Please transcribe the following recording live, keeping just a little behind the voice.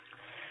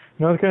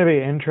You know, it's gonna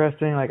be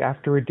interesting. Like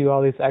after we do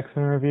all these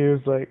X-Men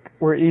reviews, like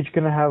we're each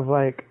gonna have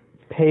like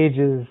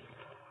pages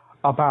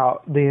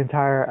about the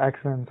entire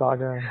X-Men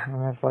saga, and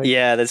that's like,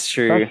 yeah, that's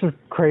true. That's just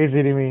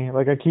crazy to me.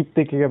 Like I keep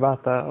thinking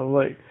about that. I'm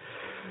like,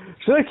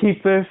 should I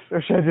keep this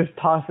or should I just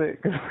toss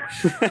it? 'Cause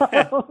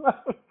I don't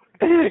know.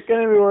 It's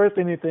gonna be worth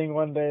anything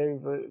one day,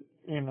 but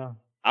you know.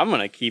 I'm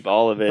gonna keep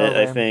all of it.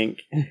 I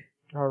think.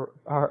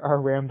 Our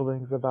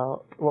ramblings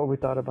about what we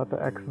thought about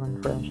the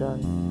X-Men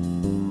franchise.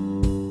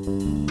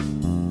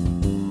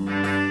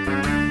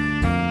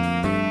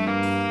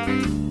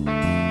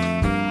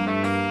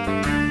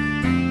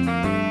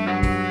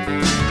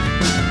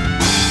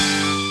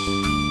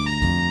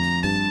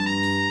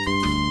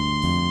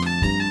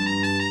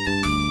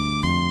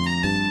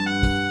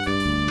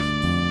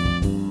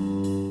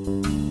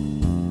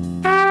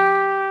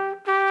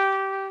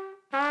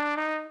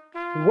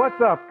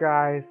 What's up,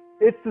 guys?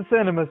 It's the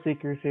Cinema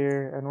Seekers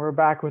here, and we're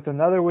back with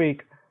another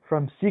week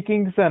from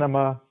Seeking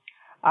Cinema.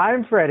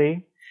 I'm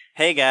Freddie.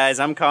 Hey guys,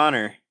 I'm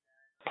Connor.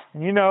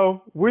 And you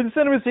know, we're the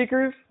Cinema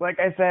Seekers, like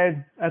I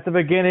said at the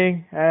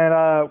beginning,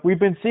 and we've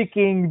been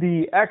seeking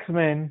the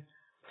X-Men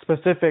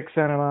specific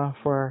cinema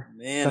for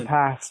the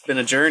past. It's been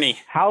a journey.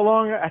 How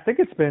long? I think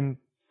it's been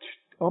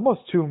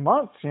almost 2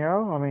 months, you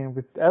know? I mean,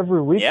 with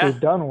every week we've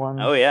done one.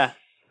 Oh, yeah.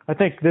 I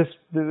think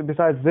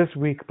besides this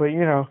week, but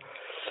you know,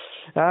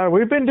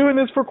 we've been doing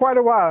this for quite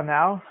a while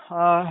now.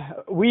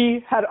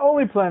 We had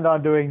only planned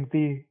on doing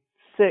the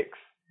 6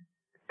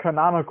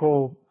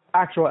 canonical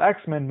actual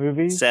X-Men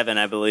movies. 7,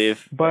 I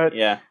believe. But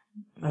yeah,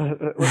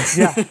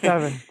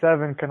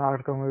 seven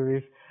canonical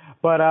movies.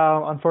 But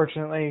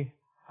unfortunately,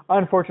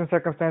 unfortunate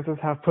circumstances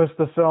have pushed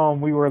the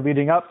film we were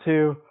leading up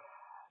to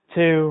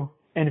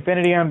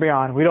Infinity and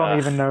Beyond. We don't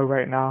even know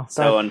right now.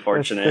 So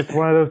unfortunate. It's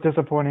one of those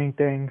disappointing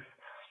things.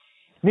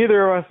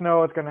 Neither of us know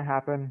what's going to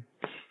happen.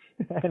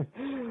 And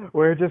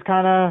we're just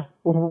kind of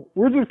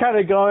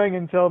going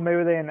until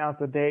maybe they announce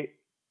a date.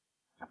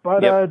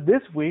 But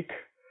this week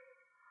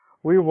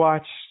we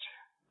watched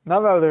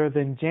none other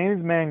than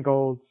James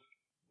Mangold's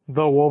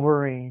The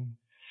Wolverine.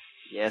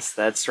 Yes,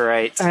 that's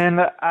right. And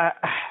I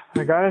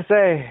gotta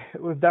say,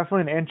 it was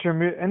definitely an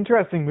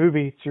interesting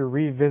movie to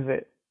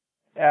revisit.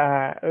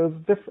 It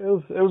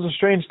was a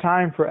strange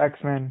time for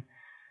X-Men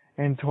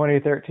in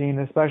 2013,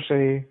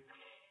 especially.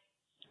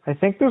 I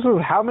think this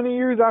was how many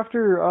years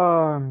after,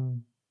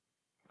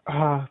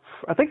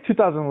 I think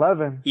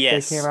 2011.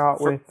 Yes. They came out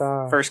with,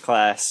 First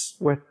Class.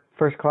 With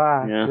First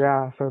Class.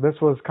 Yeah. So this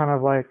was kind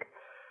of like,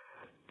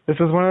 this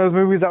was one of those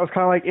movies that was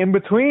kind of like in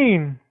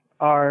between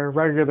our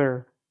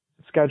regular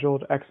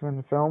scheduled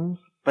X-Men films.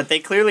 But they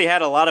clearly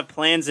had a lot of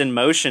plans in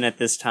motion at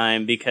this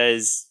time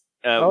because,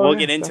 we'll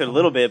get into it a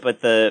little bit,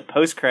 but the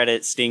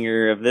post-credit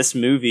stinger of this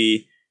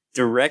movie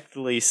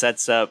directly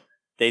sets up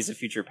Days of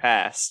Future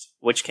Past,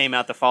 which came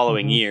out the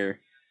following year.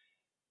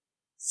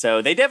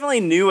 So they definitely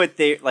knew what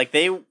they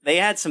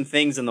had some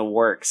things in the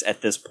works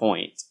at this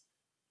point.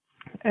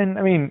 And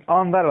I mean,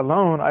 on that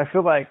alone, I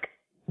feel like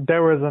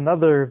there was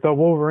the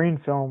Wolverine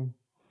film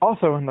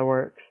also in the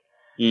works.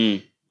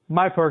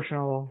 My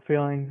personal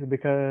feelings,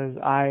 because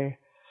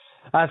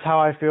that's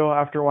how I feel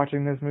after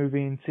watching this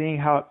movie and seeing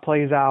how it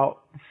plays out.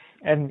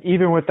 And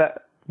even with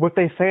that, what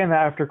they say in the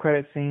after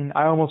credit scene,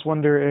 I almost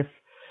wonder if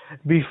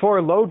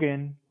before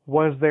Logan,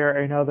 was there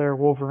another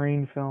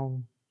Wolverine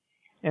film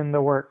in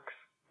the works?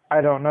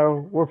 I don't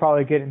know. We'll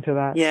probably get into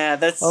that. Yeah,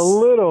 that's a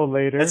little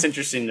later. That's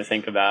interesting to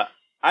think about.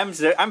 I'm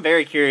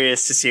very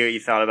curious to see what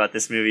you thought about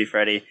this movie,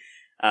 Freddie.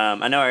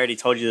 I know I already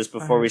told you this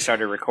before we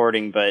started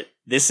recording, but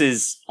this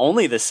is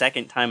only the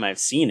second time I've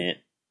seen it.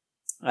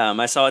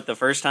 I saw it the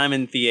first time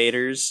in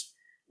theaters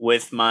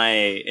with my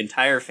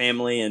entire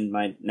family and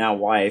my now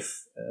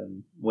wife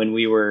when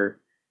we were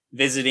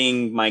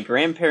visiting my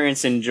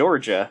grandparents in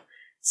Georgia.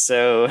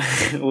 So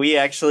we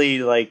actually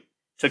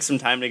took some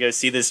time to go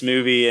see this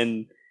movie,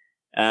 and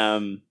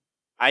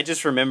I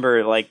just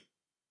remember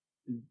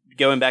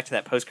going back to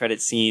that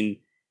post-credit scene.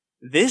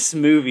 This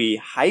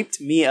movie hyped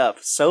me up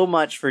so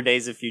much for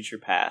Days of Future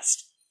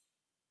Past.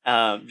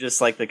 Just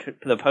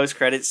the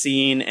post-credit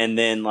scene, and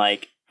then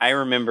I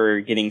remember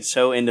getting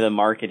so into the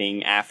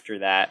marketing after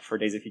that for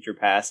Days of Future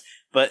Past.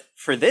 But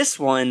for this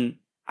one,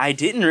 I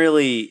don't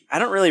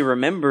really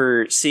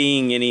remember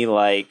seeing any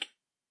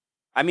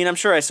I mean, I'm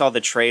sure I saw the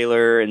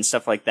trailer and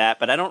stuff like that,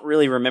 but I don't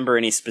really remember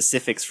any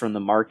specifics from the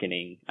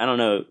marketing. I don't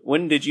know.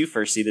 When did you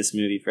first see this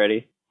movie,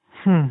 Freddie?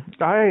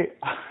 I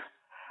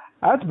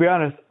have to be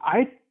honest.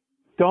 I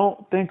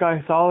don't think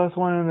I saw this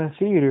one in the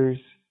theaters,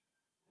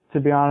 to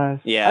be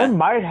honest. Yeah.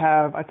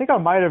 I think I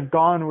might have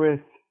gone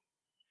with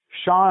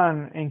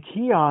Sean and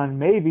Keon,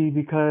 maybe,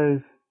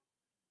 because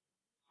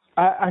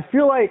I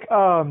feel like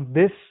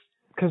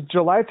because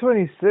July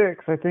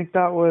 26th, I think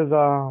that was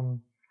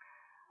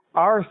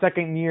our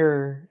second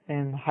year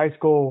in high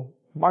school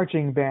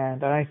marching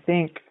band, and I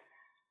think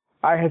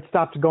I had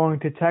stopped going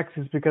to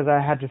Texas because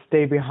I had to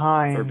stay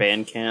behind for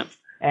band camp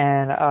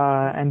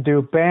and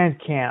do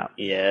band camp.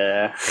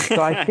 Yeah.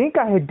 So I think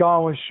I had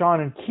gone with Sean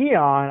and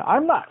Keon.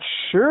 I'm not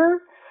sure,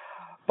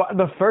 But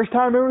the first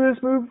time I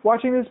remember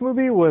watching this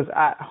movie was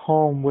at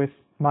home with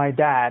my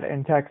dad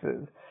in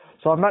Texas.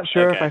 So I'm not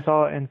sure if I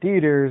saw it in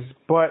theaters,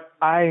 but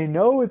I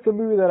know it's a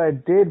movie that I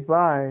did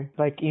buy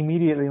like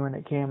immediately when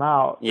it came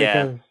out.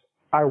 Yeah. Because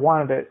I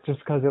wanted it just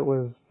because it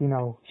was, you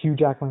know, Hugh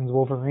Jackman's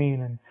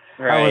Wolverine, and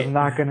I was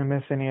not going to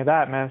miss any of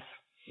that mess.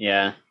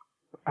 Yeah.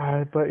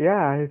 But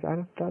yeah, this is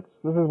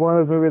one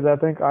of those movies that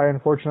I think I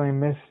unfortunately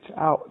missed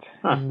out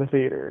in the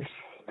theaters.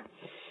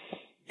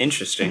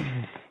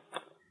 Interesting.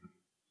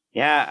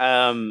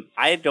 Yeah,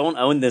 I don't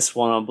own this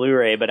one on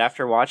Blu-ray, but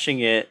after watching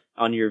it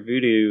on your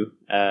Vudu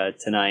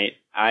tonight,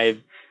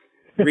 I'm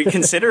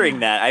reconsidering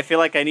that. I feel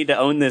like I need to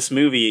own this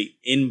movie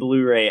in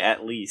Blu-ray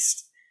at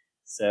least.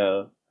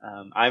 So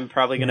I'm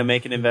probably going to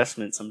make an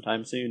investment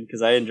sometime soon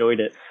because I enjoyed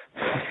it.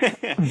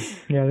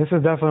 Yeah, this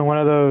is definitely one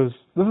of those.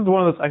 This is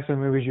one of those X-Men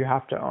movies you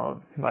have to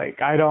own.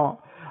 Like I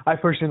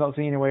personally don't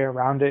see any way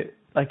around it.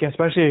 Like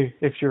especially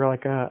if you're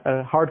like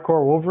a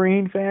hardcore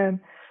Wolverine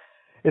fan,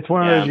 it's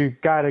one of those you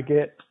gotta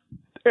get.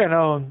 You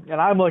know,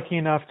 and I'm lucky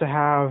enough to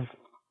have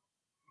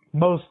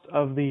most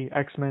of the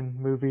X-Men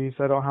movies.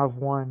 I don't have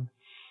one.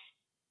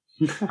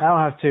 I don't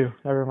have two.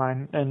 Never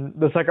mind. And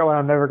the second one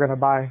I'm never gonna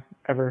buy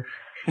ever.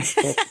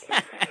 But,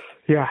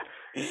 yeah.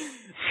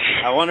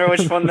 I wonder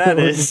which one that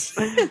is.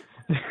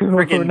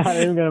 We're not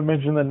even gonna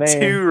mention the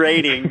name. 2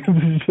 rating.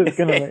 Just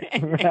gonna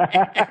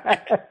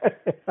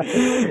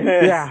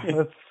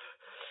yeah.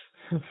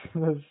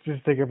 Let's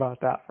just think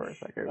about that for a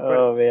second.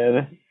 Oh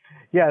man.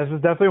 Yeah, this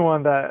is definitely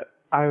one that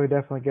I would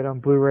definitely get on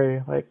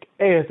Blu-ray, like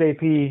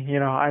ASAP. You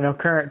know, I know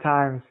current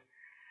times,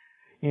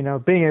 you know,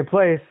 being in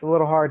place, a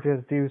little hard to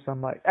do some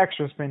like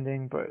extra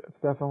spending, but it's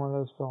definitely one of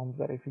those films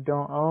that if you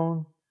don't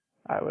own,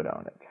 I would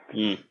own it.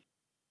 Mm.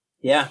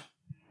 Yeah.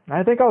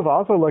 I think I was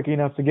also lucky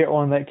enough to get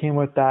one that came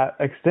with that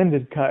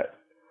extended cut,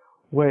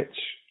 which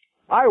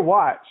I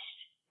watched,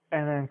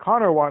 and then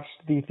Connor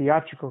watched the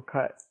theatrical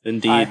cut.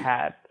 Indeed. I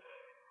had,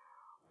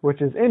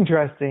 which is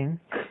interesting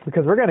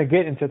because we're going to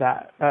get into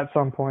that at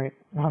some point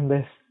on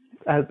this.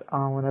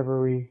 Whenever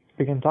we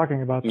begin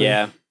talking about this.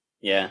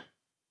 Yeah.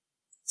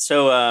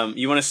 So,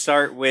 you want to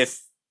start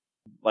with,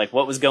 like,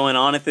 what was going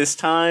on at this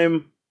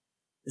time?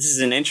 This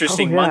is an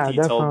interesting month,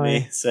 you told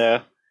me,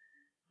 so.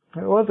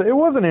 It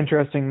was an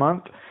interesting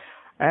month.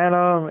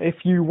 And,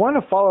 if you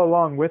want to follow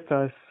along with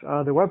us,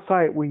 the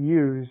website we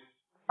use,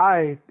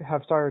 I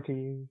have started to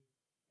use,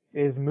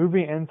 is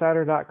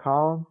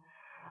movieinsider.com.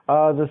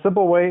 The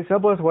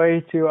simplest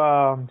way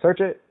to, search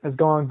it is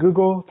go on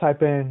Google,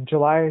 type in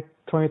July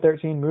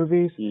 2013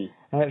 movies,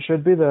 and it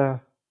should be the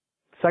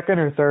second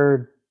or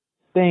third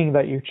thing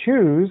that you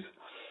choose.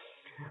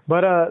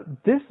 But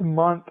this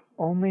month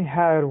only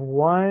had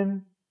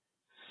one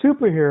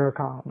superhero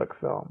comic book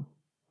film,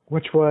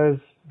 which was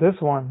this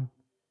one.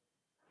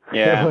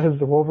 Yeah. It was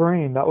the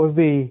Wolverine.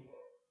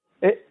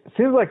 It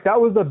seems like that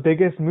was the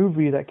biggest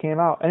movie that came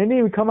out. And it didn't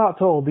even come out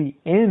till the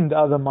end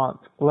of the month,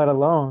 let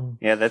alone.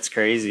 Yeah, that's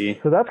crazy.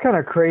 So that's kind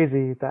of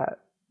crazy that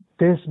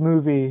this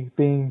movie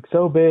being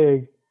so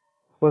big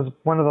was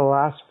one of the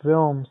last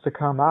films to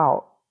come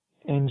out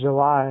in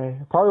July.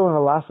 Probably one of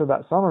the last of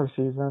that summer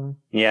season.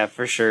 Yeah,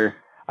 for sure.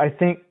 I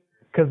think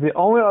because the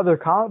only other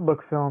comic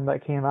book film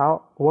that came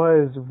out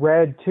was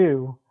Red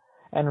 2.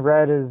 And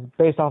Red is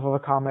based off of a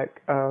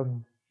comic.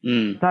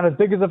 It's not as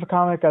big as of a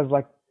comic as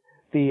like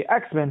the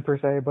X-Men per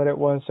se, but it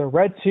was. So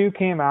Red 2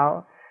 came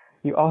out.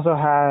 You also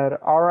had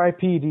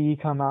R.I.P.D.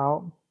 come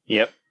out.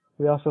 Yep.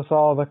 We also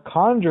saw The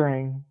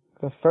Conjuring.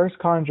 The first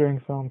Conjuring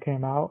film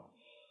came out.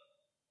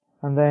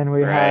 And then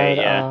we had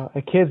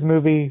a kids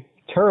movie,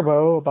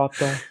 Turbo, about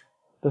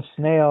the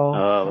snail.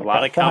 Oh, a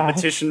lot of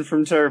competition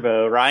from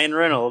Turbo. Ryan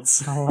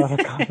Reynolds. A lot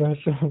of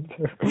competition from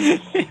Turbo.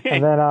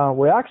 And then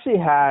we actually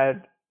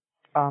had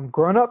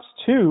Grown Ups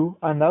 2,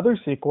 another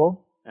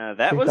sequel.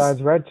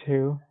 Besides Red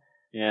 2.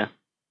 Yeah.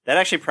 That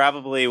actually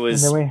probably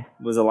was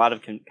a lot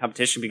of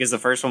competition because the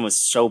first one was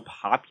so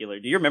popular.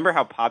 Do you remember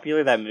how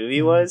popular that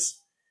movie was?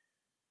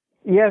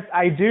 Yes,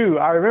 I do.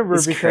 I remember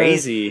because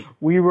crazy.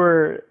 We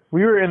were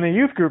in the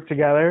youth group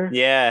together.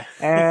 Yeah.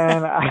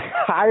 And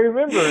I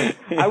remember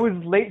I was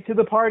late to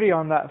the party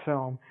on that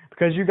film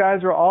because you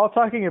guys were all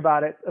talking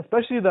about it,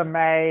 especially the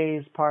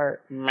maze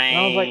part. Maze. And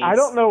I was like, I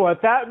don't know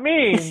what that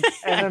means.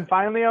 And then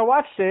finally I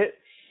watched it,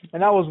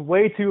 and I was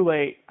way too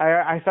late.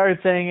 I started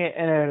saying it,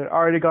 and it had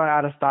already gone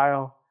out of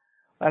style.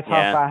 That's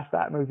how fast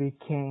that movie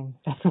came.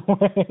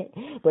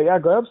 But yeah,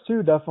 Grown Ups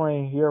 2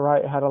 definitely, you're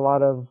right, had a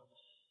lot of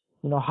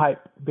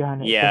hype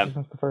behind it. Yeah.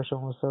 Since the first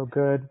one was so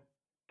good.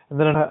 And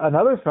then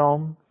another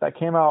film that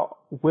came out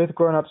with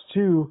Grown Ups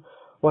 2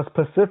 was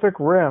Pacific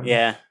Rim.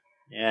 Yeah.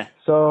 Yeah.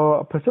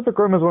 So Pacific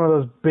Rim is one of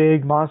those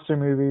big monster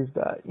movies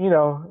that,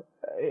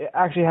 it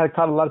actually had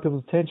caught a lot of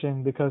people's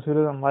attention because who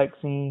doesn't like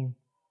seeing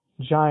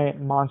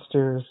giant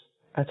monsters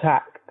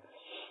attack?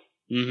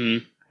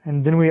 Mm-hmm.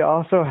 And then we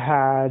also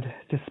had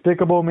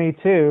Despicable Me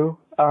 2.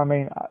 I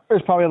mean,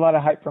 there's probably a lot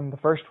of hype from the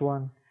first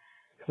one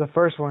because the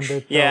first one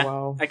did so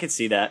well. I could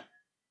see that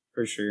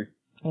for sure.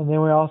 And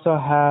then we also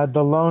had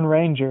The Lone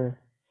Ranger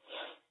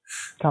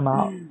come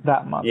out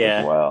that month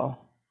as well.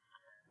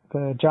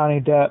 the Johnny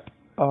Depp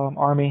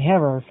Armie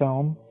Hammer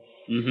film.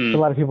 Mm-hmm. A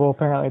lot of people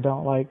apparently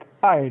don't like.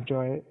 I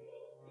enjoy it,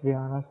 to be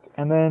honest.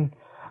 And then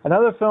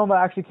another film that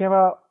actually came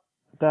out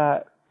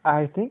that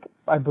I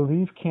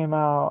believe came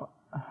out.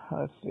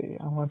 Let's see.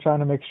 I'm trying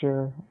to make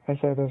sure I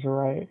say this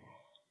right.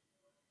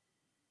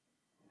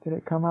 Did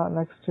it come out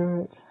next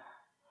to it?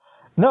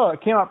 No,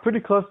 it came out pretty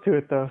close to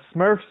it though.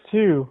 Smurfs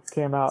 2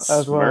 came out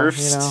as well.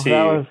 Smurfs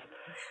 2.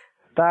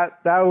 That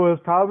was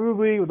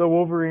probably the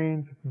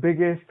Wolverine's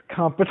biggest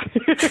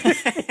competition.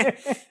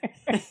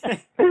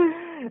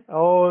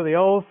 Oh, the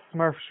old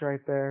Smurfs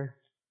right there.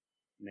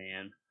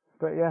 Man.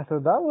 But yeah, so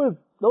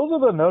those are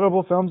the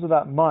notable films of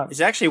that month.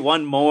 There's actually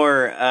one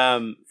more.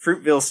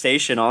 Fruitville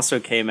Station also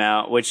came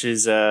out, which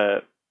is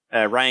Ryan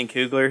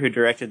Coogler, who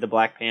directed the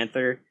Black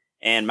Panther,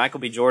 and Michael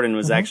B. Jordan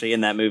was actually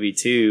in that movie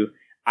too.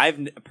 I've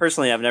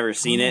never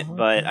seen it,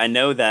 but I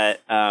know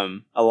that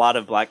a lot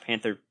of Black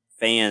Panther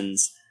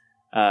fans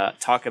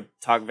talk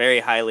very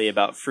highly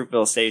about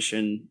Fruitville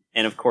Station,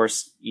 and of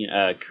course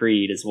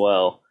Creed as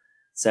well.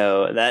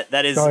 So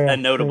that is a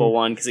notable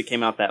one because it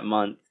came out that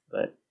month.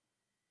 But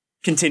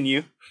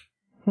continue.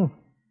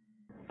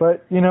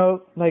 But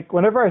like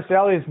whenever I see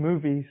all these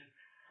movies,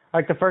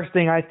 like the first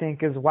thing I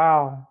think is,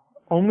 wow,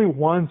 only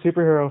one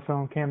superhero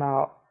film came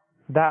out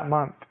that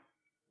month,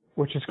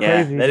 which is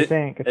crazy to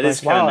think.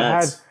 It's like, wow,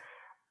 nuts.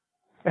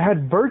 It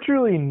had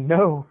virtually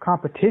no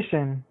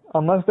competition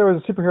unless there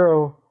was a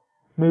superhero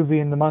movie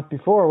in the month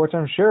before, which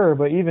I'm sure,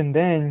 but even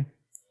then,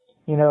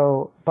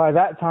 by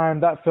that time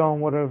that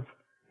film would have,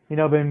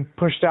 been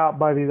pushed out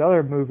by these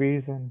other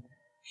movies, and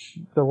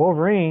the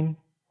Wolverine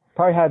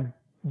probably had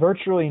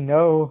virtually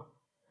no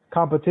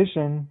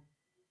competition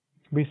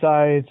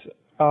besides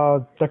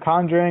The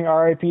Conjuring,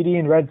 R.I.P.D.,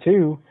 and Red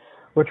 2,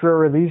 which were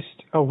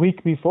released a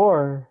week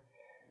before,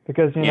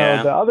 because the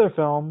other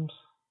films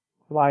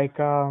like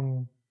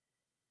Going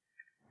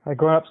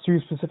Up to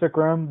Pacific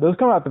Rim, those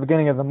come out at the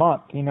beginning of the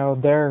month.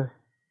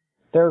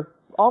 They're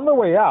on their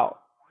way out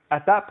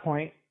at that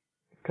point,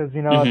 because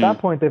at that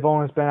point they've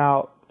almost been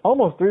out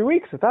almost 3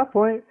 weeks at that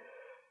point.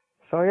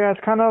 So yeah,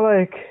 it's kind of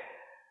like,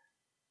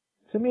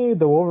 to me,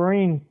 the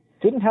Wolverine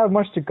didn't have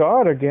much to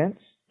guard against.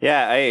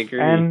 Yeah, I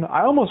agree. And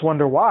I almost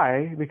wonder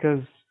why,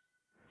 because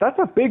that's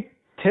a big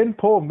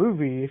tentpole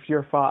movie if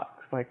you're Fox.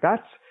 Like,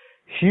 that's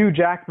Hugh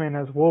Jackman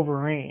as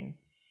Wolverine.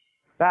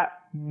 That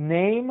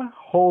name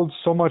holds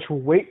so much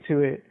weight to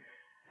it.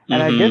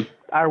 And I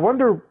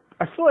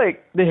feel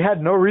like they had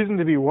no reason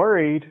to be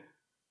worried,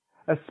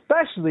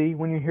 especially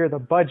when you hear the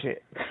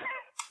budget.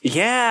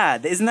 Yeah,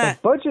 isn't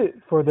that... The budget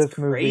for this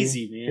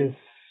crazy, movie man. is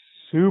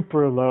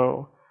super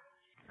low.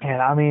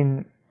 And I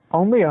mean,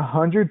 only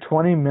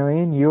 $120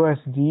 million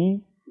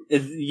USD?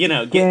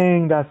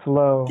 Dang, that's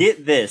low.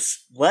 Get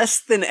this.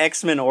 Less than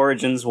X-Men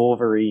Origins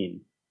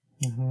Wolverine.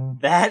 Mm-hmm.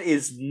 That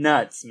is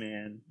nuts,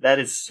 man. That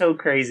is so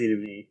crazy to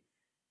me.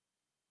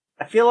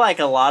 I feel like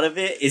a lot of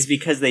it is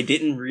because they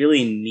didn't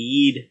really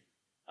need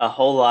a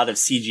whole lot of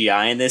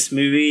CGI in this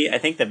movie. I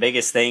think the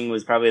biggest thing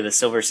was probably the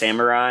Silver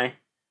Samurai,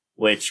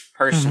 which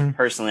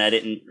personally I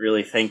didn't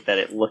really think that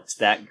it looked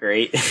that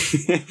great.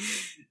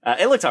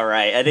 It looked all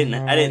right. I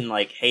didn't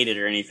like hate it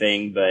or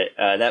anything, but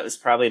that was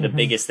probably the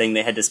biggest thing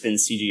they had to spend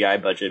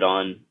CGI budget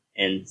on.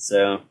 And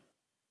so,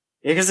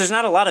 because there's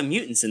not a lot of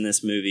mutants in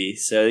this movie,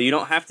 so you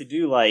don't have to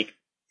do like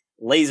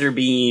laser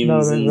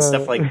beams and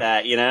stuff like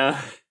that,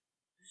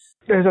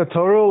 There's a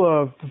total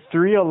of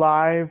 3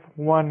 alive,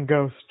 1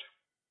 ghost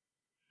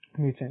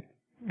mutant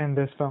in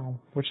this film,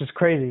 which is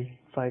crazy.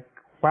 It's like,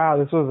 wow,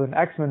 this was an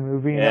X-Men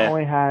movie, and it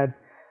only had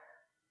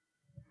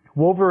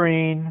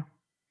Wolverine,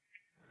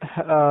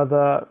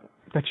 the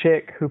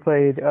chick who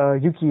played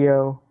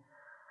Yukio.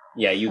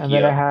 Yeah, Yukio. And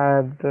then it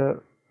had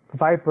the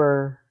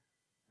Viper,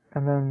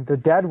 and then the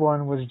dead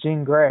one was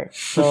Jean Grey.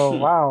 So,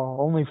 wow,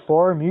 only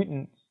 4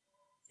 mutants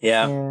in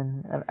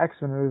an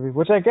X-Men movie,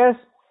 which I guess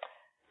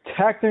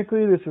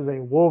technically this is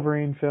a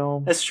Wolverine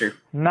film. That's true.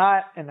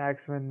 Not an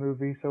X-Men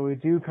movie, so we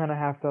do kind of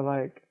have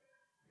to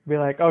be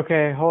like,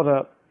 okay, hold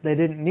up. They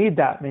didn't need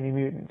that many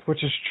mutants,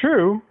 which is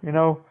true.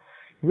 You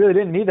really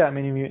didn't need that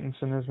many mutants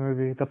in this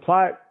movie. The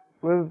plot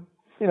was,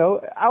 I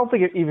don't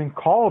think it even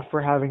called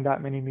for having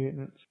that many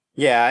mutants.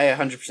 Yeah, I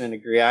 100%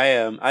 agree.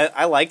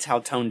 I liked how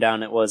toned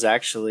down it was,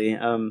 actually.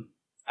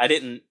 I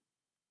didn't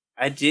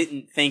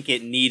think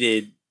it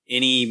needed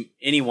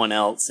anyone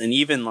else, and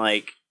even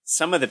like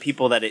some of the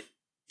people that it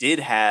did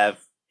have,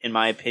 in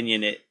my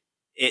opinion,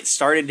 it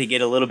started to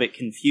get a little bit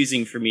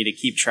confusing for me to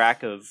keep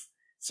track of.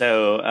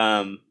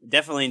 So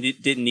definitely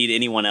didn't need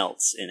anyone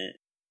else in it.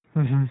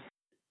 Mm-hmm.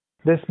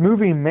 This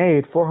movie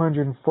made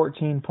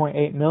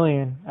 $414.8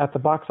 million at the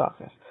box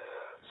office.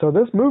 So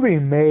this movie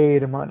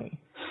made money.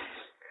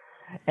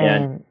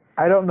 And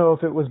I don't know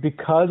if it was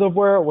because of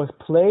where it was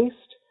placed,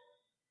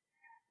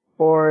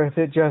 or if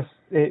it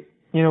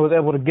was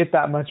able to get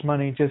that much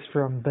money just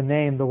from the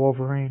name, the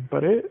Wolverine.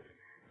 But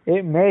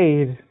it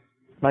made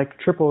like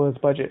triple its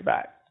budget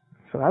back.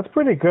 So that's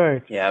pretty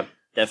good. Yeah,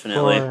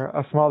 definitely. For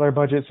a smaller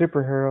budget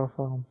superhero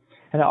film.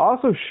 And it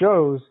also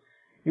shows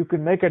you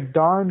can make a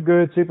darn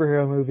good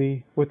superhero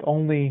movie with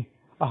only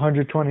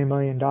 $120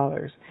 million.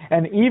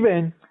 And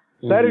even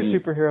better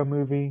superhero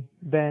movie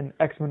than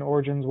X-Men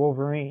Origins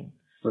Wolverine.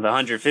 With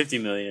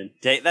 $150 million.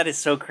 That is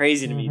so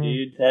crazy to me,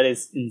 dude. That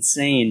is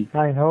insane.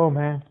 I know,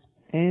 man.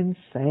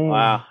 Insane.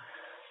 Wow.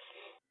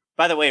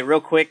 By the way,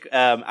 real quick,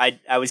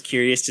 I was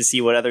curious to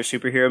see what other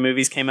superhero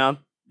movies came out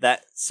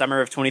that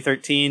summer of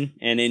 2013,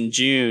 and in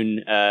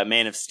June,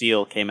 Man of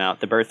Steel came out,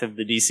 the birth of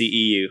the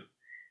DCEU.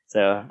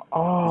 So,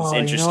 it's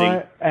interesting. You know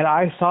what? And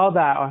I saw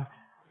that one.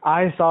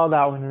 I saw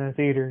that one in the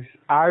theaters.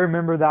 I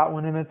remember that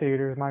one in the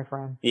theaters, my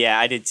friend. Yeah,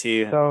 I did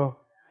too. So,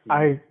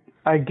 I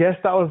guess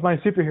that was my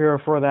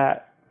superhero for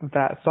that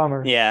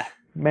summer. Yeah.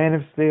 Man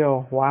of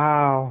Steel.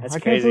 Wow. That's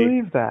crazy. Can't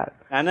believe that.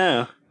 I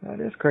know.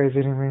 That is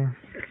crazy to me.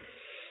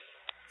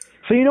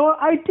 So you know what?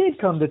 I did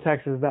come to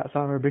Texas that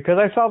summer because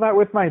I saw that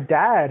with my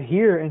dad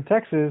here in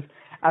Texas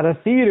at a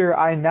theater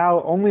I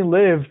now only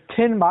live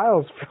 10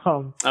 miles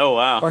from. Oh,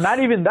 wow. Or not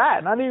even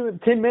that. Not even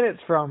 10 minutes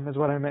from is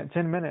what I meant.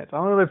 10 minutes. I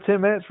only live 10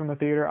 minutes from the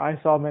theater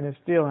I saw Man of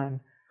Steel in.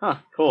 Huh,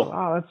 cool.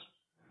 Wow,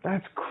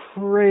 that's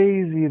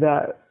crazy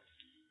that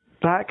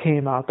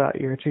came out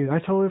that year, too. I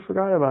totally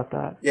forgot about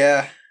that.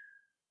 Yeah.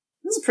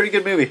 This is a pretty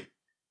good movie.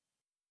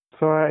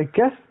 So I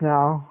guess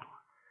now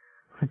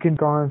we can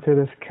go into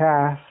this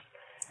cast.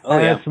 Oh,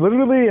 yeah. It's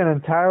literally an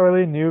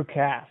entirely new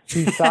cast.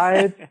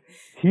 Besides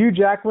Hugh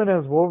Jackman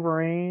as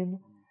Wolverine.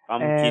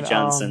 Famke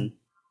Janssen.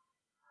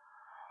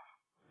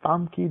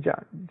 Famke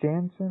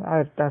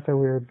Janssen? That's a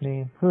weird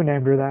name. Who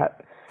named her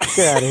that?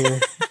 Get out of here.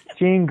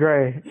 Jean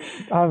Grey.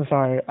 I'm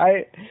sorry.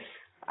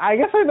 I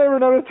guess I never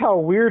noticed how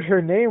weird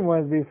her name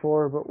was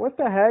before, but what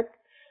the heck?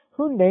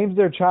 Who names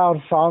their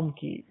child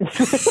Famke?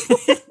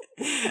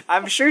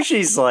 I'm sure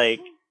she's like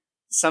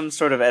some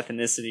sort of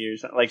ethnicity or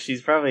something. Like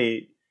she's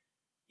probably...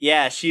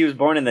 Yeah, she was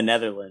born in the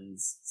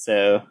Netherlands,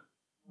 so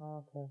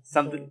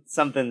something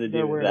to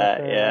do with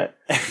that.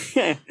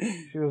 Yeah,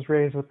 she was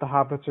raised with the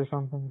Hobbits or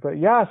something. But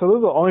yeah, so those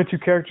are the only two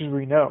characters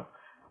we know: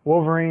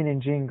 Wolverine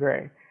and Jean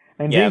Grey.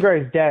 And Jean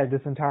Grey's dead this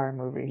entire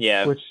movie.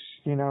 Yeah, which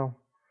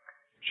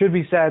should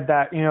be said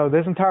that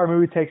this entire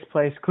movie takes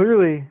place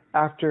clearly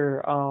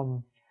after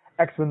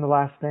X-Men: The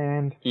Last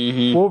Stand.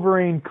 Mm-hmm.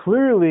 Wolverine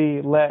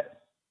clearly let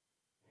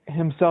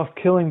himself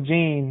killing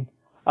Jean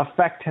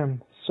affect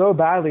him so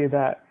badly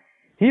that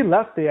he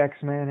left the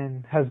X-Men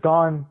and has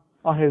gone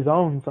on his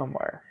own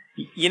somewhere.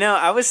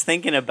 I was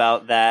thinking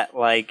about that.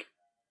 Like,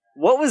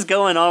 what was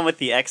going on with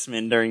the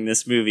X-Men during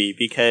this movie?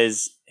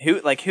 Because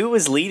who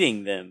was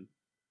leading them?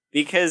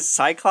 Because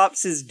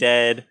Cyclops is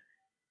dead,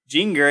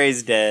 Jean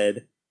Grey's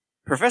dead,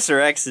 Professor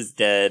X is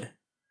dead.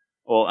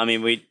 Well, I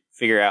mean, we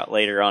figure out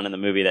later on in the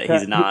movie that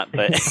he's not,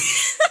 but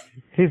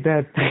he's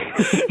dead.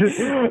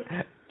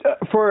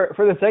 For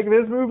the sake of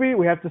this movie,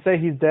 we have to say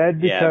he's dead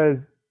because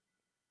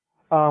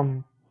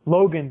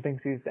Logan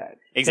thinks he's dead.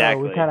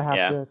 Exactly. So we kind of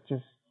have to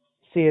just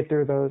see it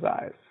through those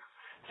eyes.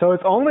 So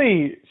it's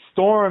only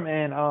Storm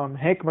and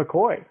Hank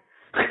McCoy.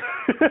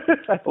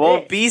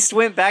 Well, Beast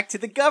went back to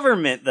the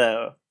government,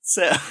 though.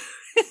 So.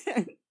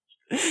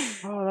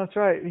 Oh, that's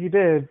right. He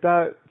did.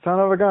 That son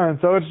of a gun.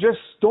 So it's just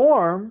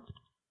Storm.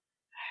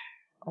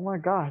 Oh my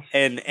gosh.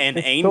 And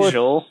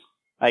Angel,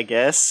 I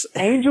guess.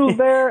 Angel's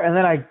there, and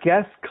then I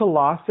guess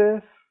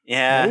Colossus.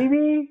 Yeah.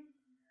 Maybe?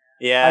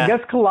 Yeah. I guess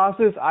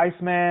Colossus,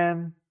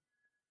 Iceman,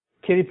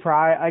 Kitty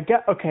Pryde.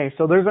 Okay,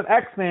 so there's an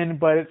X-Men,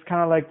 but it's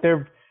kind of like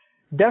they're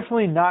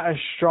definitely not as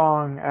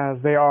strong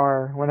as they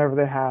are whenever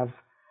they have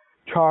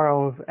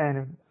Charles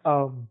and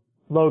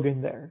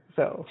Logan there.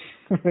 So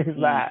there's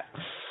that.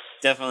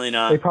 Definitely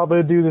not. They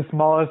probably do the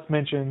smallest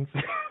missions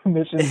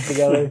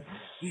together.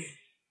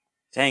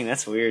 Dang,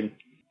 that's weird.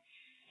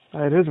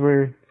 It is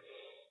weird.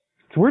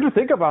 It's weird to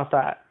think about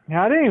that.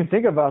 I didn't even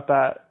think about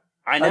that.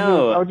 I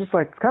know. I was just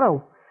like, it's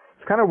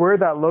kind of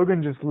weird that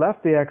Logan just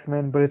left the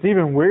X-Men, but it's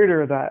even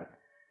weirder that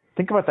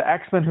think about the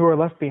X-Men who are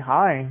left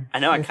behind. I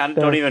know. I kind of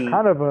don't even.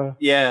 Kind of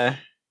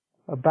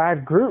a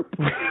bad group.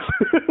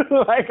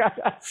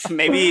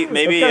 maybe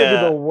be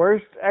the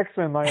worst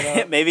X-Men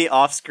lineup. Maybe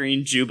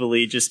off-screen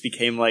Jubilee just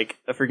became like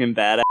a freaking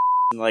badass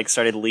and like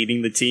started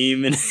leading the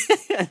team. And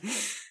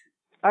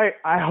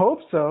I hope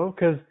so,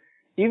 because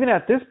even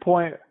at this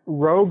point,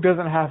 Rogue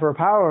doesn't have her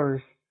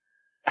powers.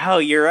 Oh,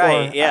 you're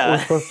right. Yeah, we're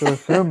supposed to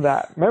assume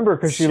that. Remember,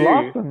 because she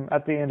lost them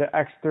at the end of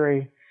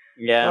X3.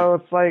 Yeah. So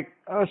it's like,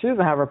 she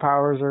doesn't have her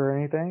powers or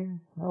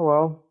anything. Oh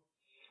well.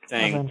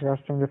 Dang. That's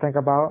interesting to think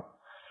about.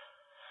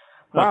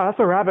 Wow, that's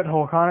a rabbit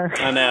hole, Connor.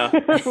 I know.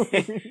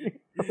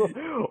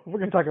 We're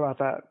gonna talk about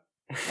that.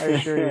 I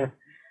assure you.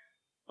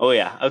 Oh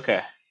yeah.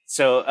 Okay.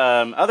 So,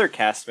 other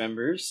cast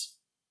members.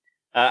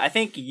 I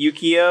think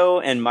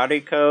Yukio and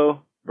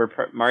Mariko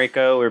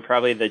were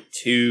probably the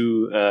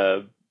two.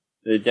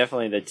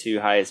 Definitely the two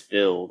highest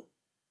billed.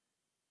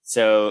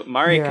 So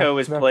Mariko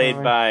was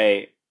played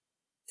by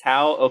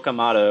Tao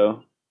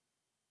Okamoto,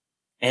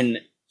 and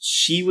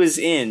she was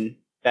in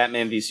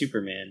Batman v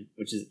Superman,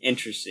 which is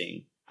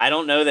interesting. I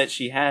don't know that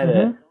she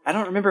had I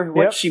don't remember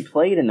what she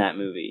played in that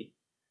movie.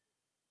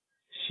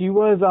 She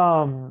was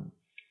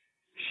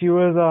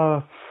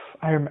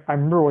I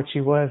remember what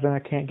she was, and I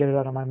can't get it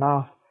out of my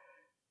mouth.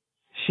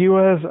 She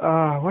was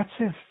what's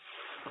his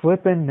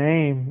flippin'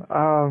 name?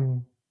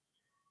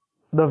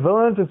 The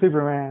villain to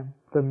Superman.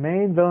 The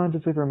main villain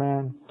to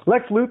Superman.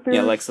 Lex Luthor.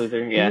 Yeah, Lex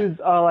Luthor, yeah. He was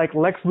like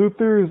Lex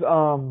Luthor's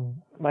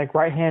like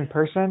right hand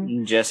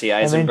person. Jesse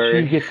Eisenberg. And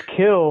then she gets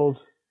killed.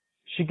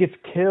 She gets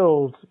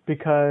killed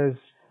because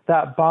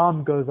that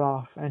bomb goes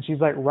off and she's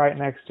like right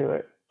next to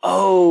it.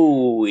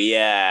 Oh,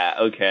 yeah,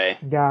 okay.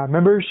 Yeah,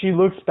 remember she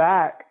looks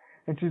back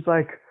and she's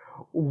like,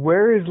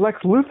 where is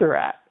Lex Luthor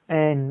at?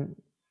 And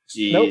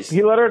jeez. Nope,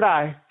 he let her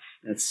die.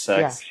 That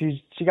sucks. Yeah,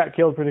 she got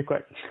killed pretty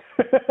quick.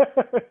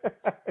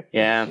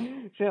 Yeah.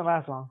 She didn't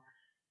last long.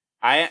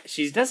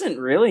 She doesn't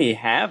really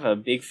have a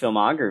big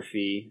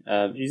filmography.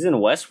 She's in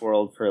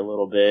Westworld for a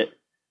little bit.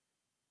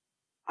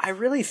 I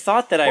really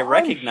thought that I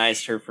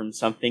recognized her from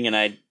something, and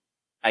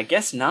I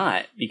guess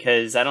not,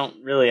 because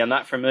I'm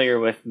not familiar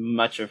with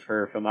much of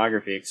her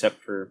filmography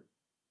except for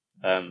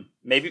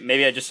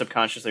maybe I just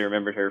subconsciously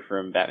remembered her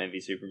from Batman v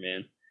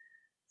Superman.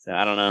 So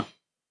I don't know.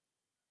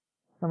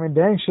 I mean,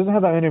 dang, she doesn't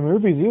have that many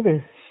movies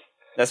either.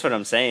 That's what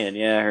I'm saying.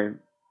 Yeah, her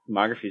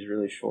filmography is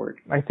really short.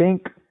 I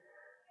think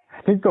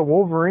the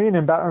Wolverine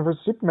and Batman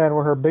vs Superman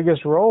were her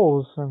biggest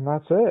roles, and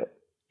that's it.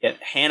 Yeah,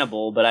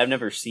 Hannibal, but I've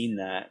never seen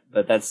that.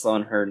 But that's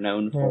on her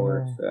known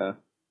for. Yeah. So.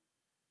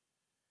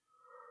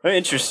 Oh,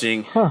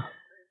 interesting. Huh.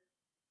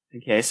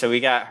 Okay, so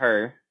we got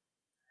her.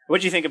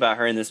 What'd you think about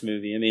her in this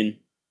movie? I mean,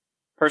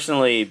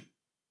 personally,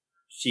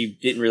 she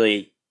didn't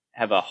really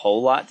have a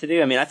whole lot to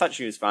do. I mean, I thought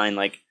she was fine.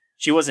 Like,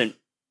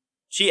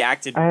 she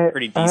acted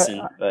pretty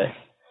decent, but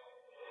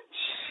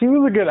she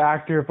was a good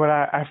actor, but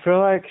I feel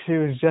like she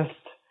was just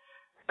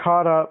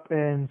caught up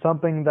in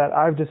something that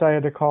I've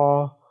decided to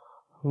call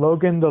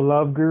Logan the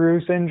Love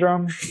Guru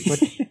syndrome,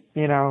 which,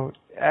 you know,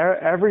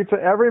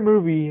 every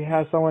movie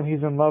has someone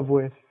he's in love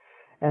with.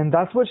 And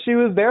that's what she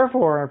was there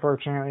for,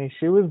 unfortunately.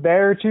 She was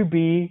there to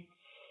be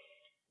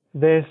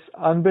this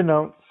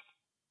unbeknownst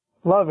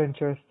love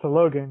interest to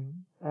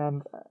Logan.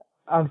 And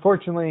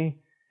unfortunately,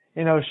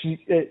 you know,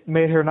 it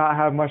made her not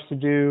have much to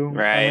do.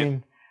 Right. I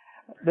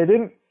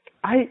mean,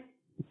 I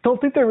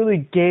don't think they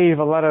really gave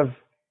a lot of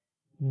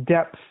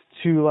depth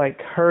to,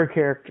 like, her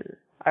character.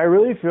 I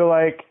really feel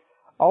like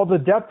all the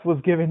depth was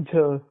given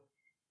to,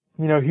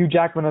 you know, Hugh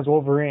Jackman as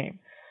Wolverine.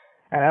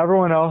 And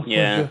everyone else was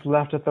just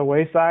left at the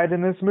wayside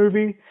in this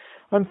movie,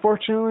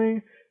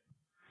 unfortunately.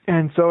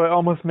 And so it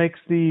almost makes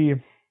the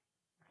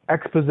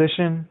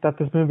exposition that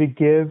this movie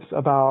gives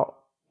about,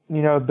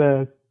 you know,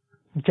 the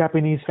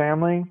Japanese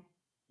family.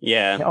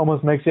 Yeah. It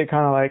almost makes it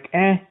kind of like,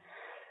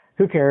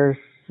 who cares?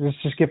 Let's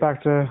just get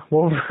back to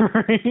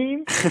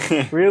Wolverine,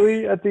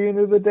 really, at the end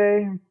of the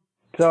day.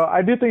 So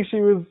I do think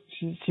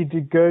she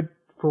did good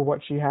for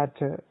what she had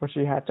to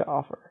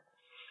offer.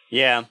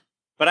 Yeah.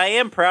 But I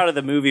am proud of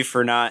the movie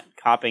for not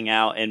copping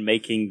out and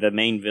making the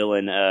main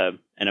villain an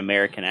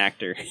American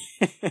actor.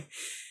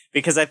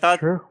 Because I thought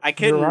I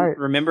couldn't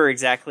remember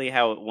exactly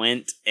how it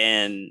went,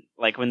 and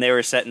like when they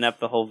were setting up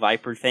the whole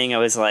Viper thing, I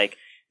was like,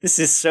 this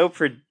is so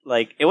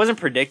it wasn't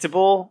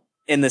predictable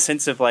in the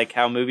sense of like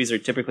how movies are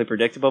typically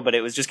predictable, but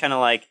it was just kind of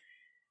like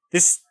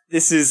this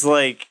is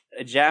like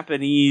a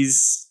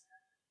Japanese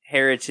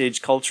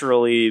heritage,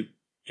 culturally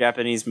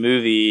Japanese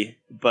movie,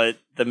 but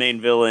the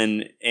main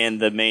villain and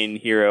the main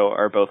hero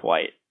are both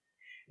white.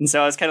 And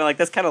so I was kind of like,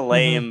 that's kind of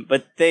lame,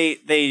 but they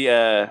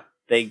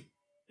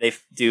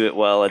do it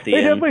well at the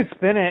end. They definitely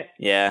spin it.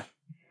 Yeah.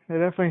 They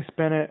definitely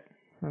spin it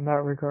in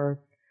that regard.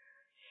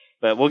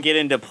 But we'll get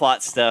into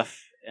plot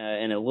stuff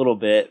in a little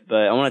bit,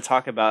 but I want to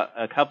talk about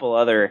a couple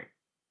other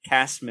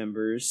cast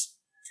members.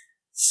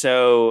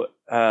 So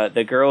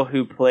the girl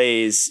who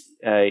plays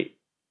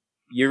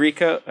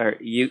Yukio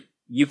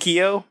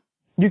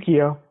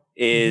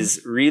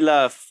is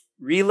Rila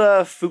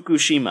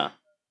Fukushima.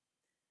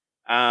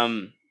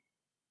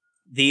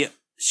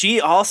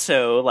 She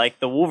also, like,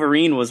 the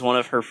Wolverine was one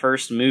of her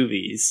first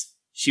movies.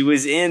 She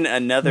was in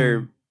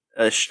another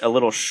a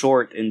little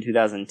short in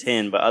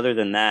 2010, but other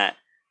than that,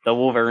 the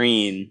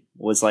Wolverine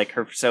was like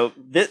her. So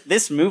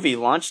this movie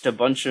launched a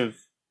bunch of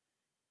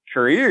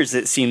careers,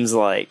 it seems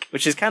like,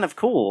 which is kind of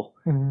cool.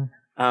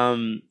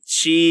 Mm-hmm.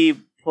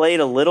 She played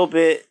a little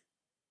bit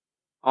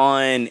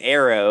on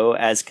Arrow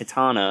as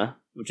Katana,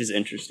 which is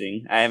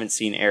interesting. I haven't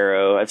seen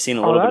Arrow. I've seen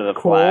a little bit of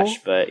The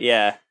Flash, but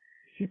yeah.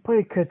 She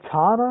played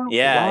Katana?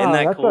 Yeah, wow,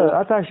 isn't that cool?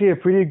 That's actually a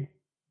pretty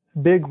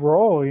big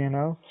role, you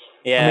know?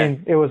 Yeah. I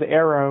mean, it was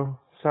Arrow,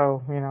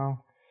 so, you know.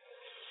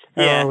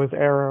 Arrow was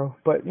Arrow.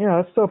 But, you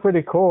know, that's still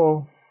pretty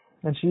cool.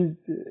 And she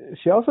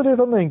also did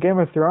something in Game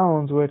of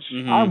Thrones, which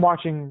I'm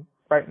watching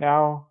right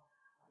now.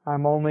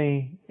 I'm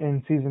only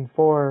in season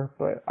 4,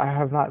 but I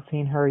have not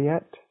seen her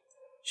yet.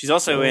 She's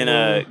also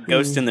in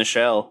Ghost in the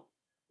Shell,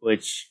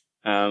 which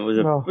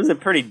was a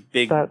pretty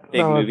big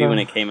movie when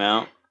it came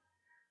out.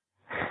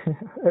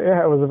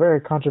 Yeah, it was a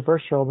very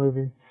controversial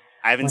movie.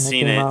 I haven't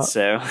seen it,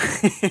 so...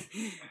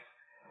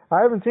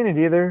 I haven't seen it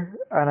either,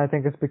 and I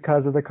think it's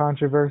because of the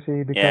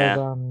controversy,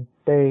 because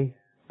they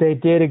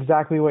did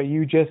exactly what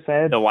you just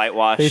said. The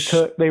whitewash.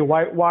 They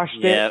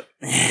whitewashed it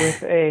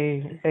with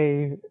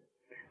a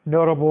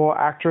notable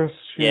actress.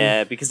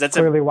 Yeah, because that's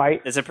clearly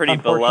white. It's a pretty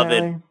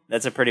beloved.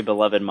 That's a pretty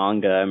beloved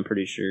manga. I'm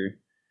pretty sure.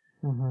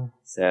 Mm-hmm.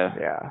 So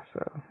yeah,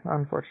 so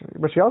unfortunately,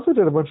 but she also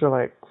did a bunch of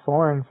like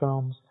foreign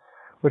films,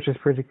 which is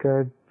pretty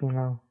good. You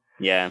know.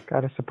 Yeah.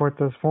 Got to support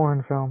those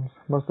foreign films.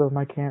 Most of them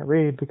I can't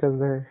read because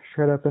they're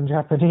straight up in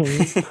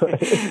Japanese.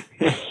 But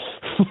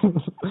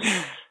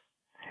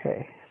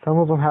hey, some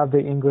of them have the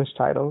English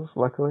titles,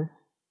 luckily.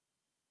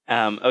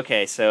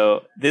 Okay,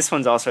 so this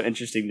one's also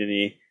interesting to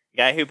me. The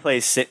guy who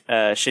plays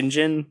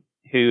Shinjin,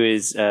 who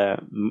is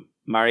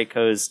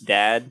Mariko's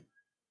dad,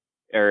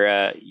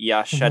 or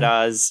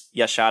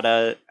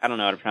Yashada, I don't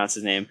know how to pronounce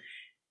his name.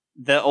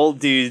 The old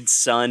dude's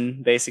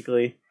son,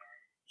 basically.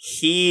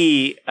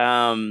 He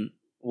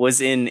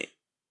was in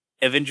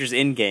Avengers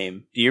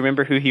Endgame. Do you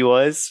remember who he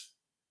was?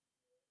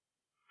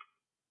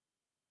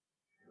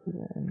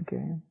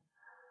 Endgame.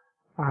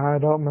 I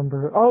don't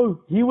remember.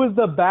 Oh, he was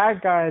the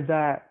bad guy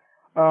that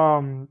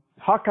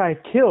Hawkeye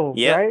kills,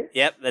 right?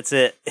 Yep, that's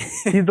it.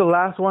 He's the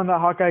last one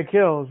that Hawkeye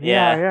kills.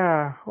 Yeah.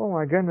 Yeah. Oh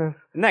my goodness.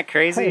 Isn't that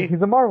crazy? Hey,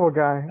 he's a Marvel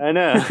guy. I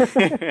know.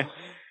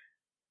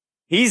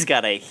 He's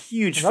got a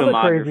huge Another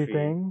filmography, crazy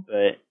thing.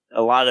 But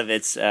a lot of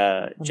it's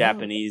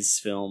Japanese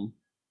film.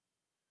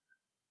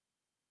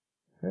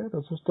 Yeah,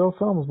 those are still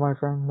films, my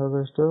friend. Those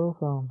are still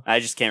films. I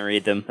just can't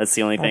read them. That's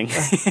the only thing.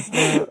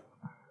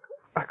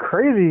 A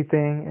crazy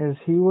thing is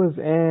he was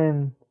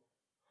in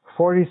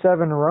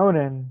 47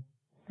 Ronin,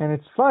 and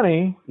it's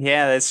funny.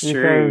 Yeah, that's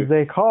true. Because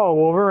they call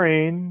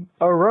Wolverine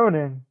a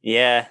Ronin.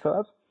 Yeah. So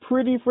that's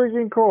pretty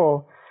freaking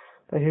cool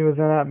that he was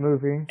in that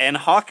movie. And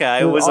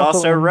Hawkeye was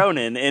also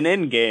Ronin in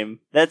Endgame.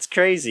 That's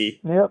crazy.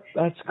 Yep,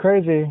 that's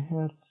crazy.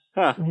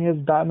 He has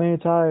that many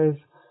ties.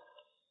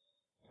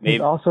 Maybe,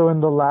 he's also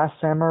in The Last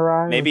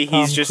Samurai. Maybe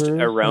he's just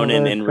a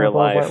Ronin in real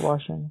life.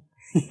 Whitewashing.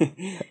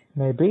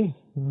 Maybe.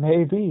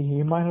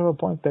 He might have a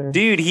point there.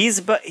 Dude,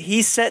 he's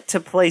set to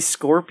play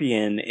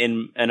Scorpion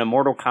in a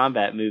Mortal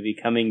Kombat movie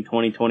coming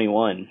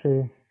 2021.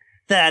 See,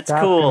 that's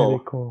cool.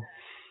 Be cool.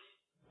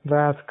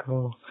 That's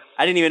cool.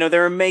 I didn't even know they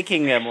were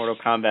making a Mortal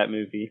Kombat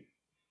movie.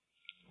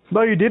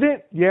 No, you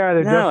didn't? Yeah,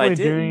 they're definitely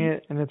doing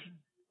it, and it's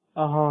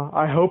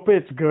I hope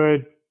it's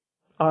good,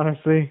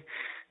 honestly,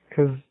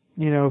 because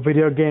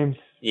video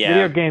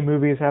game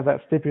movies have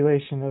that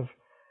stipulation of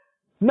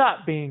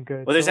not being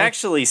good. Well, there's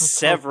actually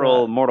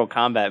several Mortal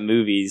Kombat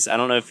movies. I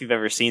don't know if you've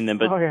ever seen them,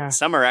 but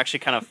some are actually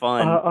kind of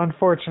fun.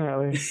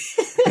 Unfortunately.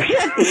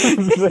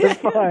 They're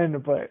fun,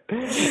 but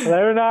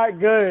they're not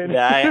good.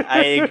 Yeah,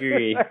 I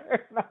agree.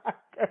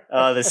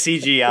 The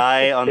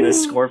CGI on the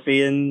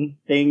Scorpion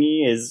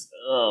thingy is,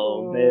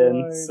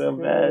 man, so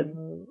bad.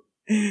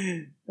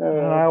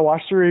 I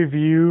watched a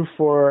review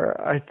for,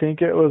 I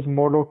think it was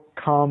Mortal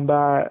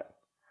Kombat.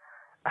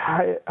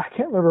 I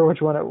can't remember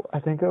which one. I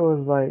think it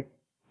was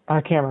I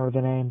can't remember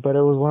the name, but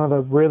it was one of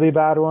the really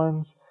bad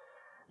ones.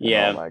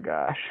 Yeah. Oh my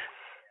gosh.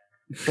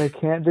 They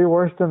can't do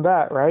worse than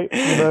that, right?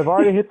 They've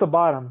already hit the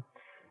bottom.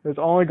 It's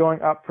only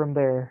going up from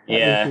there. Yeah.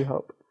 At least we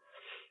hope.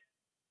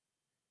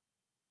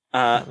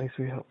 At least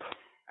we hope.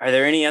 Are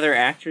there any other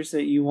actors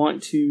that you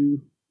want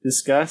to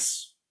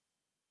discuss?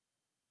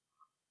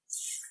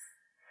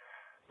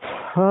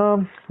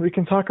 We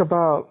can talk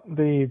about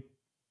the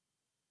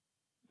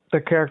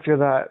character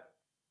that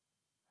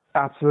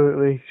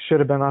absolutely should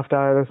have been left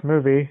out of this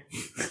movie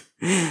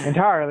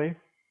entirely. I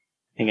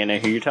think I know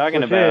who you're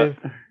talking about. Is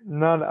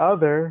none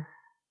other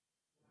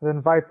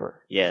than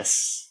Viper.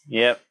 Yes.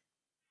 Yep.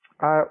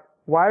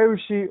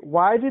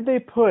 Why did they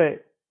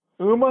put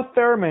Uma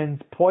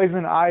Thurman's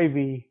Poison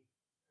Ivy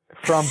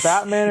from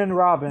Batman and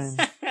Robin,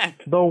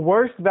 the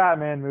worst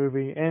Batman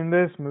movie, in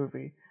this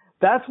movie?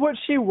 That's what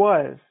she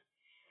was.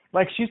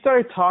 She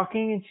started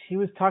talking, and she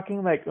was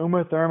talking like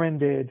Uma Thurman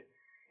did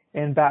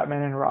in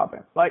Batman and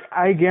Robin.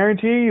 I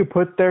guarantee you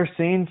put their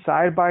scenes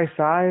side by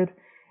side,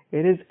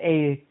 it is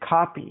a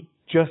copy,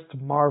 just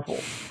Marvel.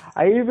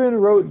 I even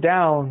wrote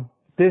down,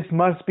 this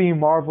must be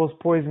Marvel's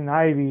Poison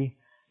Ivy,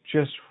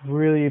 just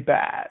really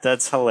bad.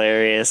 That's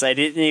hilarious. I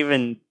didn't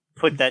even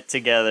put that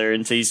together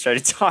until you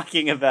started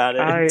talking about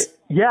it.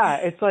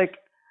 It's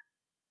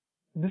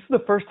this is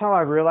the first time I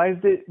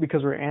realized it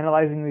because we're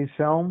analyzing these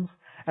films,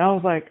 and I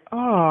was like,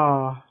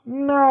 oh,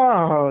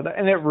 no.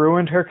 And it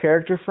ruined her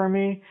character for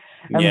me.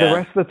 And the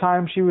rest of the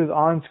time she was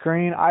on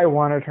screen, I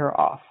wanted her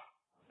off.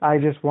 I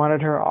just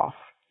wanted her off.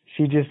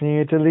 She just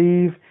needed to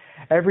leave.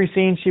 Every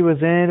scene she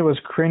was in was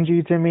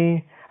cringy to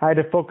me. I had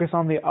to focus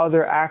on the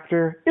other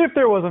actor, if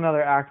there was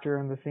another actor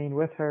in the scene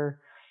with her,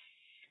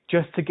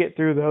 just to get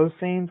through those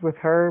scenes with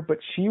her. But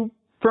she,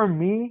 for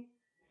me,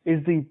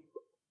 is the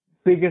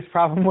biggest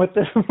problem with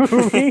this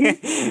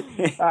movie.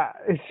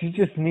 She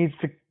just needs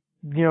to,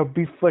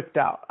 be flicked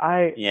out.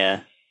 I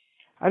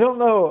don't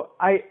know.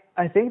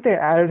 I think they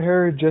added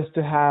her just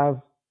to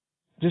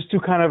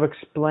kind of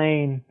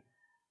explain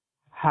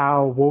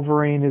how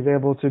Wolverine is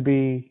able to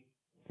be,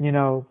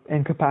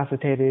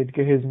 incapacitated,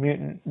 get his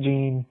mutant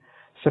gene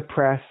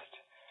suppressed,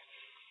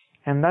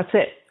 and that's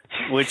it.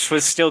 Which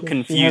was still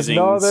confusing,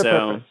 so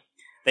purpose.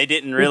 They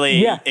didn't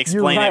really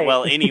explain it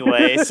well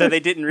anyway, so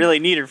they didn't really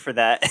need her for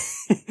that.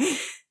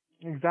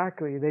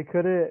 Exactly. They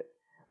could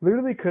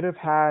have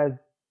had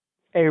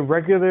a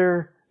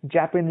regular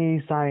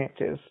Japanese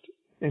scientist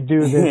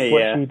do this,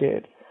 what she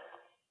did.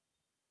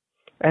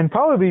 And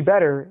probably be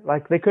better.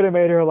 Like, they could have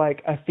made her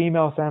like a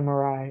female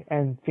samurai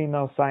and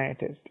female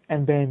scientist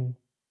and been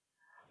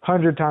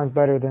 100 times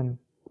better than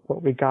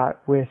what we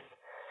got with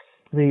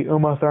the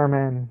Uma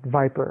Thurman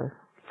Viper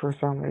for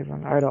some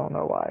reason. I don't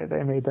know why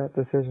they made that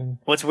decision.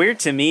 What's weird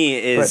to me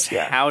is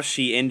how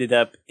she ended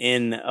up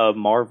in a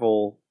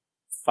Marvel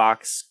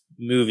Fox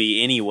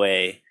movie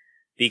anyway,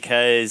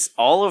 because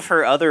all of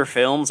her other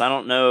films, I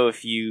don't know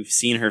if you've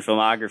seen her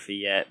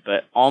filmography yet,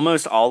 but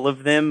almost all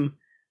of them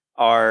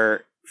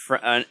are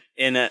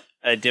in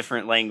a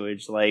different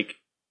language, like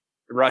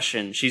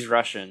Russian. She's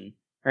Russian.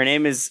 Her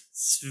name is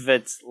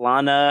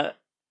Svetlana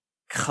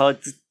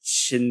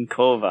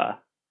Khodchenkova.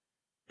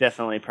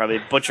 Definitely probably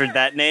butchered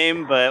that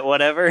name, but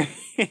whatever.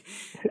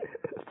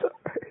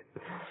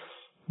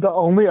 The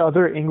only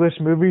other English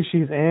movie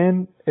she's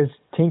in is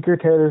Tinker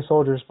Tailor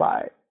Soldier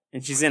Spy.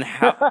 And she's in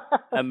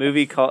a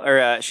movie called,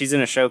 she's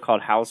in a show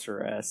called House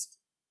Arrest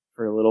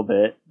for a little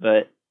bit,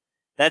 but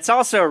that's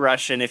also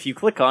Russian if you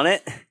click on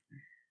it.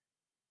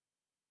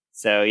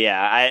 So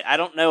yeah, I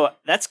don't know.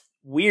 That's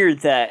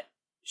weird that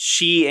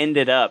she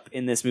ended up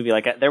in this movie.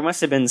 Like, there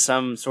must have been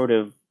some sort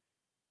of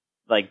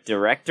like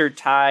director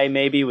tie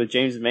maybe with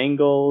James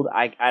Mangold.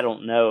 I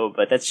don't know,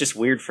 but that's just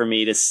weird for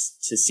me to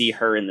see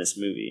her in this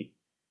movie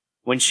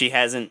when she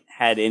hasn't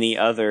had any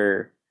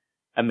other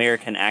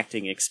American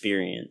acting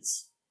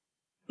experience.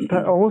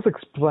 That almost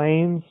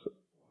explains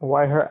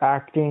why her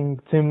acting,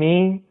 to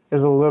me,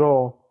 is a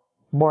little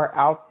more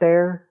out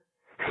there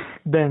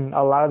than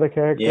a lot of the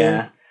characters.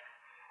 Yeah.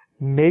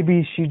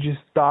 Maybe she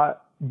just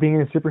thought being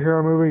in a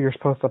superhero movie, you're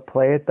supposed to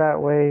play it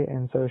that way,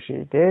 and so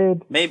she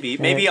did.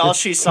 Maybe all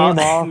she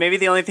saw, maybe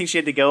the only thing she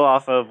had to go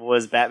off of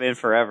was Batman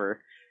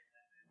Forever.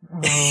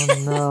 Oh,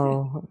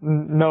 no.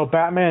 No,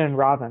 Batman and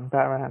Robin.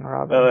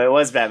 Oh, it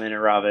was Batman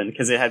and Robin,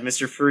 because it had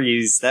Mr.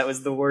 Freeze. That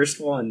was the worst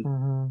one.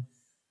 Mm-hmm.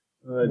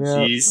 Oh,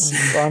 jeez.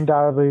 Yep,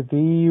 undoubtedly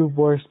the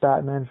worst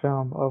Batman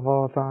film of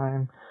all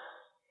time.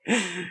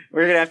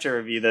 We're going to have to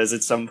review those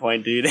at some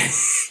point, dude.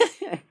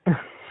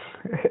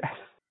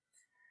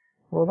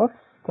 Well,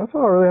 that's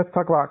all I really have to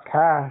talk about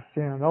cast.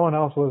 You know, no one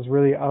else was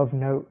really of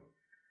note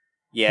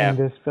in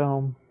this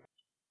film.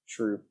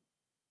 True.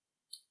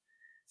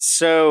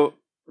 So,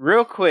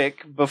 real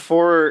quick,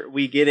 before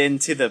we get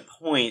into the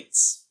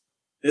points,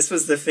 this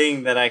was the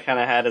thing that I kind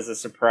of had as a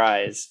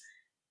surprise.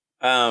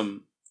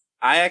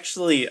 I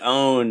actually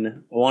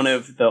own one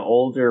of the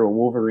older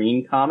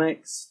Wolverine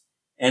comics,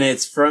 and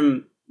it's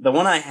from, the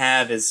one I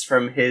have is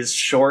from his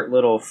short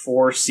little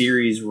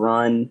 4-series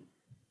run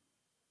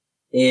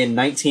in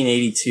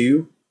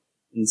 1982.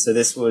 And so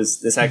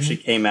this actually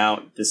came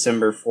out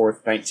December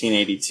 4th,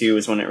 1982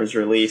 is when it was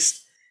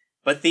released.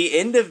 But the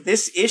end of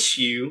this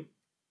issue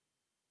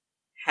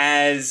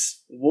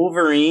has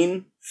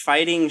Wolverine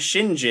fighting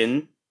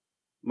Shingen,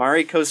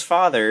 Mariko's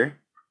father,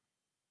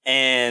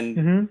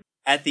 and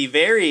at the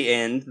very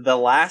end, the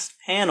last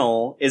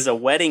panel is a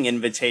wedding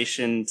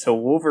invitation to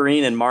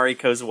Wolverine and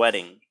Mariko's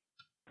wedding.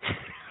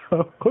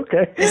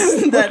 Okay.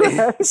 Isn't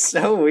that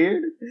so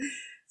weird?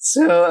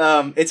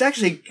 So, it's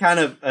actually kind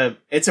of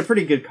it's a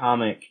pretty good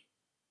comic.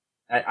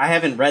 I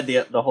haven't read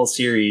the whole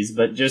series,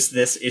 but just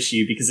this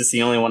issue because it's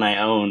the only one I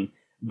own.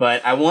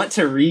 But I want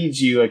to read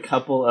you a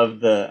couple of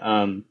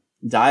the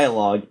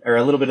dialogue, or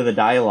a little bit of the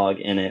dialogue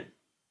in it,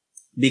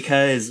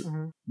 because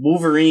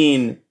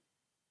Wolverine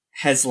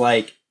has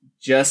like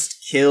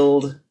just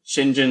killed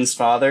Shingen's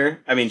father.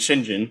 I mean,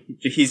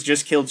 he's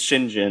just killed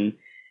Shingen,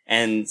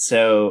 and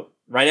so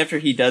right after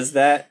he does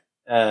that,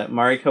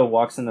 Mariko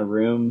walks in the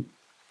room.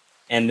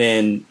 And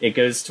then it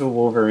goes to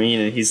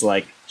Wolverine, and he's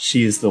like,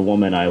 "She is the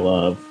woman I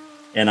love,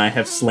 and I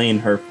have slain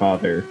her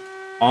father.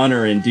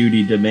 Honor and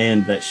duty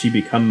demand that she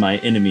become my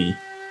enemy,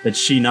 that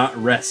she not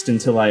rest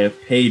until I have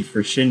paid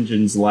for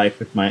Shingen's life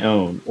with my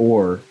own,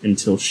 or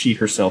until she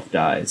herself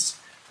dies."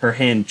 Her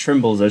hand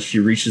trembles as she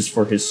reaches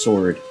for his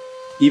sword.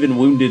 Even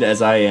wounded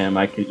as I am,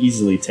 I could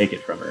easily take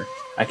it from her.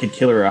 I could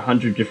kill her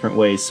 100 different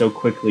ways so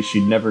quickly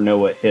she'd never know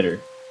what hit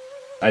her.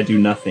 I do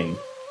nothing.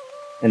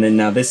 And then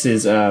now this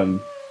is,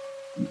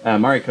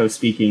 Mariko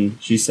speaking.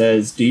 She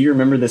says, "Do you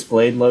remember this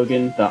blade,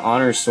 Logan? The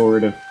honor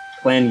sword of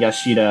Clan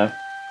Yashida,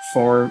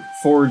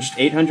 forged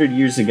 800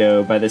 years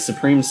ago by the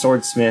supreme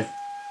swordsmith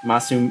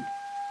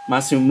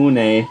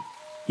Masamune.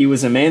 He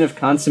was a man of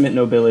consummate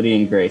nobility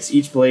and grace.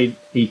 Each blade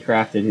he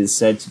crafted is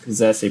said to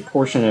possess a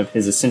portion of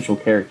his essential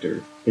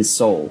character, his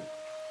soul.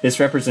 This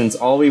represents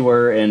all we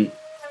were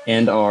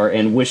and are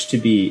and wish to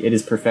be. It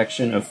is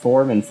perfection of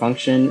form and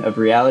function, of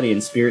reality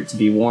and spirit, to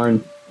be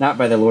worn not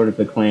by the lord of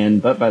the clan,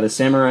 but by the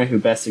samurai who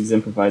best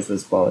exemplifies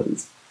those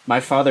qualities. My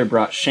father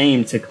brought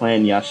shame to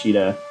Clan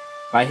Yashida.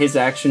 By his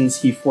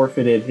actions, he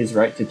forfeited his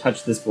right to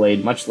touch this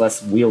blade, much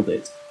less wield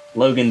it.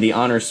 Logan, the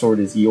honor sword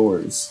is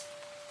yours."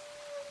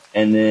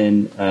 And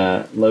then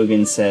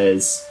Logan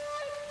says,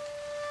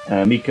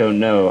 "Miko,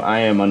 no, I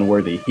am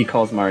unworthy." He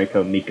calls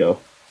Mariko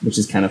Miko, which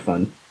is kind of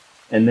fun.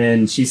 And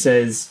then she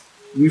says,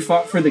 You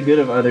fought for the good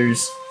of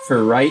others,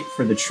 for right,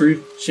 for the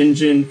truth,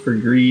 Shinjin, for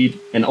greed,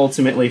 and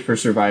ultimately for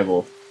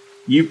survival.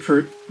 You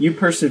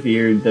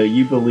persevered, though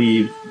you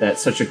believed that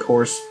such a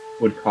course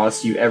would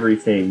cost you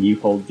everything you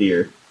hold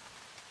dear.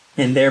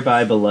 And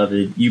thereby,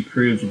 beloved, you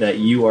proved that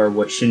you are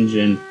what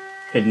Shinjin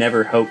could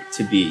never hope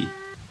to be.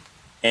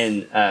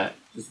 And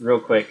just real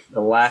quick,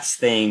 the last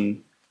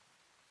thing...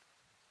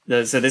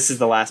 So this is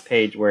the last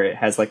page where it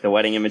has like the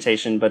wedding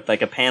invitation, but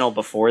like a panel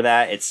before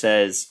that, it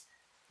says...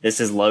 This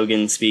is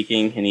Logan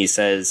speaking, and he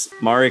says,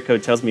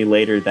 Mariko tells me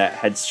later that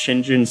had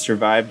Shinjin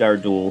survived our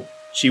duel,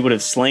 she would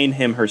have slain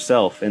him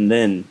herself, and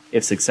then,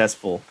 if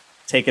successful,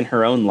 taken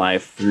her own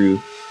life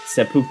through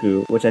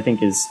seppuku, which I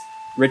think is,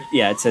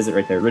 it says it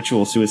right there,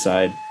 ritual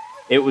suicide.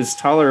 It was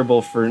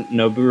tolerable for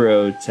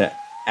Noburo to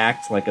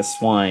act like a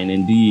swine,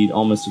 indeed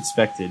almost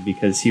expected,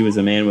 because he was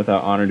a man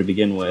without honor to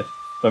begin with.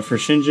 But for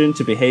Shinjin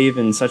to behave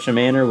in such a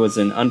manner was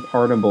an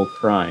unpardonable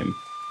crime.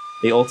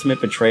 The ultimate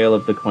betrayal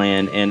of the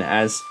clan, and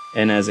as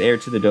heir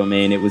to the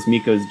domain, it was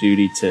Miko's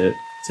duty to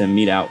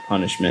mete out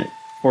punishment.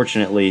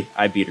 Fortunately,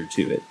 I beat her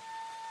to it.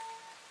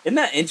 Isn't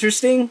that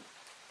interesting?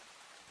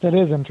 That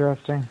is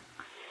interesting.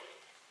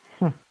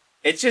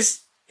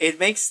 It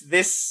makes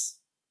this...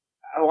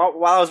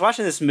 While I was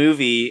watching this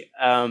movie,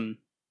 I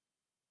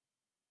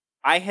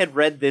had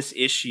read this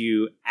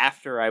issue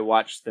after I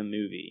watched the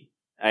movie.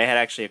 I had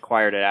actually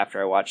acquired it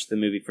after I watched the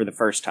movie for the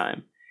first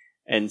time.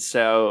 And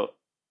so...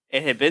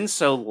 It had been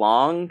so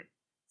long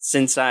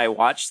since I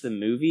watched the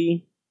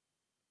movie,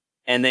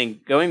 and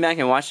then going back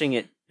and watching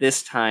it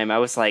this time, I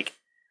was like,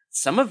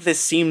 some of this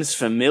seems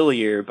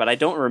familiar, but I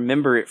don't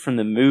remember it from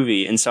the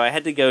movie, and so I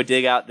had to go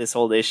dig out this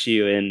old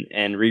issue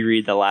and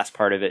reread the last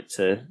part of it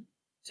to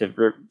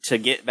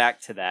get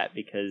back to that,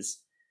 because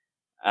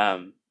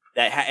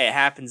it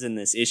happens in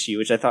this issue,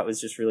 which I thought was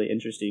just really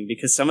interesting,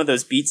 because some of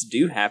those beats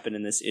do happen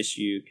in this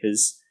issue,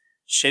 because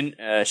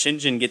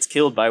Shinjin gets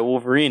killed by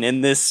Wolverine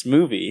in this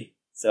movie.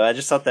 So I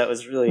just thought that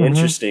was really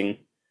interesting.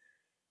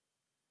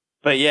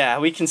 But yeah,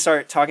 we can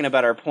start talking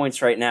about our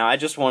points right now. I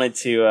just wanted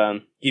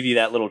to give you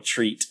that little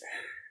treat,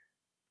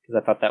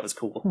 because I thought that was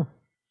cool.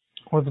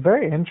 Well, it's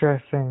very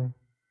interesting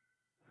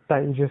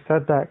that you just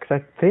said that,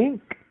 because I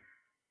think...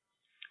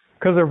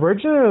 Because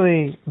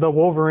originally, the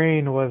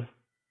Wolverine was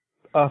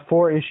a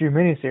 4-issue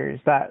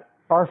miniseries that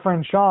our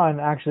friend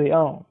Sean actually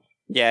owns.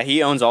 Yeah,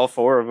 he owns all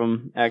 4 of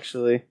them,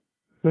 actually.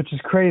 Which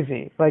is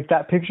crazy. Like,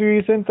 that picture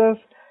you sent us,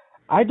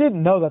 I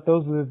didn't know that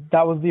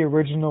that was the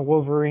original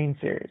Wolverine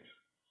series.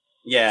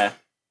 Yeah.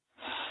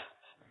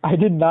 I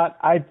did not.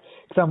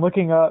 Because I'm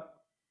looking up,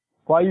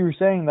 while you were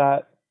saying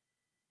that,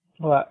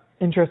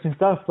 interesting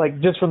stuff,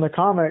 like just from the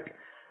comic,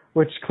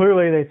 which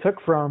clearly they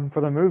took from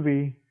for the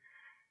movie,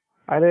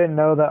 I didn't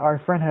know that our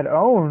friend had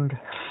owned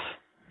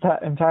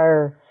that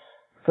entire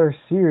first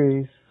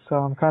series. So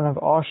I'm kind of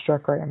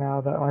awestruck right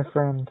now that my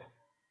friend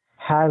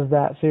has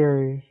that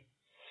series.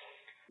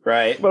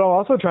 Right. But I'm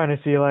also trying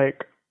to see,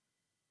 like,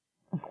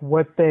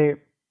 what they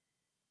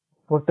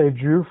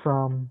drew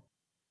from.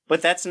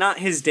 But that's not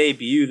his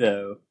debut,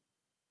 though.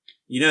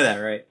 You know that,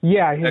 right?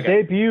 Yeah, his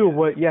debut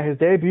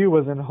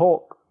was in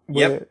Hulk.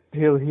 Yep.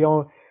 He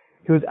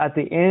was at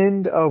the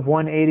end of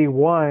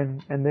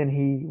 181, and then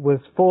he was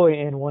fully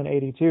in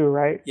 182,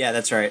 right? Yeah,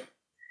 that's right.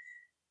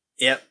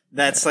 Yep,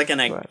 that's like an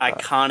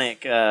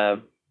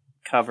iconic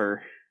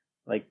cover.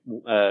 Like,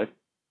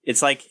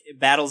 it's like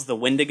Battles the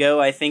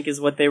Wendigo, I think,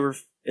 is what they were.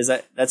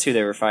 That's who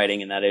they were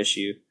fighting in that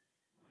issue.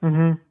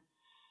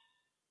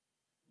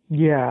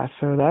 Yeah,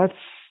 so that's...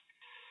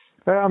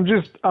 I'm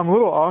a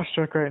little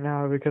awestruck right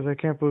now because I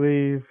can't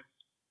believe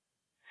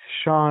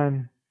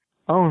Sean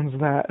owns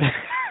that.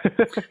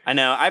 I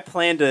know. I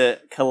plan to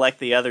collect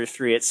the other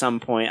 3 at some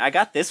point. I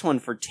got this one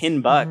for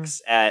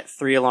 $10 at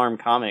 3 Alarm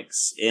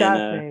Comics.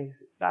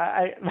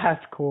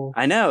 That's cool.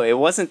 I know. It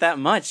wasn't that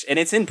much. And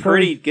it's in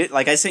pretty good...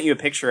 Like, I sent you a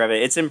picture of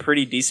it. It's in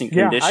pretty decent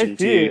condition,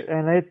 too. Yeah, I see it.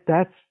 And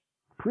that's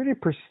pretty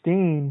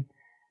pristine.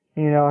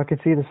 You know, I can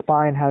see the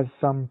spine has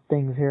some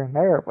things here and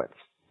there, but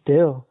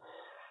still.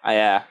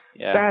 Yeah,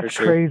 that's for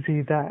sure.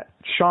 Crazy that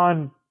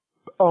Sean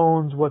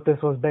owns what this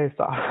was based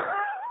off.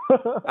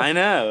 I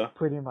know.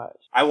 Pretty much.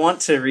 I want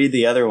to read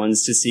the other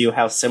ones to see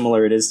how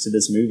similar it is to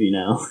this movie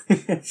now.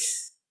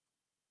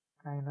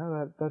 I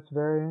know, that's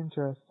very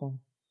interesting.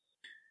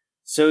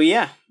 So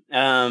yeah,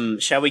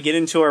 shall we get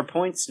into our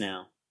points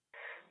now?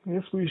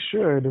 Yes, we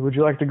should. Would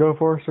you like to go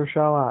first, or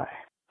shall I?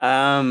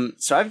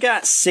 So I've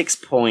got 6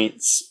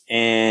 points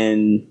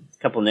and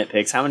a couple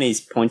nitpicks. How many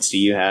points do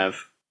you have?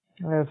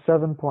 I have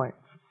 7 points.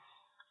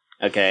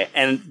 Okay,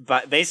 and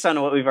based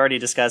on what we've already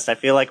discussed, I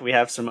feel like we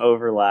have some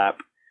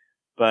overlap.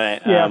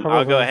 But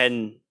I'll go ahead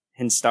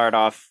and start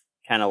off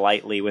kind of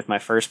lightly with my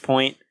first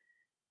point.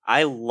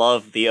 I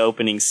love the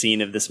opening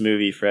scene of this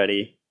movie,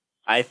 Freddie.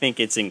 I think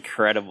it's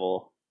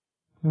incredible.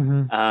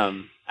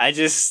 I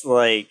just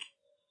like...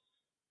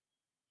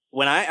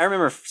 When I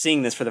remember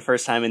seeing this for the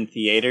first time in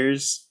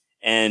theaters,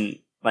 and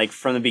like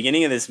from the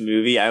beginning of this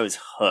movie, I was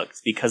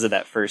hooked because of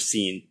that first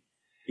scene.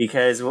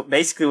 Because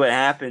basically what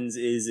happens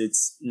is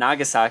it's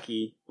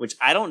Nagasaki, which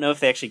I don't know if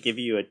they actually give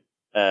you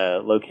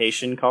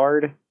location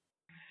card.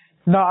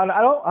 No, I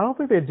don't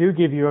think they do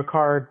give you a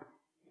card.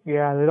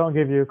 Yeah, they don't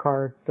give you a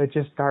card. They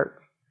just start.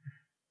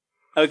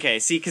 Okay,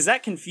 see, because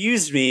that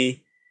confused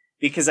me,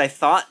 because I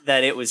thought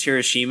that it was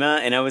Hiroshima,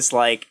 and I was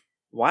like,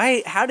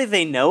 why? How did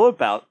they know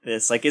about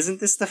this? Like, isn't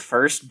this the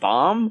first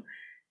bomb?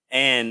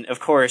 And, of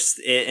course,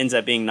 it ends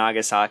up being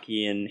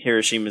Nagasaki, and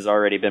Hiroshima's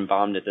already been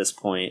bombed at this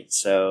point,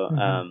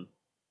 so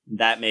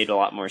that made a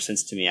lot more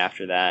sense to me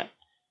after that.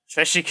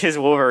 Especially because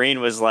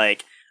Wolverine was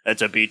like,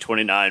 that's a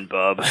B-29,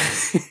 bub.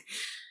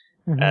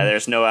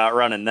 There's no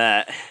outrunning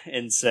that.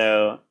 And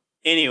so,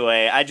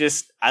 anyway,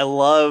 I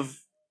love,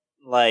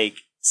 like,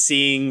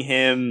 seeing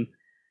him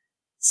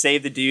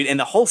save the dude. And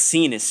the whole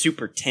scene is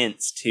super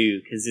tense,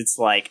 too, because it's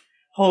like,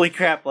 holy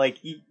crap, like,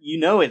 you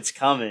know it's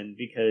coming,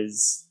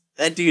 because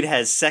that dude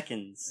has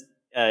seconds.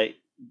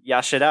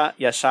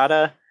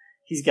 Yashada,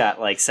 he's got,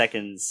 like,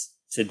 seconds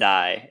to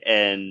die,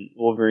 and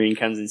Wolverine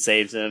comes and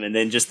saves him, and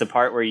then just the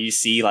part where you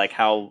see, like,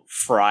 how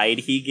fried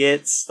he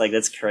gets, like,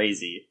 that's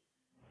crazy.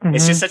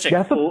 It's just such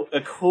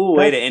a cool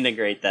way to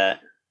integrate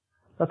that.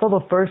 That's all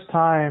the first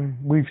time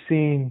we've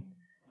seen,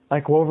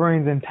 like,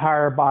 Wolverine's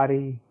entire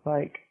body,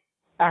 like,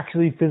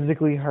 actually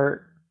physically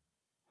hurt.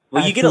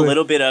 Well, you get a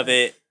little bit of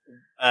it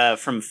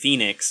from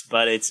Phoenix,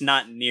 but it's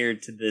not near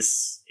to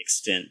this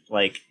extent.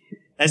 Like,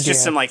 that's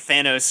just some, like,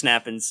 Thanos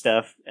snapping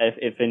stuff,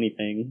 if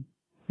anything.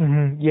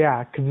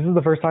 Yeah, because this is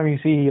the first time you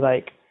see,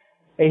 like,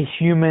 a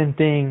human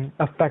thing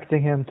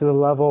affecting him to the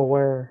level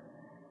where,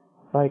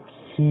 like,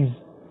 he's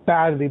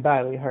badly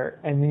hurt,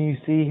 and then you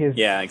see his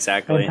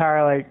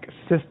entire, like,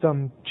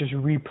 system just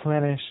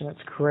replenish, and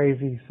it's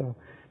crazy. So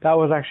that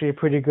was actually a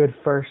pretty good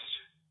first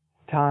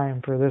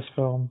time for this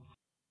film.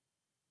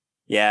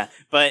 Yeah,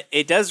 but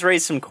it does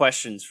raise some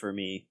questions for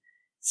me.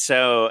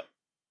 So,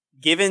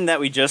 given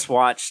that we just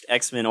watched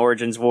X-Men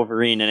Origins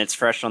Wolverine and it's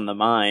fresh on the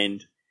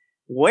mind,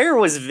 where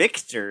was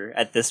Victor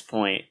at this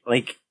point?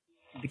 Like,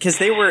 because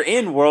they were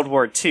in World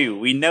War II.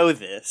 We know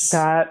this.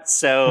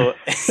 So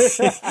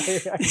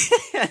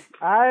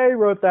I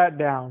wrote that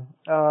down.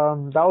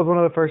 That was one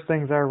of the first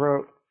things I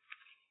wrote.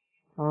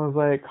 I was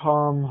like,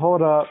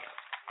 hold up.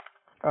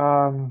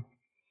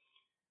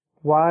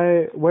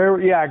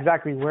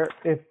 Exactly. Where,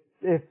 if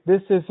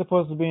this is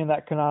supposed to be in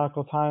that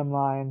canonical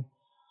timeline,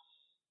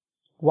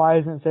 why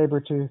isn't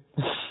Sabretooth?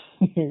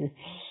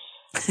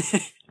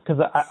 Because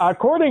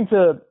according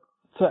to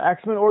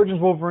X-Men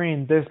Origins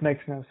Wolverine, this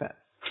makes no sense.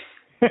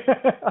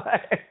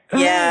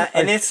 Yeah,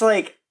 and it's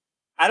like,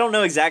 I don't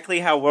know exactly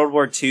how World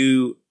War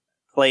II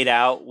played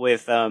out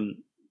with,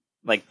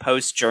 like,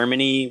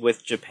 post-Germany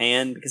with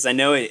Japan, because I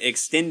know it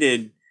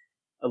extended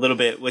a little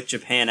bit with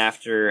Japan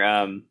after,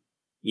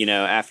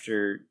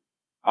 after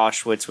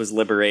Auschwitz was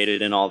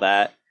liberated and all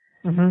that.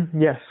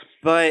 Yes.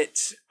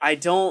 But I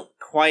don't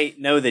quite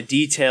know the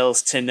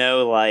details to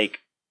know, like,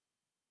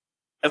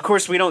 of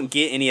course we don't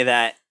get any of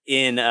that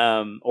in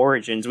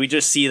Origins. We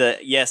just see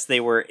that, yes,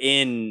 they were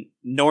in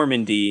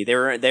Normandy. They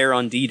were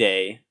on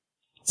D-Day.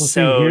 Well,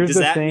 so does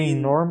that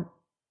mean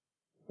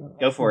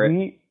Go for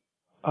it.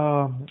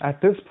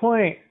 At this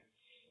point,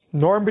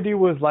 Normandy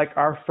was like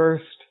our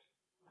first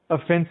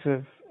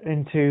offensive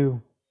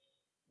into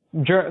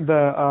the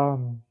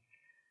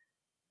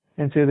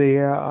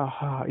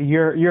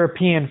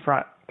European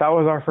front. That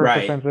was our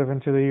first offensive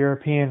into the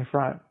European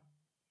front.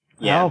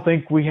 Yeah. I don't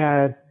think we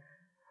had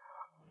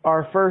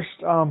our first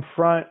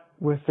front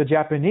with the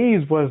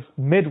Japanese was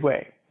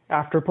Midway.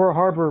 After Pearl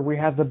Harbor, we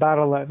had the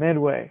battle at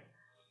Midway.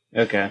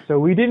 Okay. So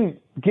we didn't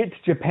get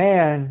to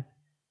Japan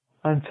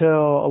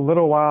until a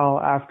little while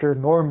after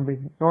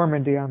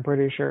Normandy, I'm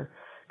pretty sure,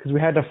 because we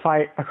had to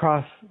fight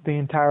across the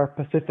entire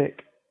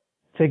Pacific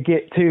to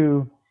get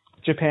to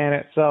Japan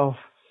itself.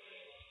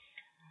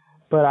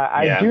 But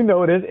I do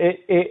notice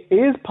it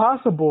is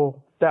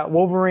possible that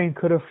Wolverine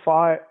could have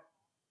fought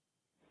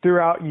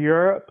throughout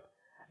Europe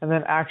and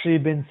then actually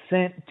been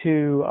sent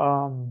to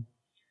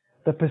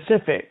the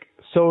Pacific.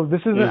 So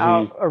this isn't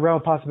out a real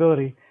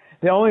possibility.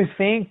 The only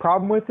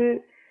problem with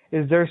it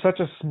is there's such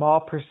a small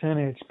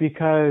percentage,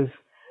 because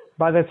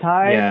by the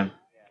time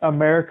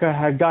America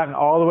had gotten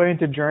all the way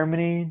into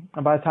Germany,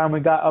 and by the time we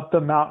got up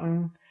the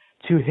mountain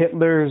to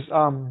Hitler's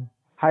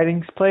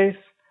hiding place,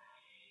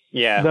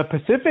 the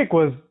Pacific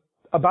was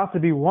about to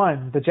be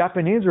won. The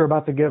Japanese were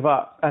about to give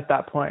up at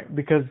that point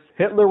because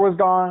Hitler was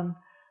gone.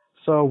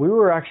 So we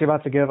were actually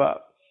about to give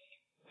up.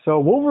 So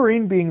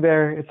Wolverine being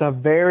there, it's a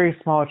very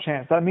small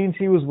chance. That means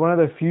he was one of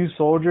the few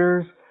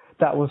soldiers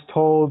that was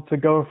told to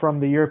go from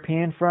the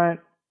European front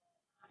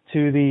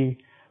to the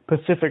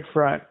Pacific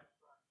front.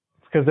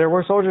 Because there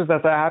were soldiers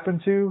that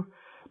happened to,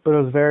 but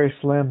it was very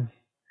slim.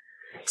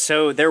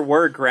 So there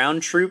were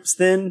ground troops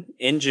then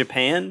in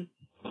Japan?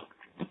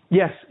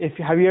 Yes.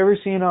 Have you ever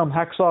seen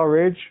Hacksaw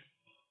Ridge?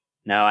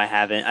 No, I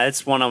haven't.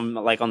 It's one on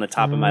the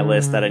top of my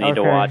list that I need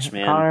to watch,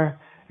 man. Connor,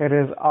 it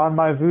is on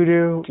my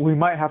Vudu. We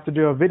might have to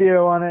do a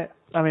video on it.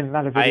 I mean,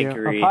 not a video, I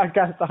agree. A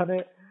podcast on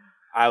it.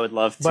 I would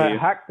love to.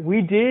 But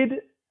we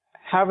did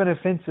have an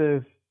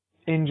offensive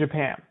in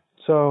Japan.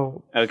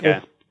 So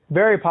it's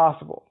very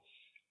possible,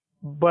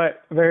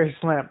 but very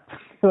slim.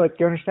 Like,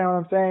 you understand what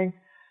I'm saying?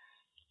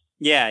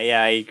 Yeah,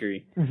 I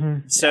agree.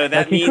 Mm-hmm. So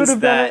that means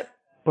that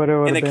but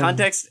in the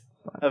context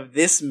of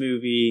this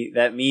movie,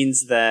 that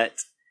means that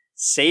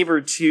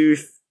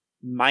Sabretooth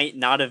might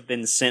not have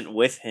been sent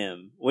with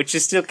him, which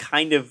is still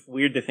kind of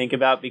weird to think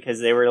about because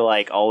they were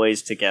like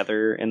always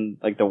together in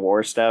like the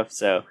war stuff.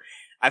 So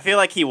I feel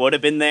like he would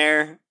have been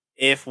there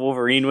if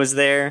Wolverine was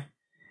there.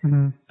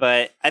 Mm-hmm.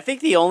 But I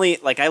think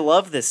I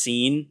love the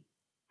scene.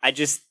 I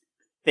just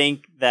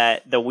think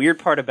that the weird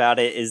part about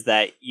it is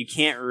that you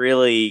can't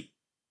really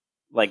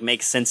like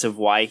make sense of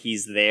why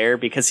he's there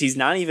because he's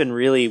not even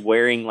really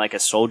wearing like a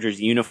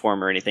soldier's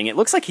uniform or anything. It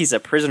looks like he's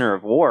a prisoner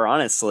of war,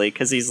 honestly,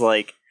 because he's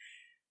like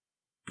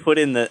put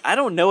in I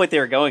don't know what they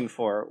were going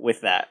for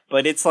with that,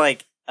 but it's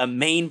like a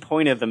main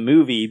point of the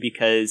movie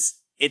because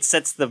it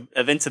sets the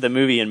events of the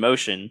movie in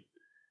motion.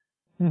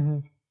 Mm-hmm.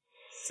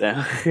 So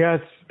yeah,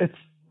 it's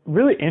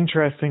really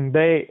interesting.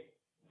 They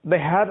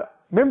had,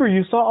 remember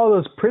you saw all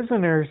those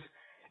prisoners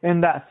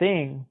in that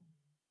thing,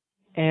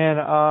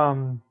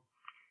 and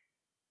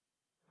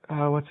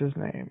what's his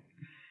name?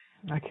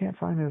 I can't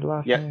find his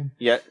last name.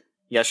 Yeah,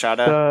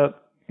 Yashada.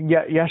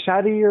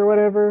 Yashadi or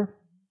whatever.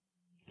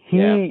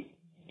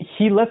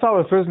 He lets all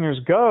the prisoners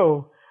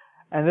go,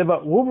 and then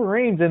but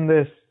Wolverine's in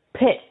this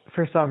pit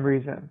for some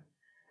reason.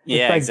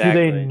 Yeah, it's like,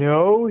 exactly. Do they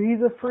know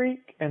he's a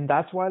freak, and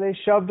that's why they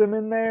shoved him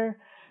in there,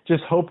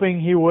 just hoping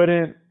he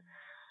wouldn't,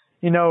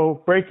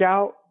 break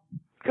out?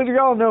 Because we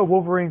all know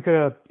Wolverine could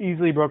have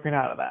easily broken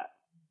out of that.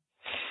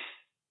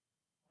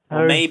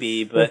 Well,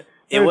 maybe, but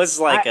it was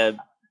like it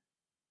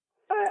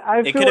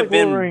could have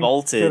been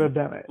bolted. Could have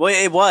done it. Well,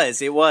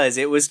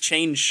 it was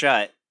chained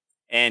shut,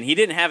 and he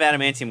didn't have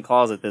adamantium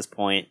claws at this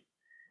point.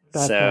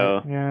 That's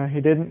right. Yeah,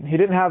 he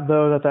didn't have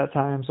those at that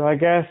time. So I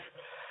guess,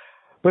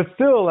 but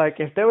still, like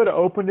if they would have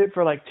opened it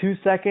for like 2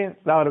 seconds,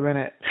 that would have been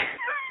it.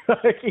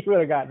 Like he would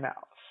have gotten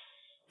out.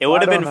 It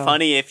would have been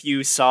funny if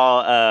you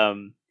saw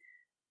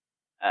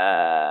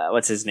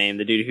what's his name,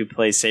 the dude who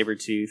plays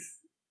Sabretooth,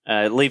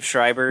 Liev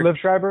Schreiber. Liev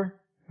Schreiber.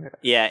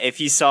 Yeah,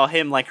 if you saw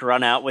him like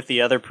run out with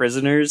the other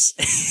prisoners.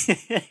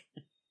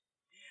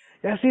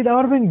 Yeah, see, that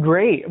would have been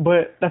great,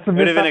 but that's a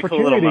missed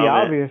opportunity,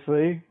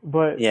 obviously.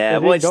 But yeah,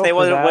 which they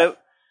would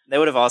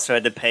have also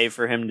had to pay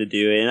for him to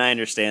do it, and I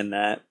understand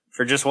that.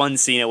 For just one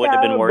scene, it wouldn't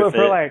have been worth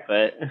it.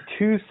 But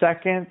 2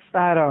 seconds,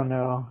 I don't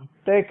know.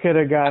 They could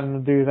have gotten to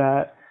do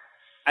that.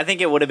 I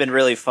think it would have been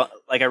really fun,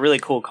 like a really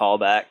cool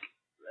callback.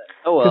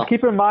 Oh well. Just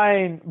keep in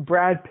mind,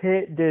 Brad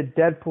Pitt did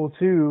Deadpool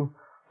 2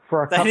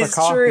 for a cup of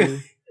coffee. True.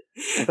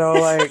 So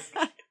like,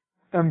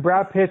 and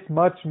Brad Pitt's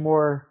much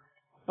more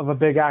of a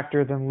big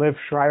actor than Liev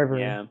Schreiber.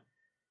 Yeah,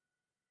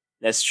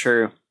 that's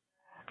true.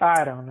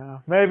 I don't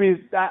know.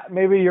 Maybe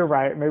you're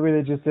right. Maybe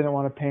they just didn't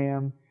want to pay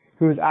him.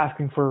 Who was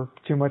asking for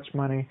too much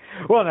money?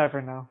 We'll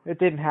never know. It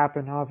didn't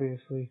happen,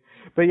 obviously.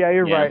 But yeah,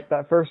 you're right.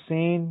 That first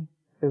scene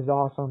is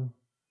awesome,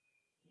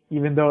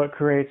 even though it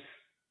creates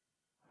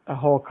a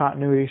whole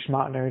continuity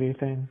schmotnerdy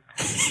thing.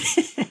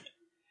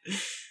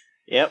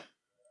 Yep.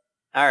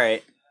 All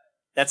right.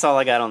 That's all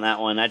I got on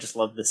that one. I just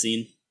love the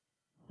scene.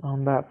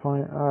 On that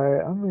point, all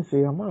right. Let me see.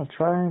 I'm gonna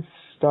try and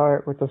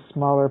start with a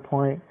smaller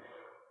point.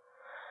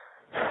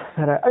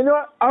 You know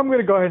what? I'm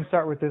gonna go ahead and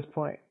start with this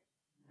point,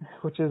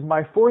 which is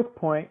my fourth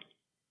point.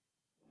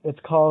 It's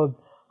called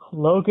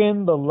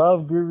Logan the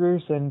Love Guru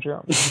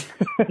Syndrome.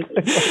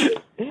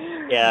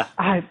 Yeah.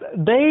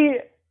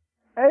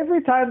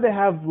 Every time they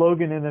have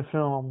Logan in a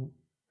film,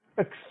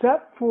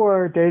 except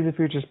for Days of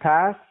Futures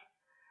Past,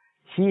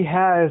 he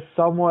has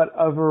somewhat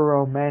of a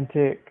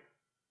romantic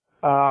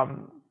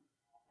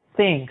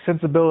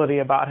sensibility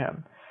about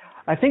him.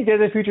 I think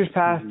Days of Futures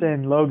Past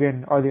and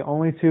Logan are the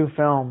only two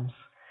films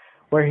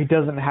where he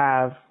doesn't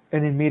have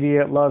an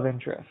immediate love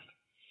interest.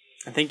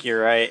 I think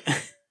you're right.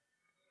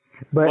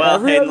 But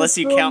well, unless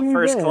you count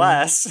First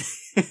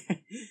Class.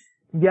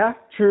 Yeah,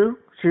 true.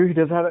 He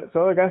does have it.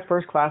 So I guess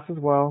First Class as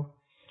well.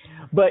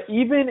 But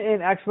even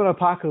in X-Men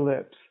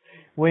Apocalypse,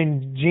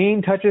 when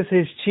Jean touches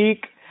his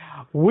cheek,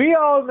 we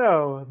all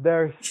know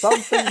there's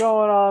something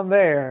going on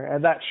there,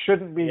 and that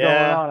shouldn't be going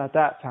on at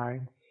that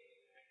time.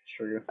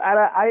 True.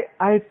 And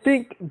I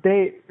think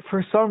they,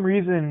 for some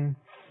reason,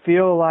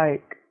 feel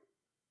like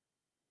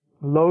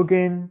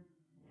Logan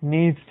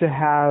needs to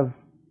have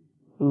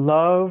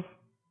love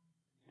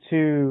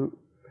to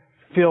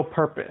feel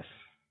purpose.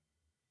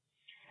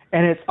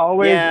 And it's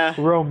always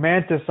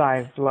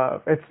romanticized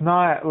love. It's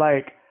not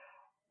like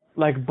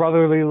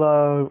brotherly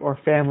love or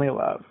family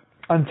love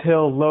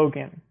until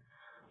Logan.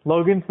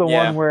 Logan's the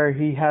one where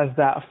he has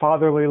that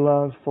fatherly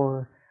love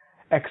for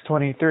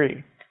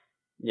X-23.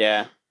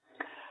 Yeah.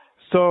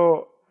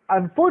 So,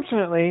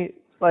 unfortunately,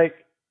 like,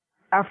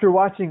 after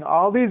watching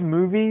all these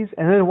movies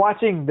and then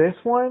watching this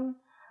one,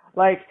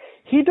 like,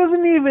 he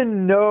doesn't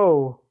even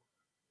know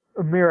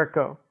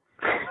Mirako.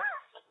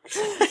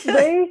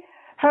 They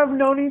have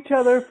known each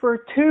other for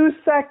 2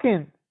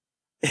 seconds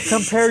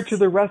compared to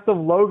the rest of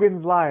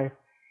Logan's life.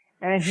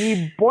 And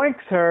he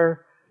boinks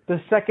her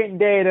the second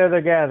day they're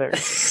together.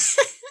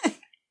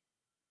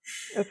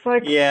 It's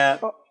like,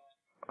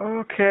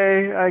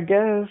 okay, I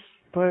guess.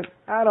 but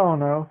I don't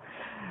know.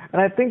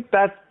 And I think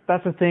that's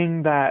a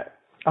thing that,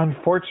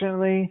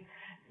 unfortunately,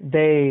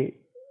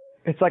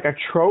 it's like a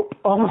trope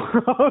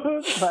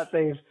almost that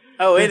they've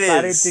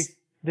decided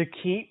to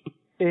keep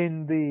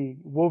in the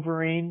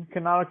Wolverine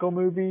canonical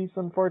movies,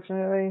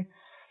 unfortunately.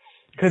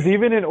 Because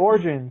even in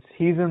Origins,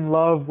 he's in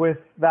love with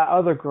that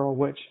other girl,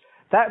 which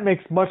that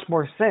makes much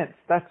more sense.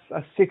 That's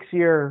a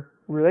 6-year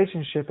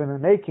relationship in the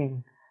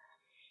making.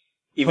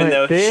 Even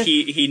though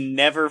he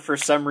never, for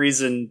some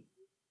reason,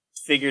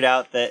 figured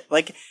out that,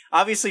 like,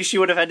 obviously she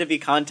would have had to be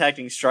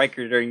contacting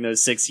Stryker during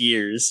those 6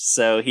 years,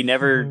 so he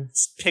never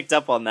picked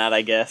up on that,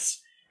 I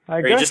guess.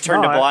 Or he just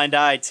turned a blind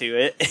eye to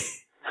it.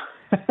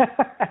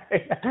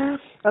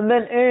 And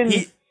then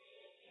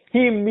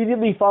he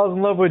immediately falls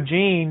in love with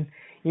Jean,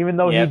 even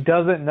though he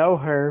doesn't know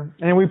her.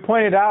 And we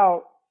pointed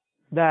out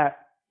that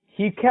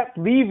he kept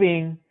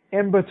leaving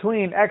in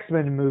between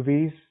X-Men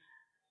movies.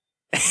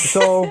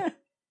 So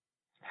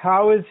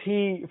how is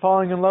he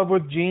falling in love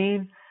with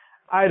Jean?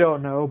 I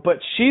don't know. But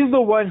she's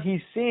the one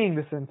he's seeing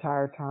this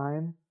entire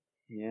time.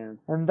 Yeah.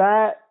 And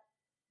that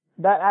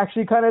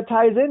actually kind of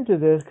ties into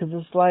this, because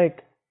it's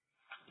like,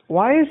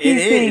 why is he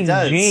seeing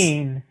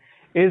Jean?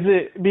 Is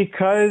it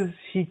because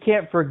he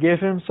can't forgive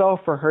himself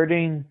for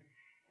hurting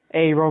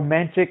a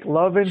romantic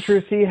love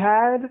interest he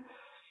had?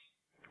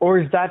 Or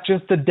is that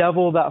just the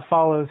devil that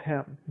follows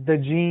him? The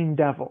Jean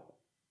devil?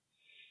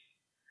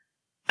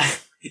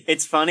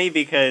 It's funny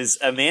because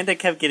Amanda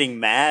kept getting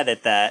mad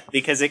at that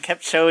because it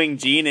kept showing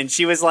Jean and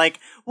she was like,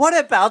 what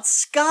about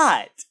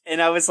Scott?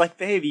 And I was like,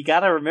 babe, you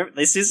gotta remember,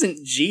 this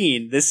isn't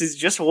Jean. This is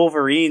just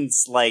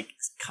Wolverine's, like,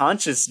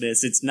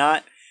 consciousness. It's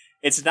not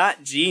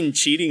Jean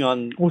cheating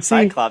on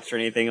Cyclops or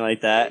anything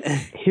like that.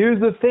 Here's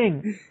the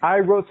thing. I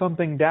wrote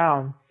something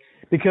down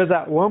because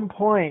at one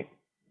point,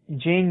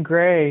 Jean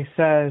Grey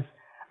says,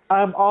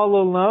 I'm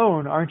all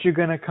alone. Aren't you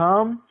going to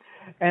come?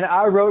 And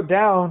I wrote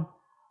down,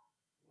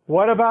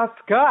 what about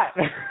Scott?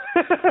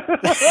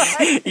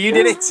 You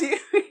did it too?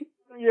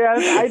 Yes,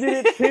 I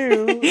did it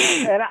too.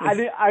 And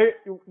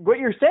what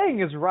you're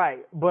saying is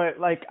right. But,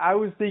 like, I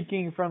was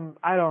thinking from,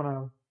 I don't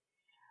know.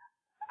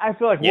 I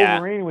feel like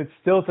Wolverine would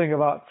still think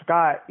about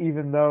Scott,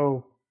 even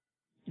though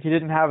he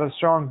didn't have a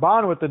strong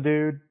bond with the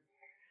dude.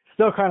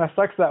 Still kind of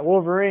sucks that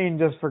Wolverine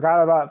just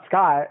forgot about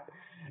Scott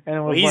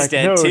and was like,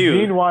 no, too.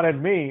 Jean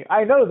wanted me.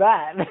 I know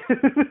that.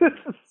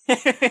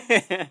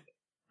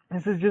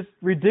 This is just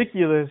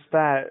ridiculous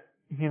that,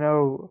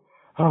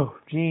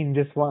 Jean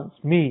just wants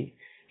me.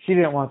 She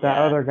didn't want that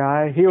other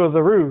guy. He was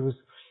a ruse.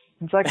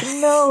 It's like,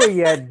 no,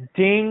 you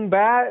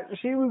dingbat.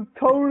 She was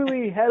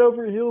totally head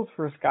over heels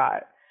for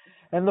Scott.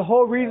 And the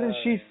whole reason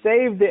she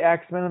saved the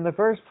X-Men in the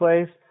first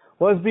place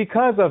was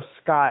because of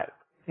Scott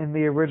in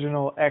the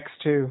original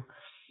X2.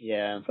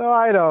 Yeah. So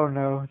I don't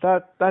know.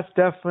 That's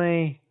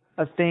definitely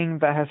a thing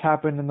that has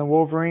happened in the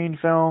Wolverine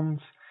films.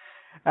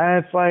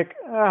 And it's like,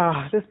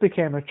 this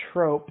became a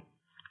trope.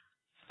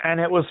 And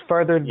it was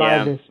furthered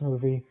by this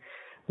movie.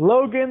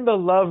 Logan, the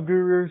Love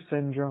Guru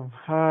Syndrome.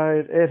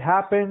 It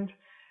happened.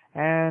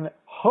 And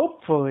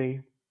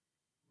hopefully,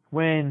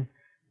 when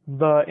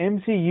the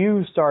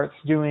MCU starts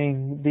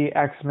doing the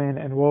X-Men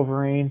and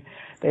Wolverine,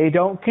 they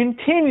don't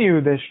continue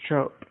this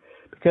trope.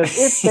 Because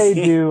if they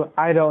do,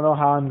 I don't know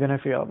how I'm going to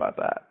feel about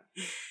that.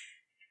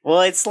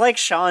 Well, it's like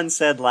Sean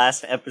said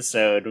last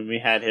episode when we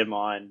had him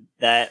on,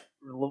 that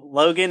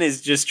Logan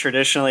is just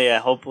traditionally a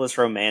hopeless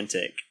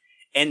romantic.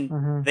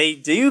 And they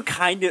do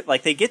kind of,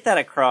 like, they get that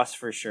across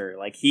for sure.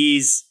 Like,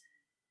 he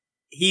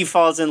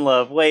falls in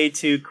love way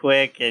too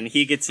quick, and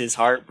he gets his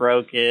heart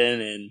broken,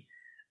 and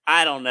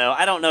I don't know.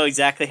 I don't know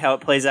exactly how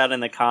it plays out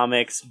in the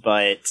comics,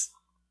 but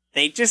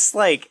they just,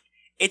 like,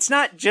 it's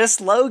not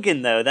just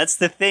Logan, though. That's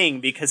the thing,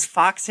 because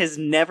Fox has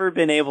never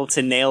been able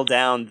to nail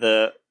down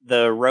the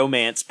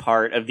romance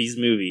part of these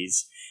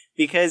movies.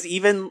 Because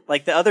even,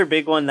 like, the other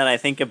big one that I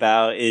think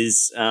about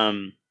is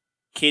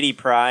Kitty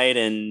Pryde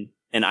and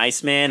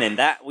Iceman, and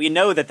that we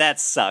know that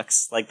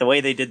sucks. Like, the way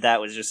they did that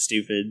was just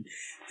stupid.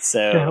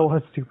 So that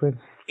was stupid.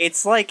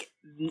 It's like,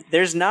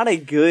 there's not a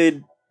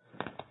good...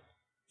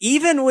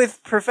 Even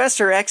with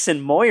Professor X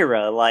and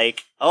Moira,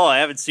 like, oh, I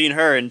haven't seen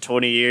her in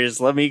 20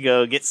 years. Let me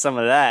go get some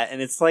of that.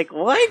 And it's like,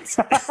 what?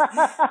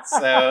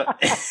 So...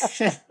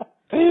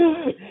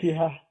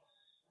 Yeah.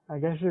 I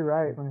guess you're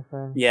right, my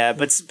friend. Yeah,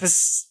 but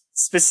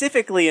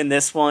specifically in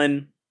this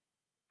one,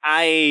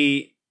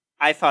 I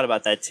thought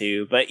about that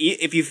too. But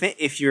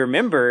if you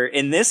remember,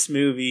 in this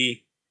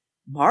movie,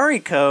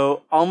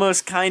 Mariko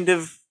almost kind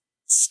of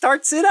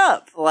starts it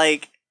up.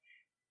 Like,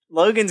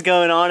 Logan's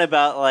going on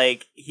about,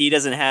 like, he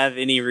doesn't have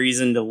any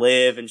reason to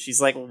live, and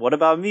she's like, what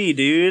about me,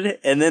 dude?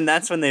 And then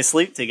that's when they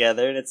sleep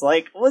together, and it's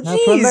like, well,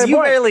 geez, you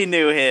barely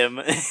knew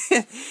him.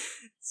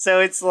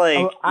 So it's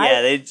like,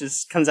 it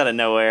just comes out of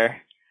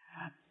nowhere.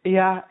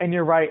 Yeah, and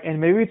you're right.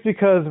 And maybe it's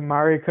because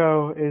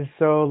Mariko is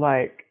so,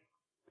 like,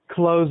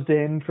 closed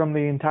in from the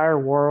entire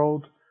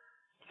world.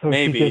 So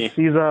maybe. She just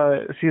sees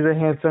a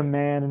handsome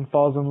man and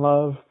falls in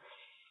love.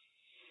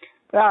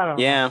 I don't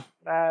know. Yeah.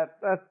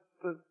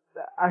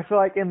 I feel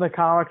like in the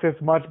comics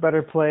it's much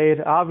better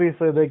played.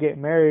 Obviously, they get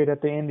married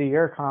at the end of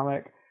your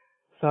comic,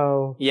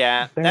 so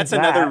yeah, that's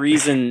another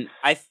reason.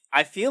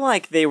 I feel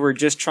like they were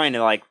just trying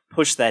to like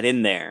push that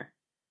in there,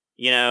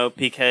 you know,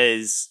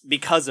 because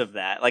of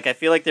that. Like, I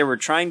feel like they were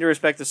trying to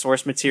respect the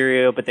source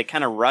material, but they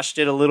kind of rushed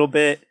it a little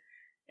bit.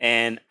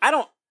 And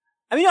I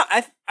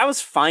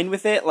was fine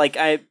with it. Like,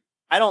 I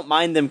don't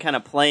mind them kind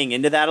of playing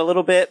into that a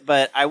little bit,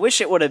 but I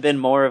wish it would have been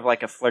more of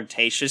like a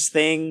flirtatious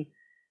thing.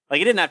 Like,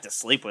 he didn't have to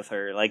sleep with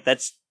her. Like,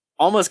 that's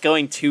almost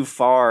going too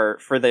far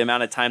for the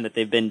amount of time that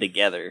they've been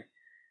together.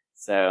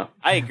 So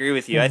I agree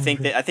with you. I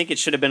think it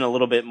should have been a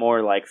little bit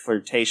more like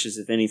flirtatious,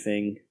 if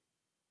anything.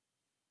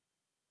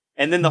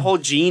 And then the whole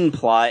Jean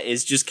plot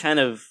is just kind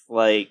of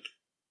like,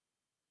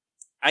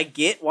 I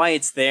get why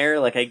it's there.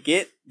 Like,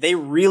 they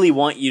really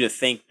want you to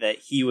think that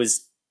he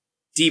was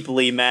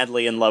deeply,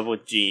 madly in love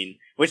with Jean,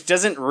 which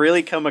doesn't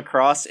really come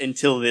across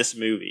until this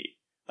movie.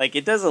 Like,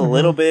 it does a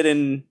little bit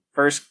in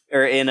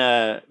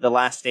The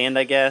Last Stand,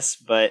 I guess,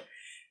 but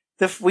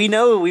we've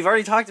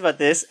already talked about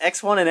this.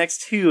 X1 and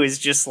X2 is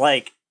just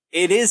like,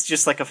 it is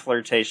just like a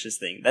flirtatious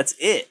thing. That's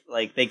it.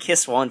 Like, they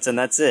kiss once and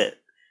that's it.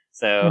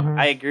 So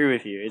I agree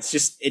with you.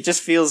 It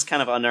just feels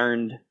kind of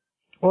unearned.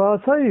 Well, I'll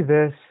tell you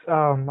this.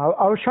 I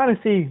was trying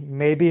to see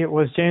maybe it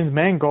was James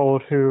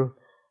Mangold who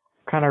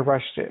kind of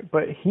rushed it,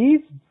 but he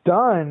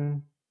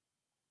did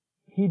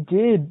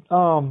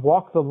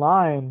Walk the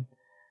Line,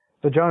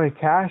 the Johnny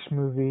Cash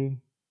movie.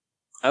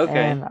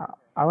 Okay. And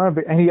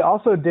and he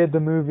also did the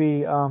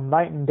movie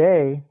Night and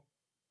Day.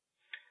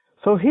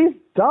 So he's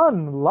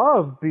done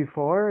love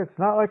before. It's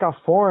not like a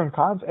foreign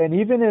concept. And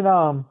even in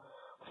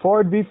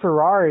Ford v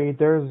Ferrari,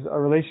 there's a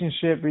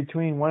relationship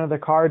between one of the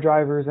car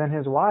drivers and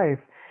his wife,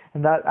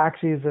 and that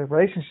actually is a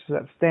relationship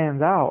that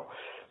stands out.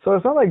 So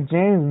it's not like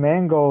James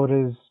Mangold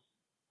is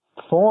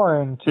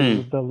foreign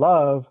to the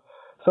love.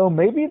 So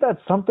maybe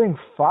that's something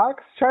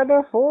Fox tried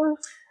to force?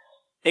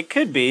 It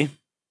could be.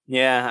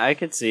 Yeah, I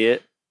could see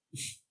it.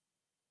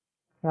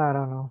 I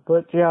don't know.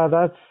 But yeah,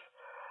 that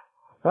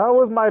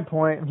was my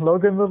point.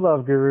 Logan the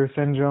Love Guru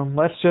syndrome.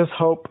 Let's just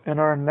hope in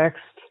our next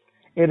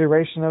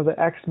iteration of the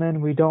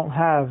X-Men we don't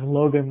have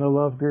Logan the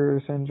Love Guru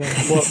syndrome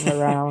floating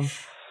around.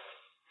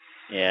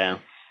 Yeah.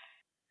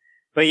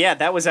 But yeah,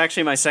 that was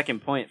actually my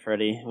second point,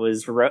 Freddie,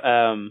 was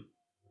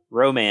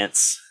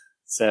romance.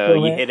 So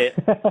you hit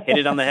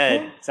it on the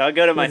head. So I'll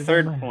go to my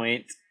third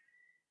point.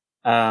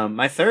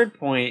 My third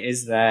point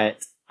is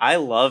that I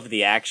love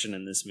the action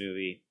in this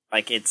movie.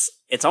 Like,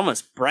 it's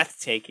almost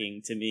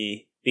breathtaking to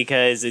me,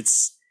 because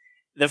it's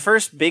the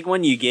first big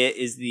one you get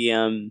is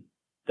the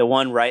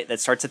one right that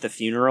starts at the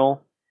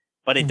funeral,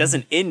 but it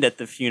doesn't end at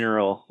the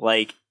funeral.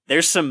 Like,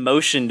 there's some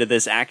motion to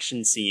this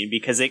action scene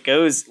because it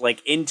goes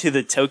like into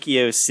the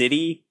Tokyo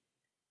City,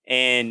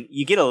 and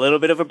you get a little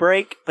bit of a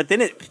break, but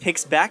then it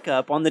picks back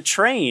up on the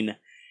train.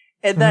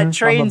 And that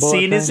train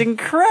scene is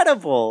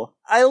incredible.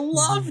 I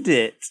loved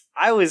it.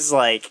 I was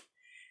like,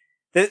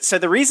 so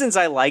the reasons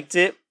I liked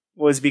it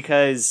was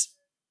because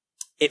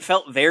it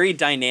felt very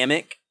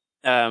dynamic,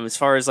 as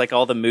far as like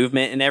all the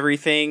movement and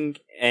everything.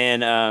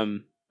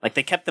 And, like,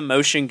 they kept the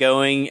motion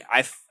going.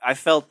 I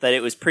felt that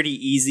it was pretty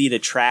easy to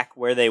track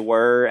where they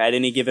were at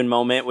any given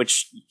moment,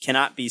 which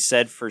cannot be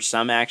said for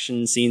some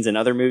action scenes in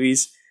other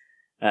movies.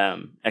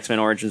 X-Men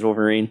Origins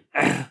Wolverine.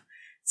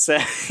 So,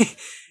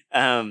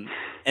 and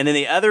then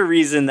the other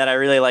reason that I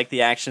really like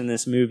the action in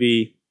this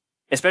movie,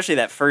 especially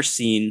that first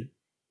scene,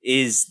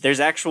 is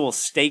there's actual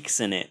stakes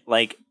in it.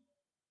 Like,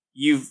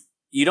 you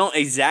don't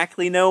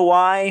exactly know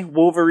why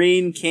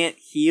Wolverine can't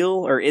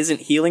heal or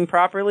isn't healing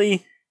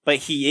properly, but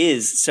he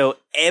is. So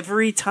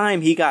every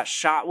time he got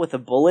shot with a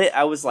bullet,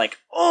 I was like,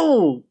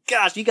 oh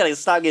gosh, you gotta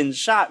stop getting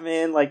shot,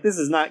 man. Like, this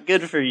is not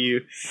good for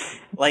you.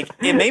 Like,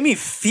 it made me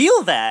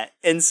feel that.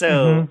 And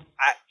so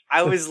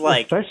I was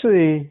like,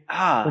 especially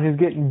when he's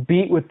getting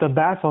beat with the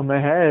bat on the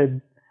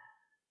head.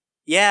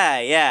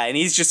 Yeah. And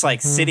he's just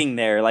like sitting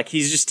there, like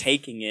he's just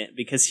taking it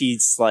because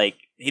he's like,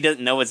 he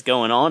doesn't know what's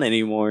going on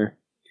anymore.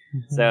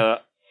 So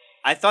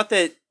I thought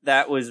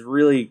that was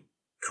really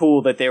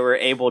cool that they were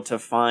able to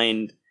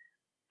find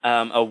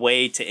a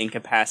way to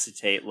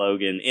incapacitate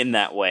Logan in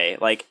that way.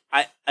 Like,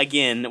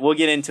 we'll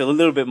get into a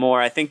little bit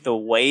more. I think the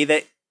way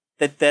that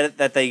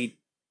they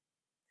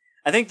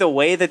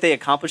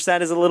accomplished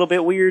that is a little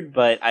bit weird,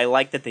 but I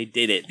like that they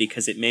did it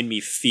because it made me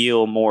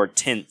feel more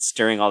tense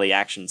during all the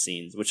action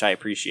scenes, which I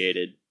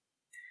appreciated.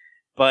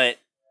 But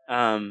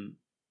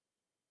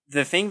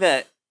the thing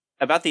that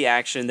about the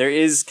action, there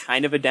is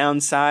kind of a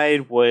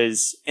downside,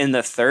 was in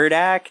the third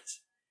act,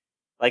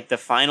 like the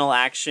final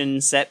action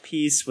set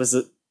piece was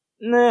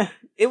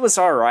it was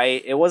all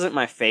right. It wasn't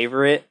my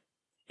favorite.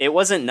 It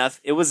was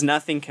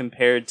nothing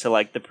compared to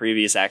like the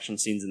previous action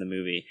scenes in the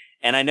movie.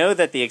 And I know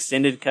that the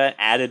extended cut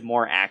added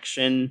more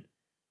action,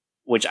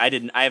 which I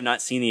have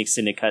not seen the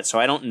extended cut, so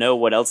I don't know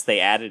what else they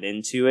added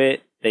into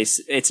it.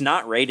 It's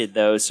not rated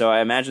though, so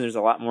I imagine there's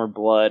a lot more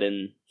blood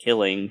and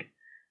killing.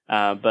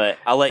 But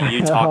I'll let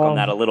you talk on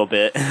that a little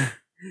bit.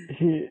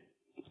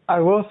 I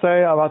will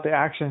say about the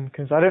action,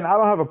 because I don't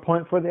have a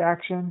point for the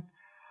action.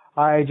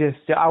 I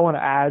want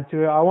to add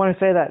to it. I want to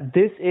say that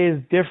this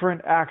is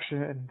different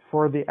action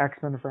for the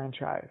X-Men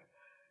franchise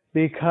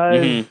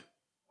because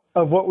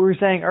of what we were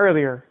saying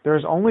earlier.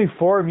 There's only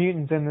 4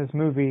 mutants in this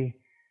movie,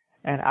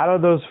 and out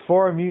of those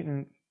 4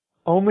 mutants,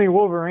 only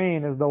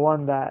Wolverine is the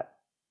one that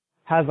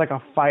has like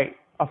a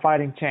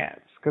fighting chance.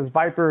 Because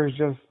Viper is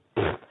just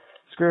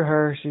screw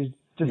her. She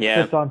just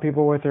spits on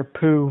people with her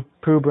poo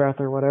breath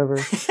or whatever.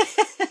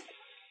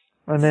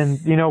 And then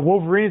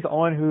Wolverine's the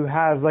one who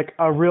has like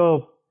a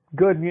real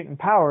good mutant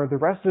power. The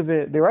rest of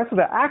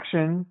the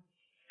action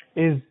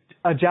is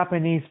a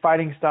Japanese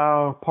fighting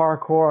style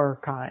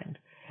parkour kind.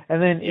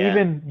 And then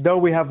even though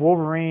we have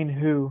Wolverine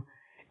who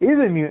is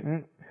a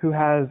mutant who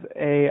has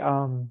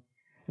an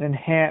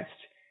enhanced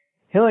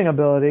healing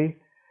ability,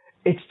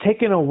 it's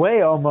taken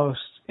away almost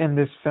in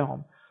this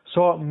film.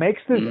 So it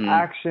makes this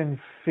action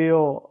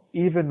feel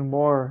even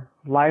more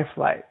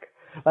lifelike.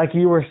 Like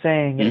you were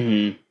saying,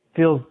 it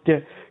feels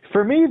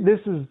for me, this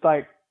is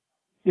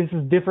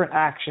different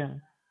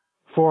action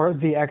for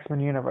the X-Men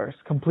universe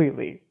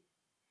completely.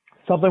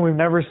 Something we've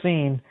never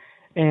seen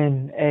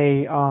in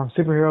a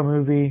superhero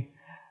movie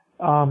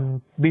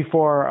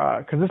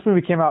before, because this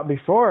movie came out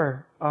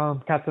before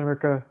Captain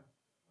America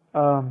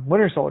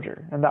Winter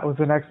Soldier, and that was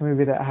the next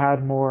movie that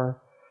had more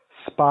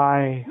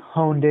spy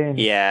honed in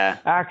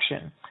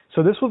action.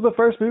 So this was the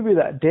first movie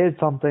that did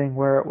something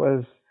where it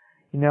was,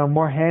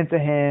 more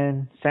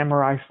hand-to-hand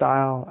samurai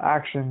style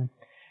action.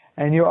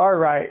 And you are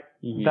right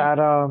that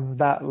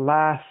that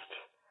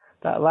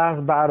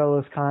last battle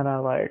is kind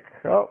of like,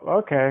 oh,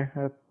 okay,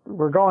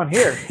 we're going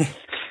here.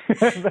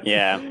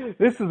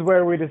 This is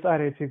where we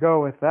decided to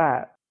go with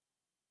that.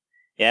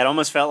 Yeah, it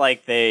almost felt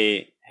like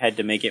they had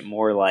to make it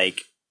more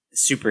like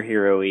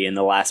superhero-y in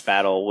the last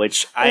battle,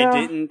 which I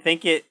didn't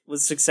think it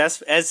was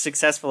as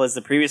successful as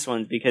the previous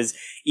ones, because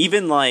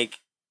even like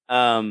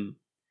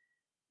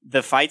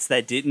the fights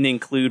that didn't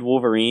include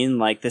Wolverine,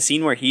 like the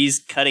scene where he's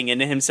cutting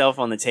into himself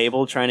on the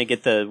table trying to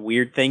get the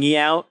weird thingy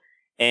out,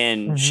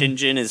 and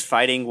Shinjin is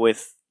fighting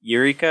with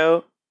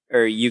Yuriko,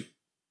 or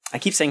I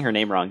keep saying her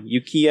name wrong,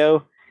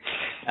 Yukio.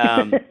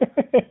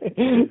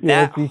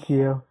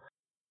 Yukio.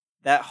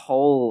 That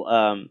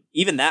whole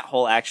even that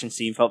whole action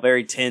scene felt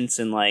very tense,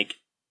 and like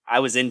I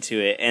was into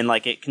it, and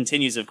like it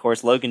continues. Of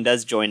course, Logan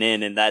does join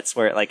in, and that's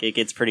where it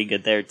gets pretty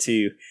good there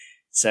too.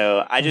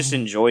 So I just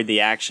enjoyed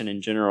the action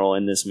in general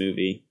in this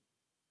movie.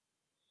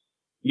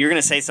 You're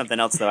gonna say something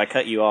else though. I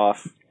cut you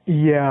off.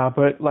 Yeah,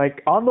 but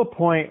like on the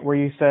point where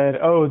you said,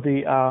 "Oh,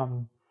 the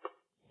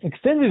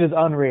extended is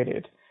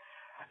unrated,"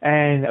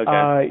 and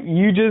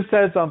you just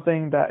said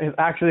something that is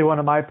actually one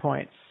of my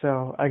points.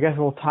 So I guess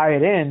we'll tie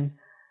it in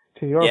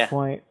to your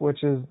point,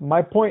 which is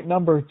my point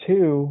number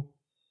 2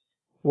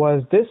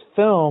 was this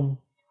film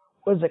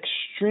was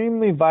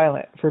extremely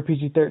violent for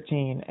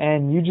PG-13,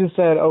 and you just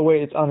said, oh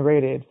wait, it's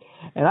unrated,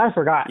 and I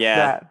forgot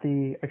that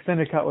the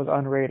extended cut was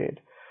unrated,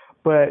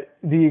 but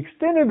the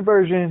extended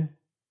version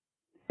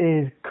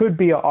could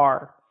be a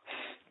R.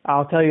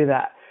 I'll tell you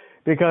that,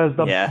 because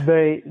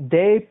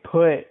they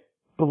put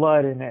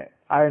blood in it.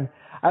 I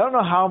don't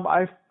know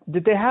how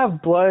did they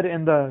have blood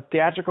in the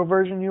theatrical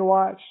version you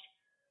watched?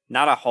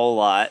 Not a whole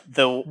lot.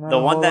 The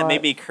one that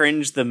made me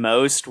cringe the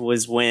most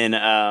was when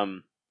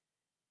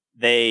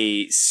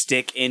they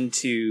stick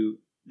into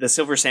the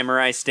Silver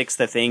Samurai sticks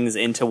the things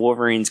into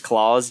Wolverine's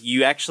claws.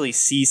 You actually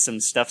see some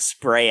stuff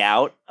spray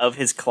out of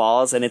his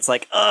claws, and it's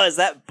like, oh, is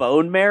that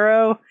bone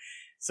marrow?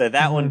 So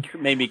that one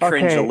made me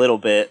cringe a little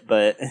bit,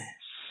 but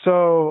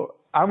so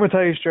I'm gonna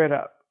tell you straight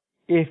up,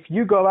 if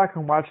you go back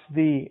and watch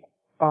the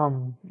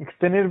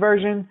extended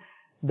version,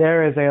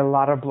 there is a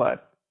lot of blood.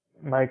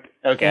 Like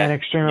an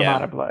extreme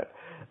amount of blood.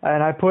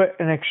 And I put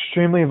an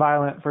extremely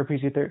violent for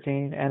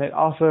PG-13, and it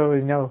also,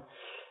 and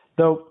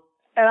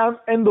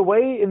the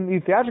way in the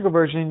theatrical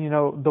version,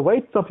 the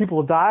way some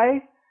people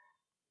die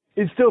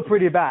is still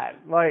pretty bad.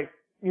 Like,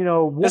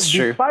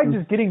 despite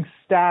just getting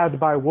stabbed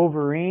by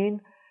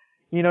Wolverine,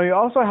 you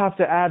also have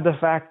to add the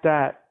fact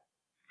that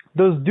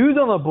those dudes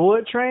on the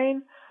bullet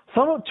train,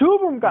 two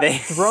of them got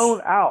thrown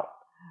out.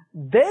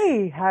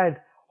 They had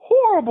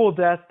horrible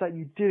deaths that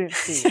you didn't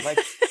see. Like,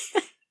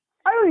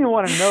 I don't even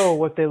want to know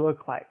what they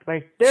look like.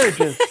 Like, they're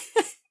just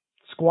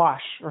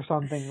squash or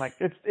something. Like,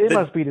 it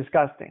must be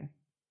disgusting.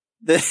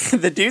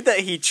 The dude that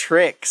he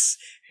tricks,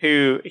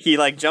 who he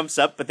like jumps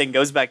up but then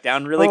goes back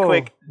down really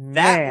quick.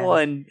 That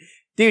one,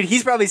 dude,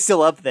 he's probably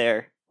still up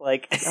there,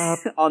 like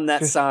on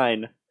that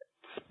sign.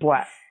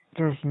 Splat.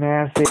 Just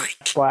nasty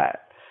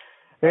splat.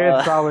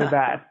 It's probably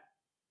bad.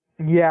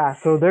 Yeah,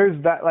 so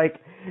there's that, like,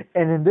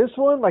 and in this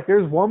one, like,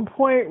 there's one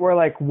point where,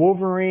 like,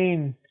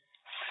 Wolverine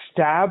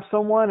stabs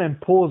someone and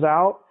pulls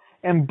out,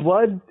 and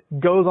blood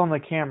goes on the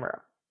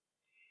camera.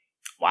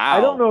 Wow.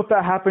 I don't know if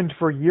that happened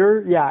for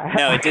your... Yeah.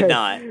 No, it did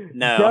not.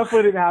 No.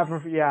 Definitely didn't happen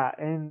for... Yeah,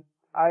 and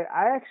I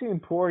actually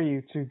implore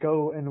you to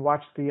go and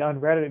watch the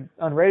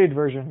unrated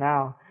version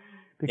now.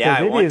 Because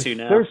I want to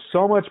now. There's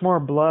so much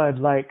more blood.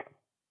 Like,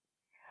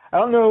 I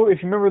don't know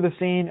if you remember the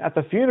scene at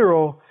the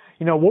funeral,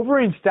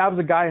 Wolverine stabs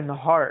a guy in the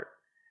heart.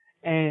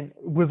 And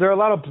was there a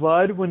lot of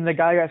blood when the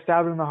guy got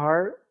stabbed in the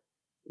heart?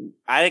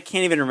 I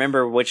can't even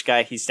remember which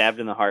guy he stabbed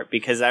in the heart,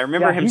 because I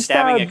remember him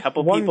stabbing a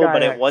couple people,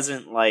 but it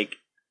wasn't like...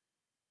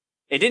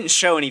 It didn't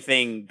show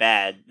anything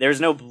bad.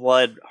 There's no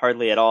blood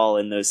hardly at all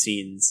in those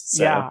scenes.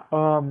 So. Yeah,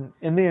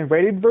 in the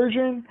unrated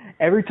version,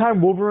 every time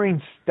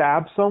Wolverine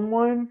stabs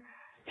someone,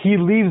 he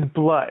leaves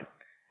blood.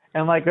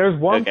 And like, there's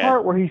one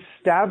part where he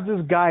stabs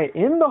this guy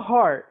in the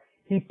heart,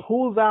 he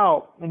pulls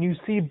out, and you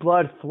see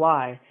blood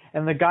fly,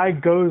 and the guy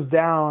goes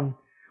down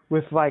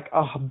with like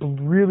a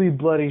really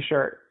bloody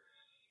shirt.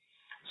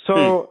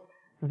 So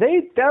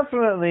they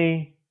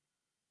definitely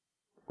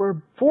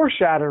were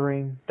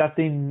foreshadowing that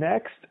the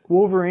next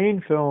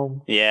Wolverine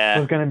film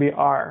was going to be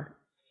R,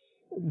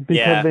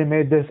 because they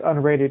made this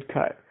unrated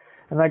cut.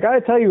 And I got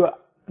to tell you,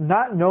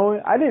 not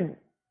knowing,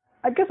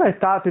 I guess I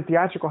thought the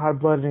theatrical had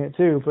blood in it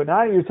too, but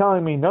now you're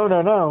telling me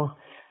no,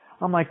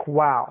 I'm like,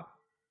 wow.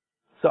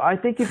 So I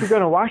think if you're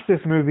going to watch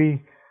this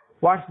movie,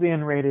 watch the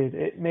unrated.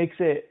 It makes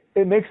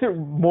it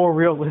more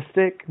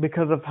realistic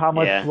because of how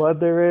much blood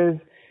there is.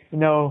 You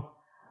know,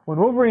 when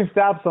Wolverine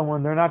stabs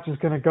someone, they're not just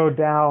going to go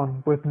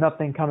down with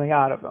nothing coming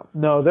out of them.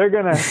 No, they're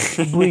going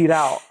to bleed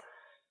out.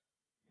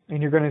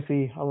 And you're going to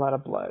see a lot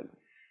of blood.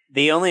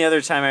 The only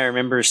other time I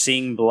remember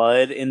seeing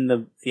blood in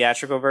the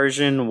theatrical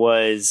version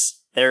was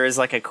there was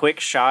like a quick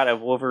shot of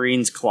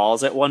Wolverine's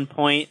claws at one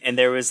point, and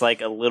there was like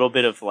a little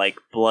bit of like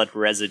blood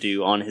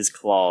residue on his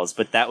claws,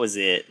 but that was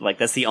it. Like,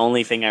 that's the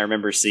only thing I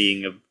remember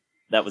seeing of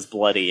that was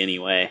bloody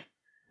anyway.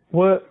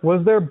 What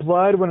was there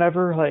blood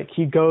whenever like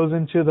he goes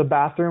into the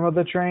bathroom of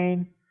the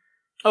train?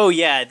 Oh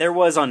yeah, there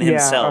was on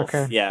himself.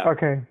 Okay. Yeah.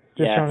 Okay.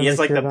 Yeah, he has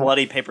like the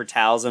bloody paper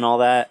towels and all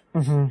that.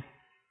 Mm-hmm.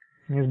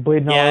 He's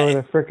bleeding all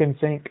over the frickin'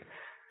 sink.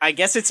 I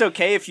guess it's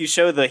okay if you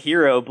show the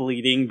hero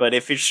bleeding, but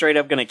if you're straight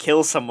up gonna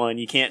kill someone,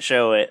 you can't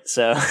show it.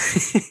 So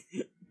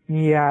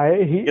yeah,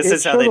 I guess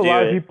that's how they do it.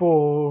 A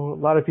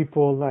lot of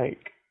people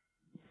like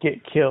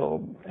get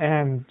killed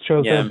and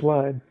shows their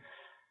blood.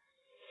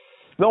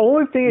 The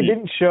only thing it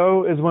didn't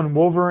show is when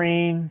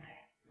Wolverine.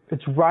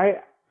 It's right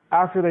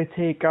after they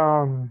take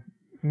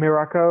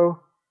Miraco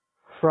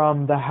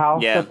from the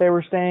house that they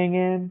were staying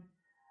in.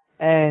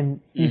 And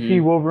you see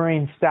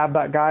Wolverine stab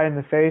that guy in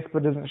the face,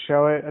 but doesn't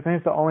show it. I think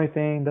it's the only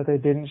thing that they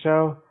didn't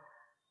show.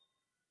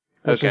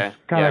 Which is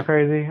kind of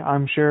crazy.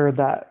 I'm sure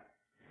that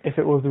if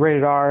it was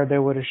rated R, they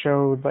would have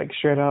showed, like,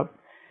 straight up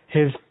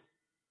his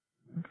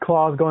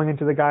claws going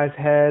into the guy's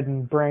head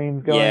and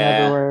brains going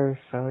everywhere.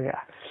 So, yeah,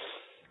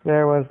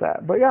 there was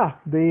that. But, yeah,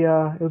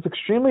 it was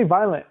extremely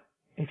violent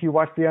if you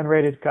watch the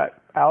unrated cut.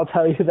 I'll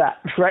tell you that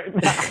right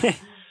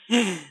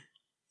now.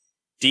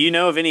 Do you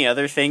know of any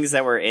other things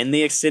that were in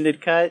the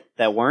extended cut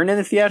that weren't in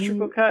the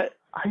theatrical cut?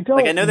 I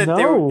don't know. I know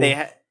that they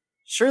had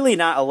surely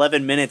not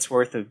 11 minutes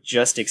worth of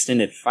just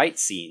extended fight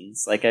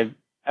scenes. Like, I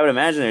would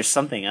imagine there's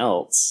something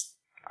else.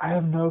 I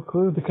have no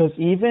clue, because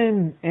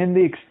even in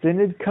the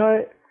extended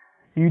cut,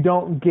 you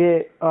don't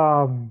get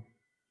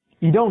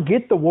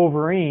the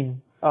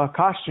Wolverine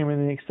costume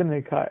in the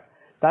extended cut.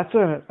 That's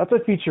a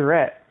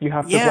featurette you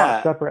have to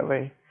watch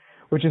separately,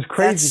 which is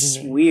crazy to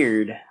me. That's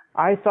weird.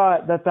 I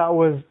thought that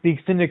was the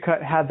extended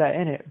cut had that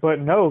in it,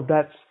 but no,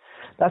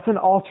 that's an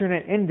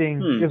alternate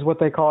ending is what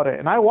they called it.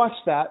 And I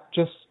watched that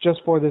just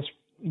for this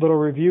little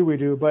review we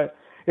do, but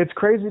it's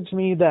crazy to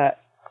me that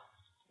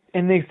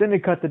in the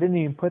extended cut they didn't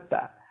even put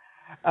that.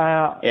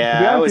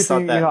 I always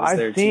thought that was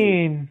there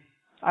too.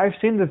 I've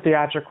seen the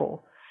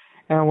theatrical,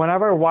 and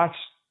whenever I watched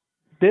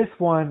this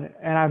one,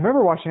 and I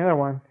remember watching the other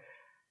one,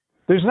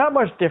 there's not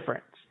much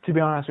difference, to be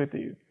honest with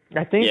you.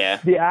 I think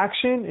the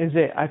action is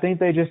it. I think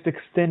they just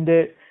extend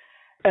it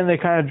and they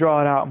kind of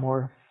draw it out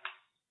more.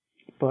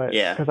 But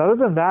because other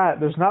than that,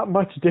 there's not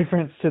much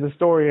difference to the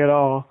story at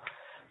all.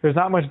 There's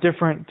not much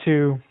different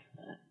to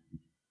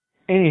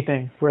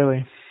anything,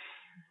 really.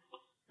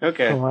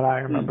 Okay. From what I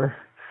remember.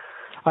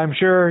 I'm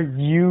sure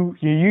you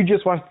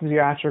just watched the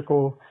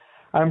theatrical.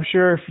 I'm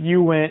sure if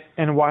you went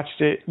and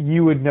watched it,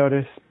 you would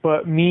notice.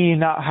 But me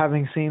not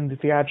having seen the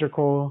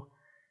theatrical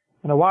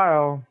in a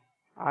while,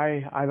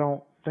 I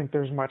don't think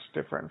there's much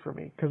different for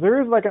me. Because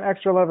there is like an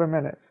extra 11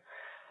 minutes.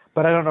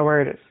 But I don't know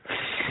where it is.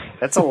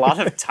 That's a lot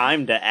of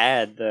time to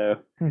add, though.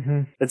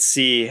 Mm-hmm. Let's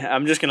see.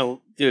 I'm just going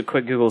to do a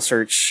quick Google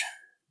search.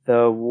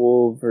 The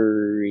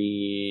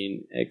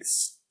Wolverine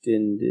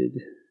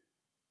extended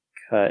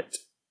cut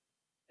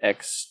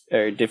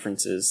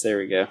differences. There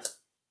we go.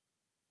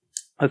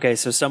 Okay,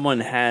 so someone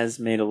has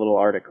made a little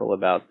article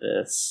about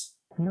this.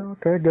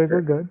 Okay,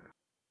 good.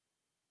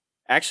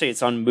 Actually,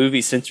 it's on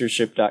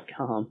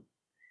moviecensorship.com.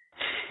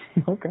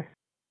 Okay.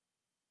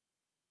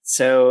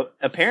 So,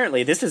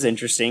 apparently, this is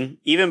interesting.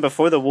 Even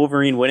before the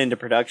Wolverine went into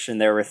production,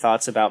 there were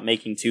thoughts about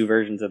making two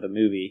versions of the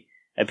movie,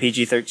 a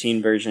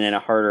PG-13 version and a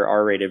harder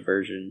R-rated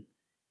version.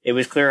 It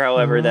was clear,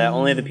 however, that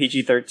only the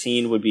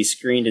PG-13 would be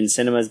screened in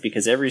cinemas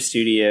because every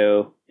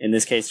studio, in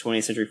this case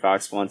 20th Century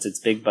Fox, wants its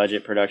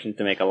big-budget productions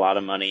to make a lot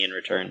of money in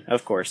return.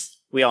 Of course,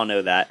 we all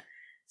know that.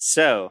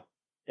 So,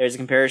 there's a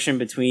comparison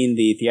between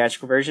the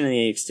theatrical version and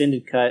the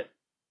extended cut.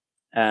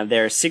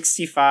 There are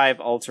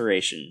 65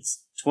 alterations.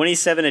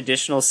 27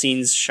 additional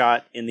scenes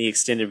shot in the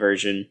extended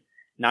version,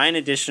 9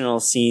 additional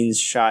scenes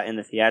shot in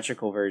the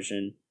theatrical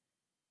version.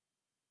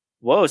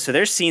 Whoa, so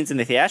there's scenes in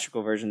the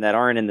theatrical version that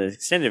aren't in the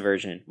extended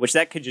version, which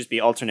that could just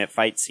be alternate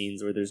fight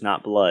scenes where there's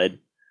not blood.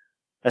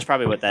 That's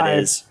probably what that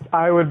is.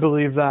 I would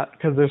believe that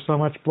because there's so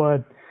much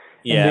blood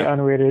in the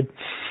unrated.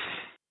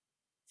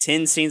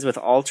 10 scenes with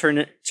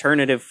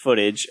alternative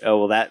footage. Oh,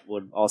 well, that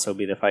would also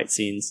be the fight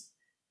scenes.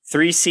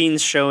 3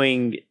 scenes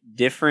showing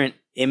different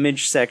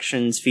image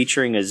sections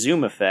featuring a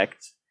zoom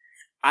effect.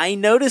 I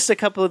noticed a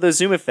couple of those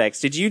zoom effects.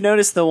 Did you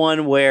notice the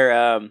one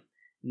where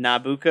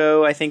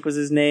Nabucco, I think was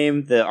his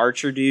name, the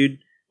archer dude,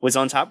 was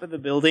on top of the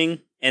building,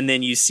 and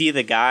then you see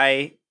the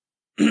guy,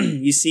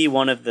 you see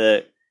one of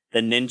the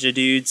ninja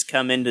dudes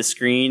come into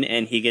screen,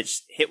 and he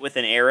gets hit with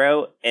an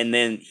arrow, and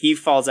then he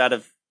falls out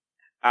of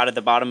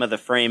the bottom of the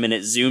frame, and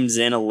it zooms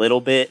in a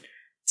little bit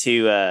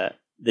to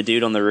the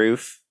dude on the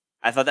roof.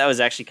 I thought that was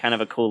actually kind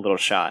of a cool little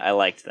shot. I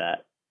liked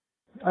that.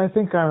 I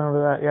think I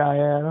remember that. Yeah, I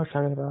know what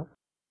you're talking about.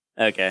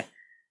 Okay.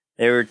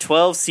 There were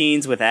 12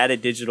 scenes with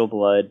added digital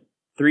blood,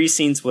 3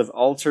 scenes with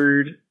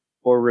altered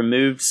or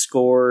removed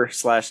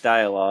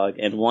score/dialogue,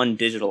 and 1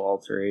 digital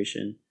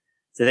alteration.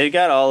 So they've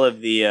got all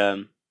of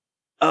the...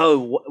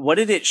 what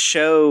did it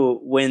show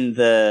when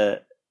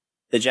the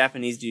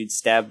Japanese dudes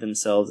stabbed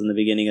themselves in the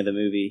beginning of the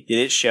movie? Did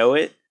it show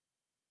it?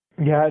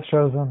 Yeah, it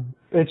shows them.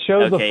 It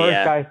shows the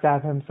first guy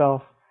stab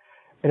himself.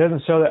 It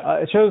doesn't show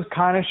that. It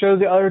kind of shows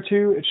the other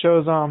 2. It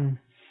shows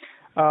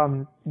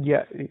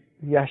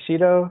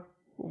Yashido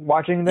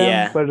watching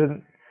them, but it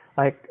doesn't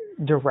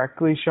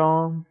directly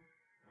show him.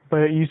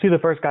 But you see the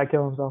first guy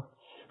kill himself.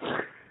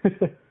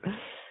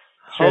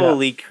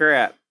 Holy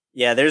crap!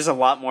 Yeah, there's a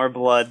lot more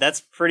blood. That's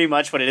pretty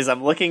much what it is.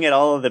 I'm looking at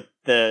all of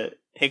the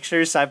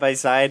pictures side by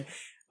side.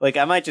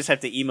 I might just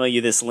have to email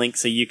you this link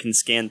so you can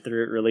scan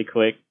through it really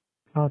quick.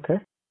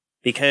 Okay.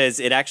 Because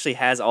it actually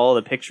has all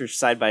the pictures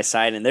side by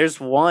side, and there's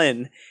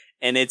one,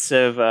 and it's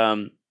of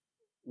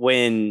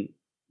when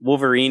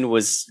Wolverine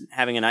was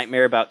having a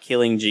nightmare about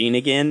killing Jean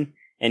again,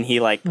 and he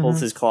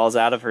pulls his claws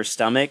out of her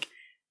stomach.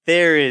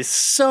 There is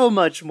so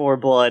much more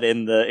blood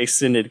in the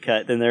extended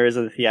cut than there is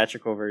in the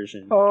theatrical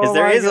version. Because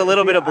there is a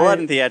little bit of blood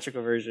in the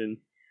theatrical version.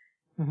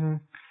 Mm-hmm.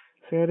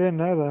 See, I didn't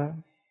know that.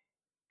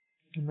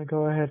 I'm going to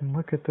go ahead and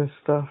look at this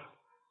stuff.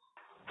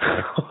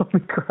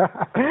 Holy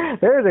crap.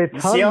 There's a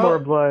ton more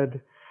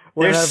blood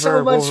whenever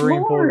so much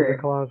Wolverine more. pulls the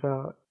claws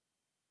out.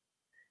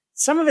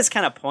 Some of it's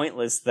kind of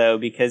pointless, though,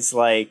 because,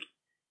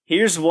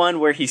 here's one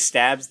where he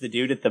stabs the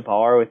dude at the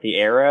bar with the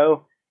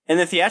arrow. In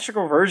the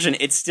theatrical version,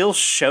 it still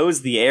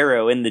shows the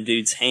arrow in the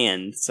dude's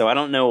hand, so I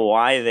don't know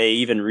why they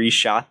even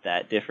reshot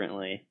that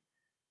differently.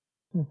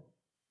 Yeah,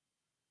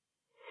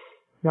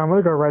 I'm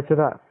gonna go right to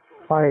that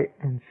fight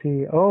and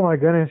see. Oh my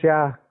goodness,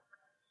 yeah.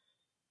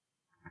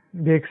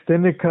 The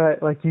extended cut,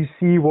 you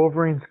see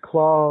Wolverine's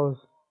claws.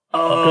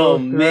 Oh,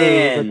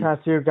 man. The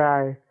tattoo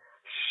guy,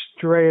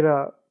 straight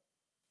up.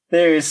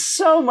 There's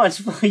so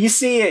much. You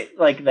see it,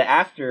 the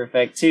after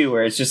effect, too,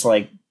 where it's just,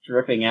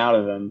 dripping out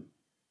of him.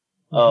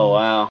 Oh,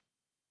 wow.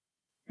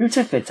 Who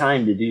took the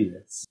time to do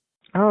this?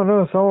 I don't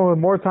know, someone with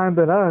more time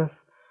than us.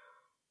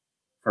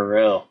 For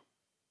real.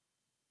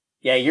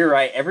 Yeah, you're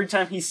right. Every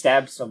time he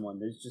stabs someone,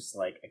 there's just,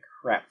 a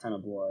crap ton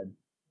of blood.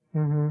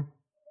 Mm-hmm.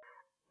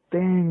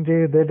 Dang,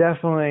 dude,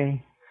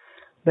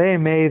 they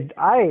made...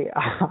 I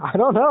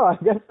don't know, I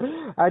guess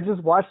I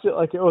just watched it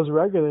like it was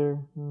regular.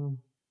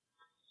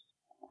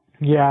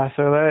 Yeah,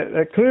 so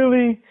that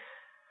clearly...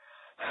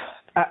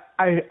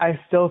 I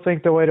still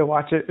think the way to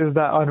watch it is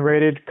that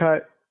unrated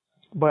cut,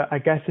 but I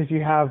guess if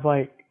you have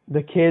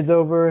the kids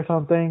over or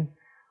something,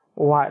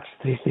 watch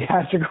the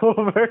theatrical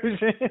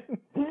version.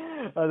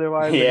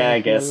 Otherwise,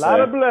 I guess a lot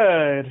of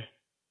blood.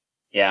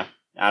 Yeah,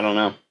 I don't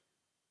know.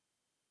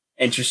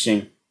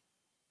 Interesting.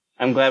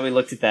 I'm glad we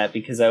looked at that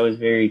because I was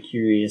very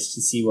curious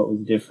to see what was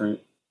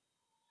different.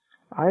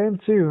 I am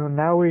too.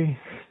 Now we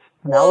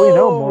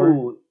know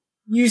more.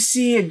 You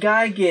see a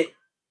guy get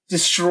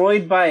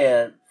destroyed by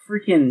a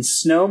freaking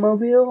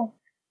snowmobile?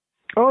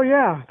 Oh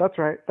yeah, that's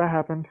right. That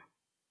happened.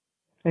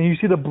 And you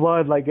see the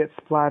blood get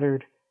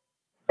splattered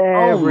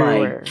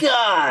everywhere. Oh my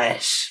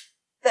gosh!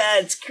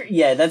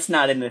 That's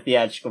not in the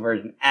theatrical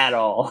version at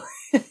all.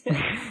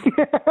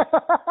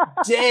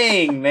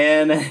 Dang,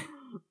 man.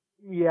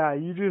 Yeah,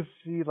 you just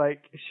see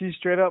she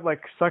straight up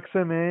sucks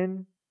him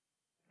in,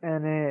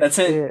 and it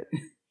shoots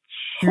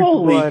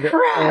Holy blood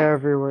crap.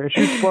 everywhere. It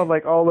shoots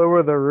blood all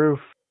over the roof.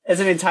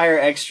 That's an entire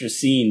extra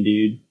scene,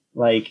 dude.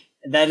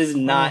 That is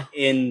not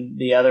in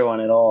the other one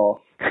at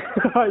all.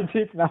 I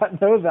did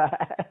not know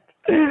that.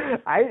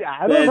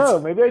 I don't know.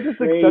 Maybe I just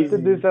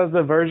accepted this as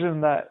the version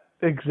that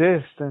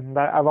exists, and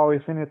I've always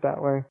seen it that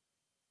way.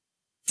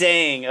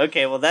 Dang.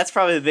 Okay, well, that's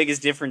probably the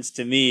biggest difference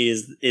to me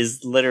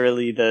is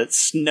literally the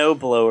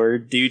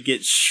snowblower dude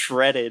gets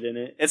shredded in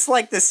it. It's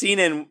like the scene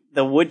in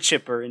The Wood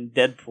Chipper in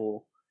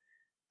Deadpool.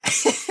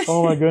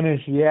 Oh my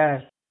goodness,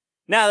 yes.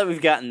 Now that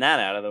we've gotten that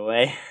out of the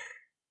way.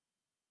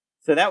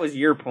 So that was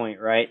your point,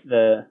 right?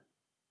 The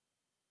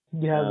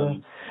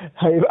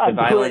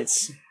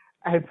violence.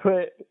 I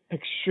put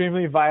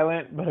extremely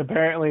violent, but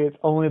apparently it's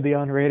only the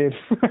unrated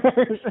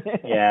version.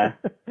 Yeah.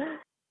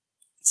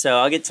 So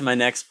I'll get to my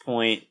next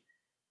point.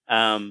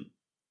 The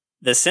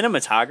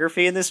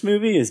cinematography in this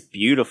movie is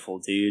beautiful,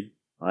 dude.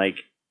 Like,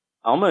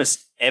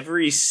 almost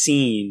every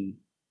scene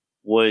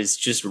was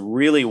just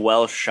really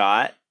well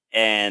shot,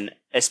 and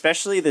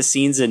especially the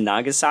scenes in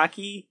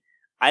Nagasaki,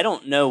 I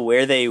don't know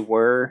where they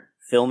were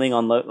filming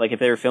on, like if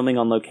they were filming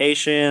on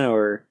location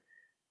or,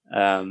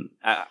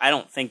 I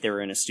don't think they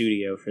were in a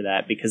studio for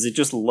that because it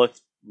just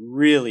looked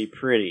really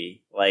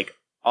pretty. Like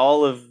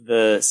all of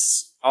the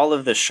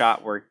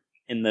shot work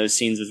in those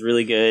scenes was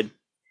really good.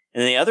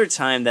 And the other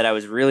time that I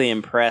was really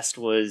impressed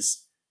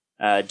was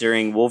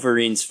during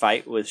Wolverine's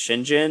fight with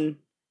Shingen,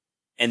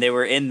 and they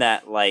were in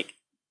that like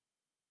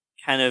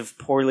kind of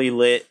poorly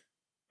lit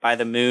by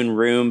the moon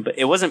room, but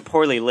it wasn't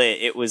poorly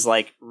lit. It was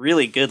like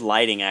really good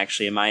lighting,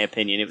 actually, in my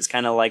opinion. It was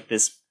kind of like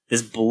this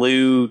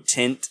blue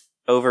tint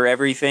over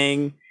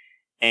everything,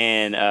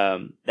 and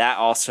that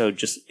also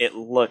just it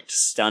looked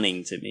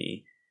stunning to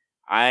me.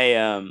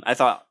 I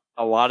thought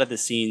a lot of the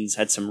scenes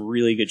had some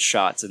really good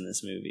shots in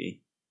this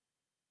movie.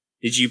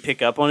 Did you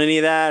pick up on any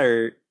of that,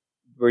 or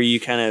were you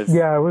kind of?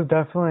 Yeah, it was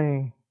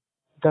definitely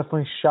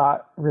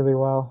shot really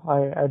well.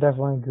 I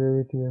definitely agree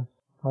with you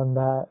on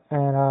that.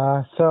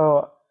 And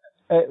so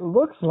it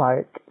looks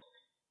like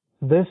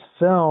this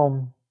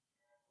film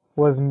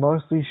was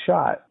mostly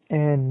shot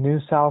in New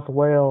South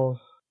Wales,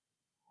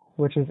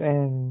 which is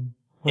I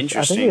think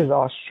it is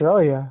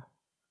Australia,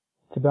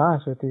 to be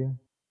honest with you.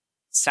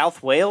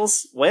 South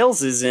Wales?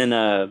 Wales is is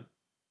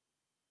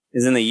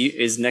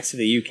next to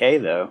the UK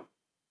though.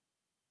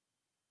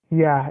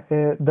 Yeah,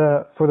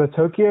 for the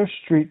Tokyo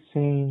street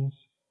scenes,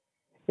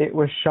 it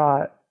was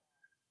shot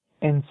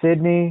in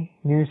Sydney,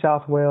 New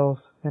South Wales,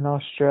 and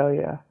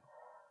Australia.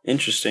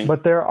 Interesting.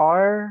 But there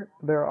are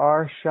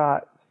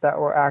shots that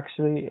were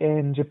actually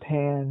in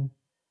Japan.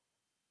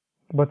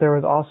 But there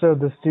was also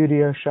the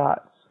studio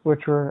shots,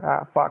 which were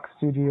at Fox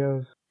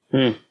Studios.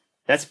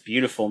 That's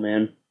beautiful,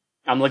 man.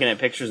 I'm looking at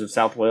pictures of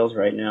South Wales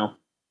right now.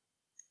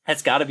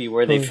 That's got to be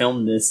where they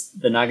filmed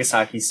the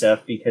Nagasaki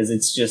stuff, because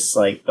it's just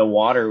like the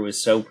water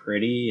was so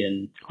pretty.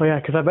 And oh yeah,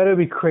 because I bet it would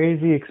be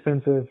crazy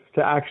expensive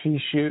to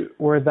actually shoot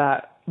where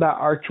that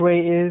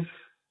archway is.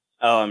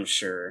 Oh, I'm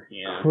sure.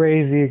 Yeah.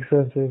 Crazy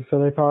expensive. So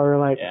they probably were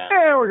like,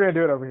 we're going to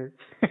do it over here.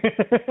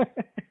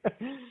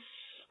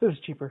 This is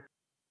cheaper.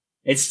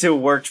 It still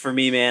worked for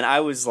me, man. I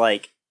was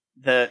like,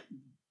 the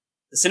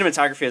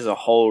cinematography as a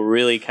whole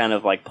really kind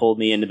of like pulled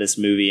me into this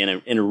movie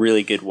in a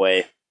really good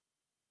way.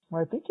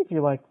 Well, I think if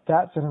you like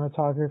that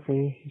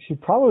cinematography, you should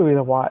probably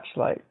watch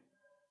like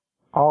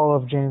all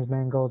of James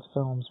Mangold's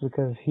films,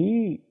 because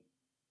he's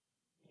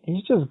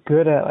just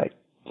good at like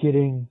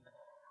getting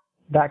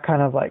that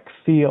kind of like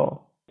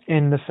feel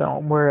in the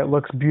film where it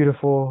looks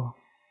beautiful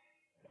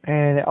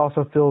and it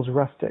also feels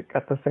rustic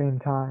at the same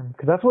time.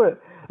 Because that's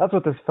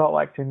what this felt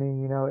like to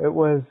me. You know, it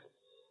was,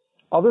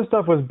 all this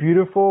stuff was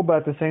beautiful, but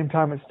at the same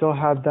time, it still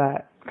had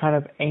that kind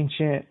of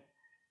ancient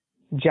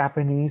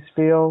Japanese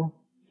feel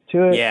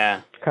to it.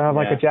 Yeah. Kind of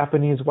like a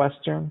Japanese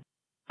Western.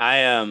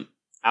 I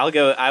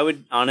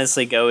would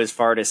honestly go as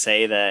far to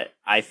say that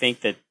I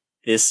think that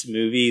this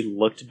movie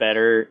looked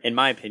better, in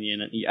my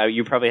opinion.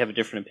 You probably have a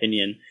different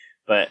opinion,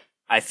 but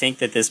I think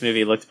that this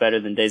movie looked better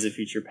than Days of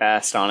Future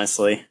Past,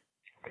 honestly.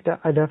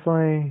 I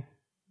definitely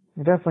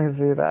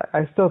see that.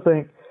 I still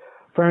think,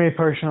 for me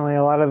personally,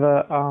 a lot of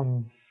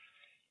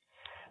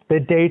the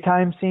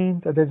daytime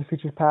scenes of Days of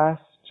Future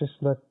Past just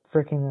look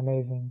freaking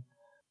amazing.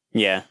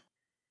 Yeah.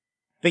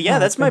 But yeah,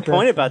 that's my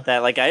point about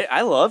that. Like,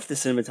 I love the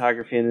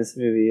cinematography in this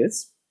movie.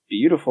 It's a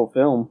beautiful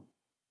film.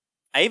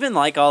 I even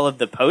like all of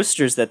the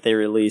posters that they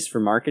release for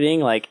marketing.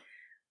 Like,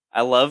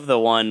 I love the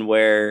one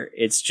where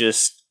it's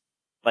just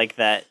like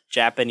that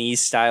Japanese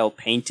style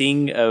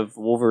painting of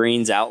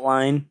Wolverine's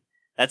outline.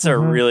 That's a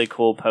really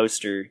cool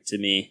poster to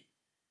me.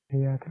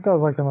 Yeah, I think that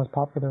was like the most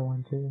popular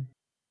one too.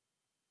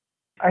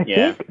 I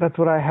think that's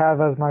what I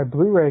have as my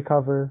Blu-ray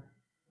cover,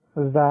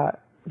 is that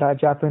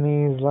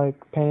Japanese like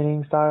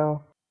painting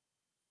style.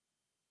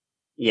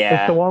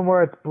 Yeah. It's the one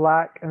where it's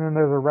black and then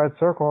there's a red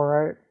circle,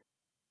 right?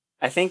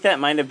 I think that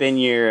might have been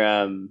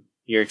your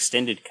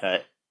extended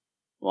cut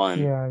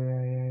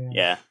one.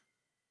 Yeah.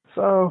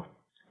 So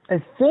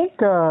I think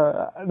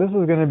this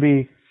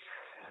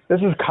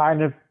is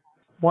kind of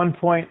one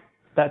point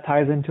that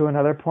ties into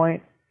another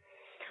point,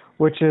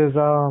 which is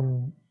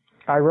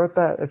I wrote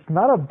that it's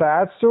not a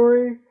bad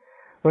story,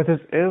 but this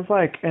is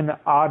like an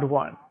odd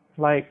one.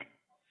 Like,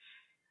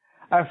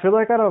 I feel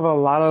like out of a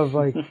lot of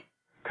like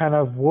kind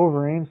of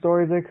Wolverine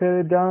stories they could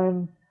have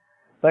done,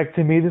 like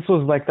to me this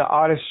was like the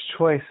oddest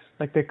choice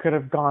like they could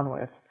have gone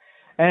with.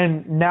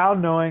 And now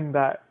knowing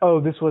that,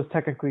 this was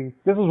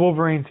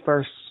Wolverine's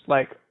first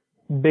like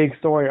big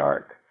story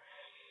arc.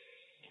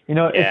 You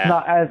know, it's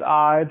not as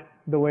odd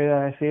the way that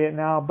I see it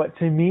now, but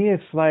to me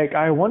it's like,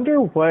 I wonder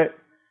what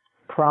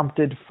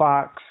prompted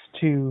Fox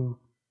to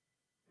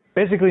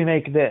basically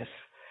make this.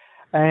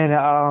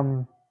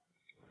 And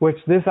which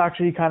this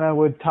actually kind of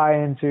would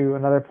tie into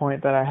another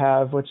point that I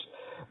have, which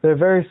they're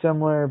very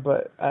similar,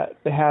 but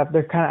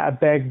they're kind of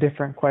beg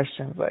different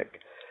questions. Like,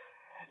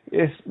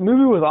 this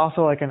movie was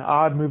also like an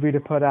odd movie to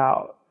put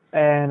out,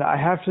 and I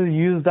have to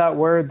use that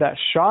word that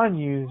Sean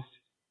used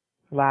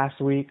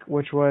last week,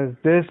 which was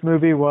this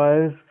movie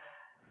was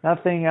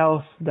nothing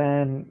else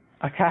than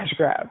a cash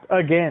grab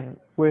again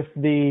with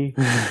the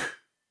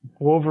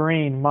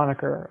Wolverine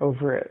moniker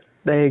over it.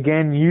 They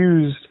again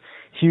used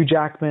Hugh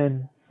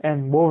Jackman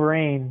and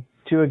Wolverine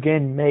to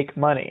again make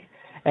money.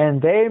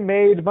 And they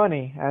made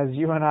money, as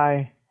you and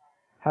I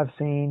have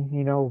seen.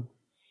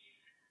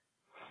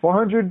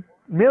 400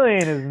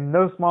 million is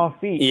no small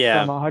feat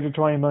from a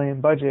 120 million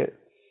budget.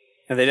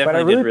 And they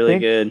definitely did really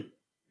good.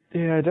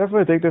 Yeah, I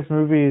definitely think this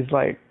movie is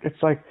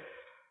it's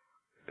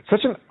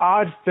such an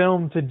odd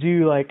film to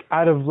do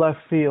out of left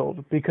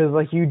field, because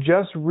you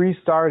just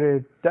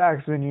restarted the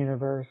X-Men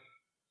universe.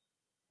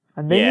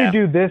 And then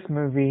you do this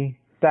movie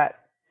that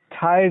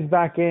ties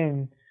back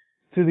in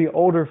to the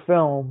older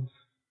films.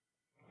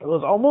 It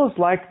was almost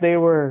like they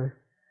were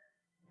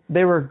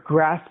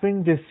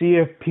grasping to see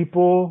if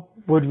people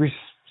would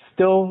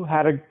still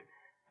had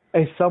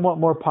a somewhat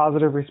more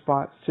positive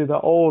response to the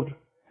old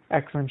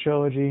X-Men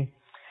trilogy.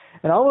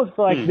 And I almost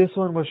feel like this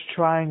one was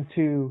trying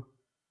to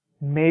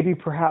maybe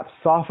perhaps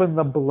soften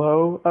the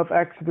blow of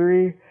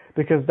X3,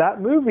 because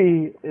that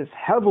movie is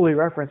heavily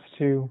referenced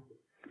to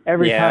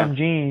every time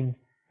Jean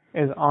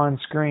is on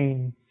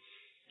screen.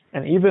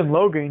 And even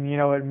Logan,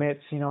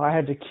 admits, I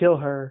had to kill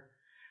her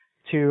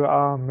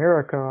to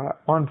Miracle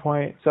at one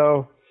point.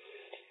 So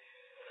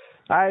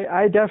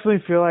I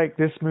definitely feel like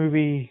this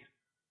movie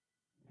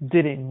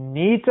didn't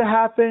need to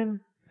happen.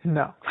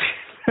 No.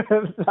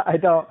 I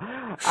don't.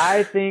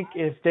 I think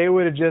if they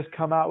would have just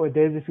come out with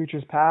Days of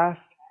Futures Past,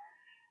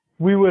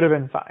 we would have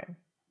been fine.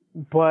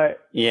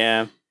 But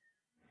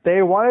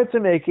they wanted to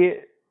make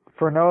it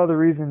for no other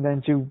reason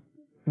than to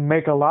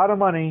make a lot of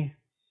money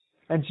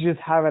and to just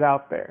have it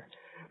out there.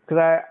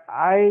 Because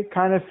I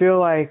kind of feel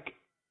like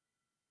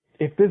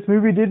if this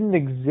movie didn't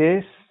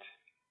exist,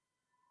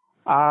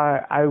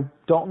 I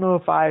don't know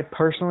if I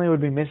personally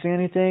would be missing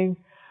anything.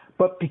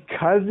 But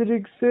because it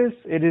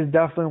exists, it is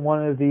definitely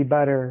one of the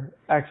better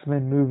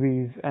X-Men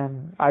movies,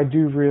 and I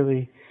did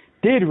really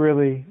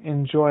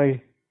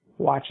enjoy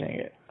watching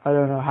it. I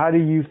don't know. How do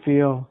you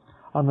feel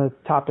on the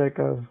topic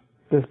of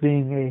this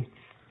being a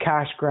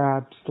cash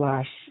grab /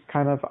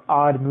 kind of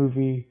odd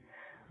movie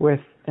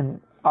with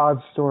an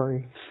odd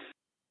story?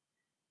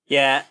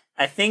 Yeah,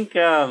 I think,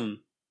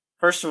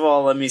 first of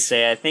all, let me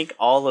say, I think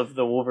all of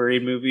the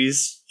Wolverine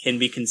movies can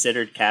be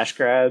considered cash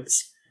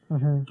grabs,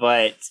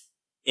 but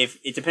if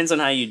it depends on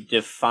how you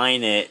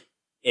define it,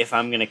 if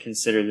I'm going to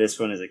consider this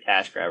one as a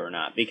cash grab or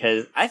not,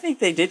 because I think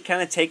they did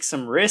kind of take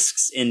some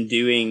risks in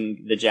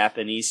doing the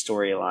Japanese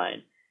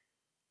storyline.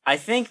 I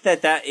think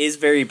that is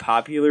very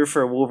popular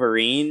for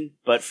Wolverine,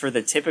 but for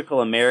the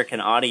typical American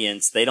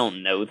audience, they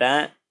don't know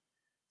that.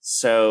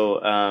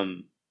 So,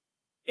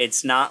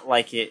 it's not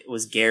like it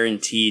was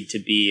guaranteed to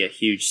be a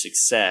huge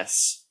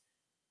success.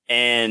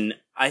 And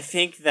I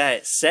think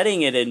that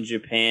setting it in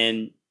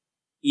Japan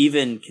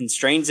even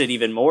constrains it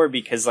even more,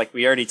 because like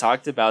we already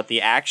talked about, the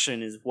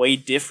action is way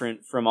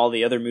different from all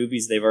the other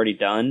movies they've already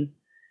done.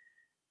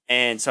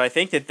 And so I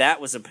think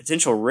that was a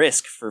potential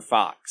risk for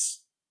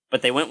Fox,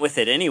 but they went with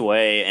it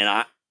anyway. And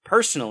I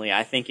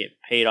think it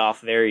paid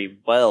off very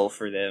well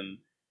for them,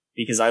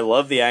 because I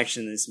love the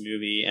action in this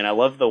movie, and I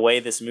love the way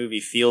this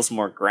movie feels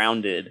more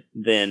grounded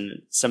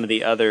than some of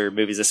the other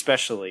movies,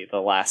 especially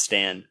The Last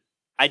Stand.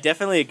 I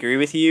definitely agree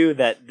with you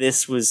that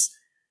this was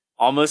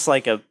almost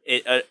like I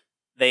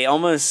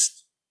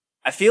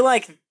feel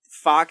like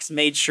Fox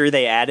made sure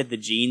they added the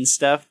Jean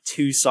stuff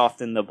to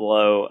soften the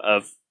blow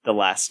of The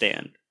Last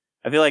Stand.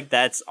 I feel like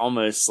that's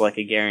almost like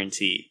a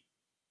guarantee.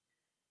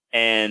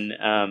 And,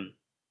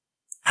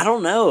 I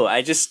don't know.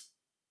 I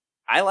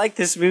like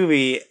this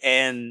movie,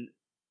 and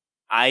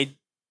I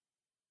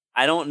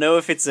don't know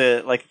if it's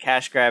a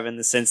cash grab in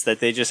the sense that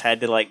they just had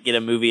to get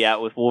a movie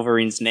out with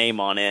Wolverine's name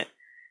on it.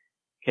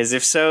 Because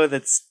if so,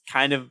 that's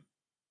kind of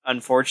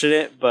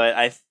unfortunate, but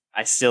I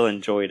still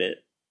enjoyed it.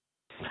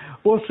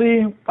 Well,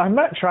 see, I'm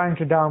not trying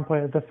to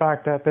downplay the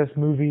fact that this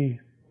movie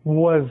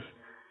was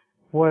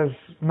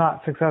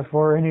not successful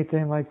or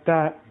anything like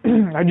that.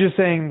 I'm just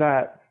saying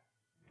that,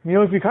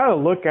 if you kind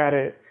of look at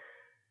it,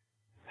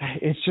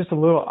 it's just a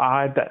little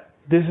odd that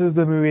this is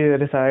the movie they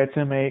decided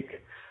to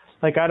make.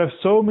 Out of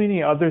so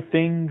many other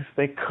things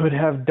they could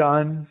have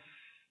done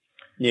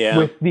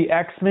with the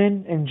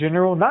X-Men in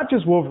general, not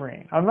just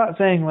Wolverine. I'm not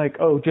saying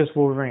just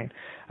Wolverine.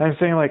 I'm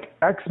saying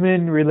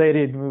X-Men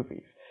related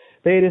movies.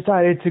 They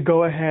decided to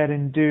go ahead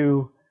and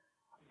do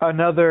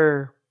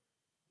another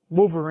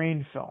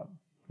Wolverine film,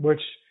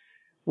 which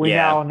we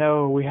now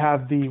know we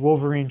have the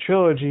Wolverine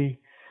trilogy.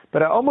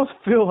 But I almost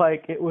feel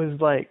like it was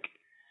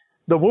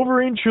the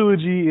Wolverine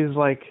trilogy is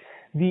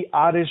the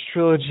oddest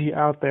trilogy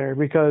out there,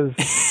 because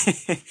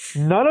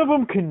none of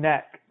them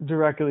connect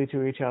directly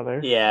to each other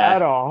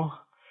at all.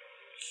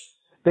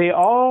 They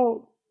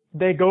go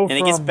and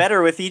it gets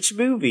better with each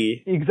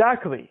movie.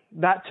 Exactly.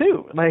 That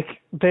too.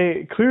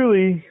 They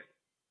clearly,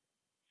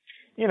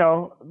 you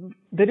know,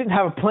 they didn't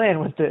have a plan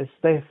with this.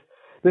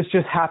 This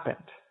just happened.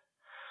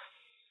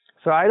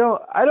 So I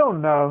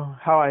don't know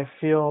how I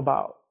feel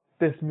about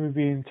this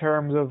movie in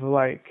terms of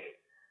like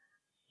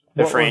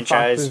the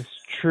franchise,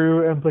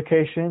 true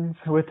implications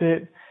with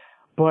it.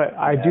 But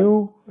I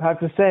do have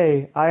to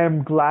say I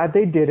am glad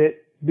they did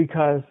it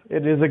because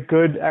it is a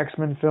good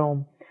X-Men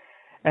film,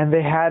 and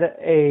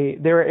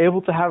they were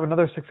able to have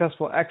another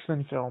successful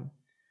X-Men film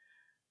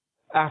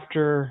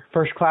after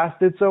First Class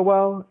did so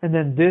well, and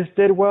then this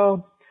did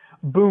well.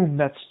 Boom,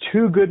 that's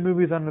 2 good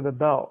movies under the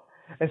belt.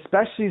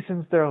 Especially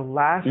since their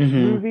last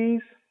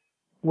movies,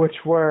 which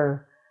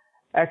were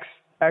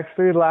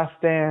X3 The Last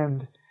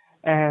Stand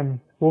and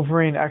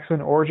Wolverine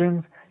X-Men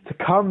Origins, to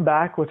come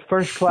back with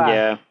First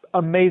Class,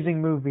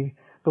 amazing movie.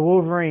 The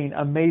Wolverine,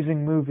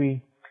 amazing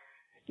movie.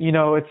 You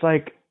know, it's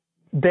like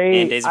and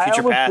Days of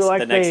Future Past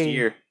the next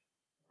year.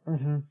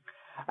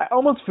 I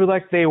almost feel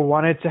like they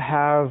wanted to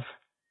have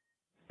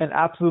an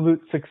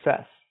absolute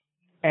success.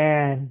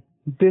 And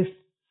this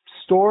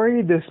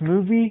story, this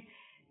movie,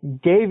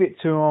 gave it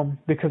to them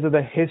because of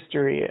the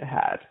history it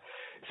had.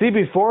 See,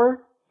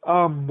 before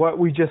what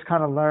we just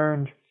kind of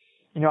learned,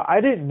 you know,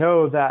 I didn't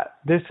know that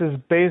this is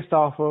based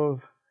off of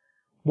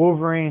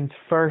Wolverine's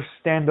first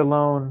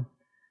standalone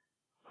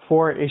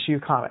 4-issue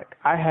comic.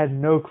 I had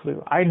no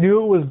clue. I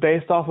knew it was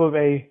based off of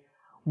a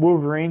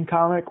Wolverine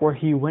comic where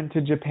he went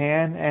to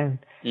Japan and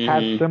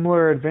had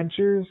similar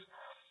adventures,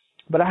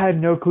 but I had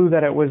no clue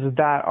that it was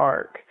that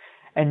arc.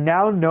 And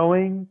now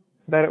knowing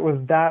that it was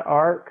that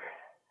arc,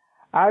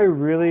 I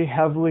really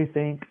heavily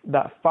think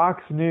that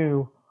Fox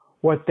knew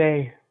what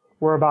they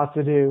were about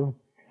to do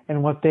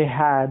and what they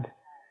had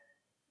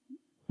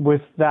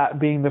with that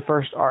being the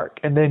first arc.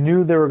 And they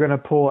knew they were going to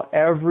pull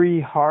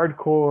every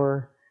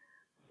hardcore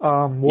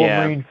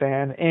Wolverine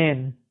fan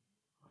in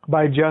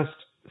by just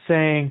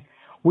saying,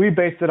 we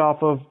based it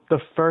off of the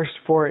first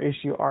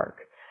 4-issue arc.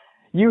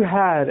 You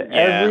had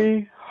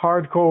every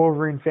hardcore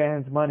Wolverine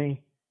fan's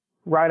money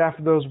right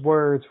after those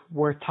words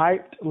were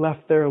typed,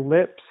 left their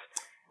lips,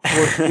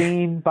 were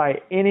seen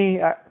by any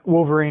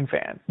Wolverine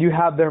fan. You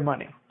have their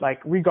money, like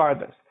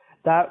regardless.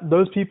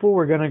 Those people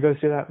were gonna go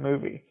see that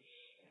movie.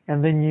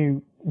 And then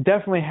you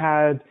definitely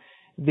had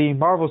the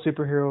Marvel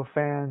superhero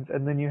fans,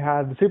 and then you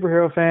had the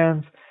superhero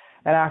fans,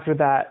 and after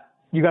that,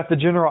 you got the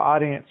general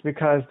audience,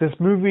 because this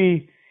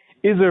movie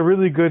is a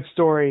really good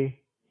story.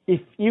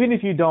 Even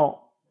if you don't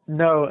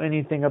know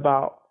anything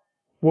about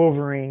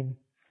Wolverine,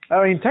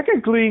 I mean,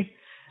 technically,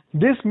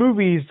 this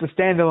movie is the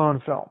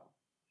standalone film.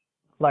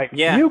 Like,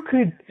 you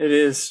could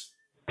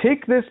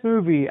pick this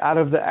movie out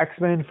of the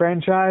X-Men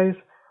franchise,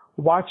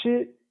 watch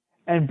it,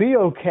 and be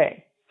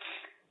okay.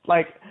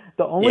 Like,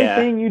 the only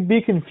thing you'd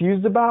be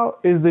confused about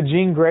is the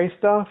Jean Grey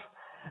stuff,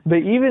 but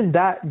even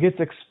that gets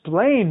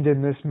explained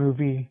in this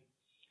movie.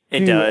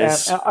 It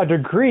does. A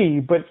degree,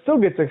 but still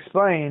gets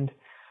explained.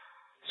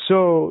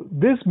 So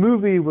this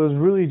movie was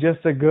really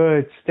just a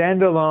good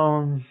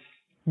standalone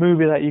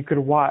movie that you could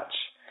watch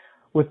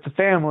with the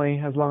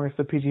family, as long as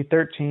the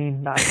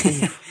PG-13, not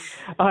the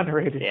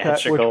unrated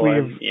cut, which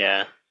we've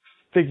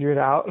figured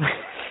out.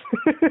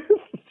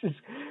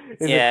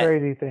 It's a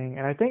crazy thing.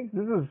 And I think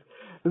this is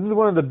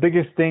one of the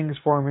biggest things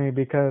for me,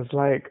 because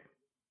like,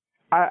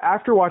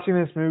 after watching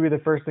this movie,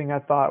 the first thing I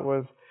thought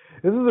was,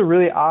 this is a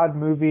really odd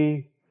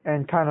movie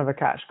and kind of a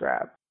cash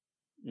grab.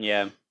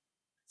 Yeah.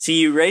 See,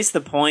 you raised the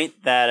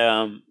point that,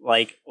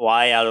 like,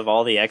 why out of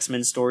all the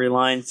X-Men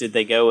storylines did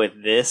they go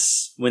with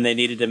this when they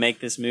needed to make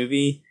this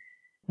movie?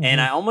 And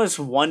I almost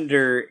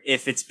wonder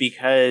if it's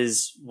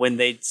because when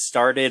they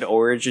started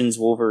Origins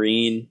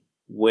Wolverine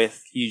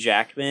with Hugh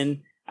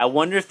Jackman, I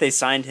wonder if they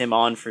signed him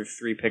on for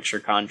 3-picture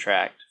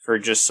contract for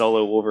just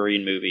solo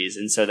Wolverine movies.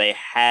 And so they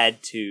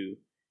had to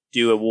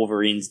do a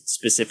Wolverine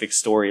specific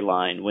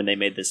storyline when they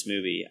made this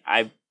movie.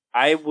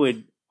 I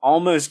would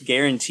almost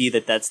guarantee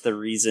that that's the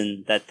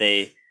reason that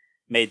they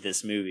made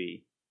this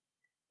movie,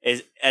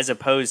 as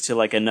opposed to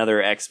like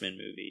another X-Men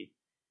movie.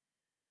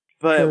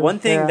 But one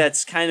thing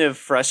that's kind of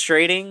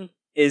frustrating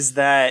is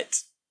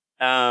that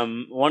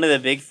one of the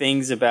big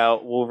things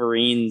about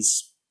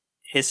Wolverine's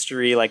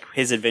history, like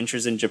his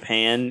adventures in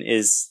Japan,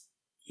 is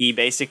he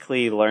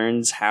basically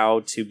learns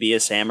how to be a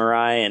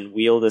samurai and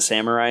wield a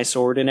samurai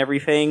sword and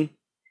everything.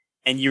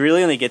 And you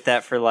really only get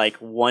that for like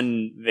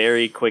one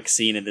very quick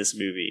scene in this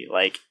movie.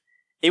 Like,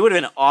 it would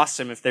have been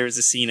awesome if there was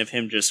a scene of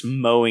him just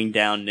mowing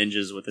down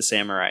ninjas with a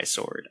samurai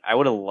sword. I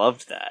would have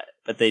loved that,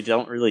 but they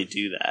don't really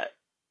do that.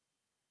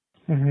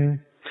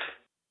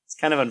 It's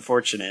kind of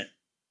unfortunate.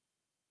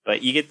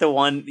 But you get the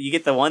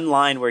one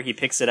line where he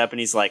picks it up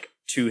and he's like,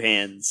 2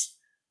 hands.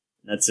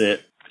 That's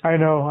it. I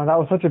know, and that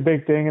was such a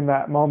big thing in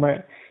that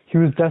moment. He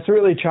was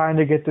desperately trying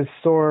to get this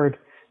sword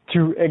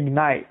to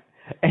ignite,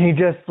 and he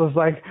just was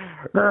like,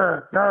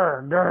 grr,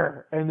 grr,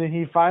 grr. And then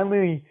he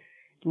finally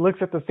looks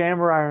at the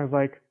samurai and is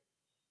like,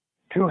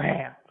 2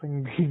 hands.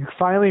 And he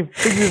finally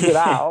figures it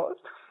out.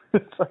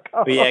 It's like,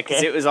 oh, but yeah,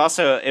 because it was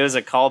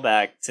a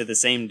callback to the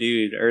same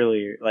dude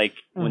earlier, like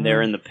when they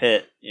were in the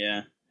pit.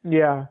 Yeah.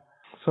 Yeah.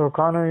 So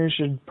Connor, you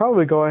should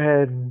probably go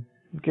ahead and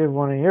give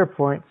one of your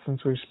points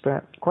since we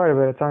spent quite a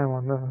bit of time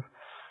on this.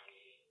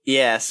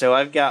 Yeah, so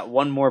I've got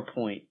one more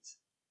point.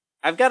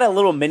 I've got a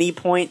little mini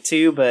point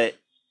too, but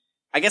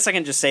I guess I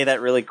can just say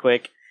that really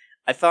quick.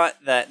 I thought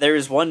that there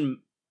was one,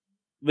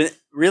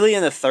 really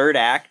in the third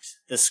act,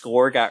 the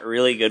score got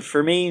really good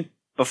for me.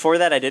 Before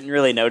that, I didn't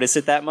really notice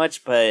it that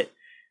much, but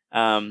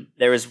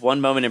there was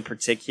one moment in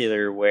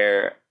particular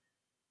where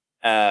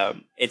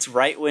it's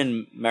right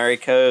when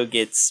Mariko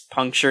gets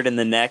punctured in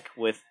the neck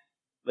with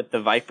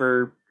the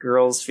Viper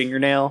girl's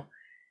fingernail.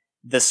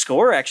 The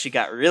score actually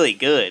got really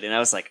good, and I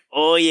was like,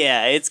 oh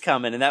yeah, it's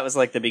coming. And that was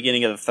like the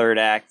beginning of the third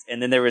act.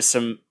 And then there was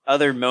some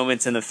other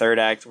moments in the third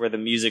act where the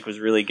music was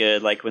really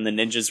good, like when the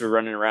ninjas were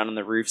running around on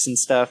the roofs and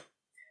stuff.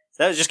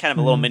 So that was just kind of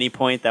a little mini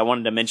point that I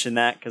wanted to mention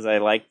that because I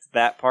liked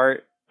that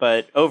part.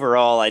 But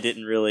overall, I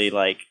didn't really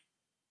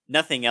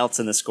nothing else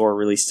in the score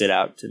really stood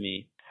out to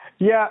me.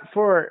 Yeah,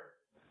 for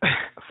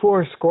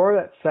a score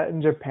that's set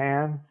in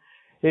Japan,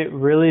 it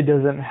really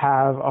doesn't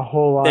have a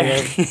whole lot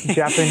of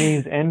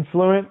Japanese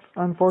influence,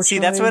 unfortunately. See,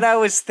 that's what I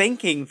was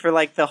thinking for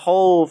the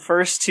whole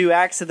first two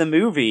acts of the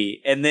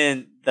movie. And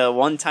then the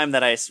one time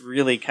that I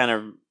really kind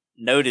of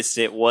noticed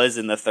it was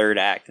in the third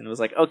act. And it was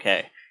like,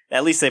 okay,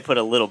 at least they put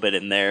a little bit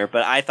in there.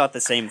 But I thought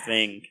the same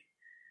thing.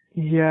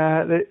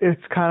 Yeah,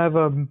 it's kind of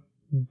a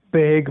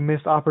big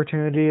missed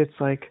opportunity. It's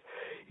like,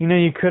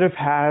 you could have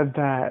had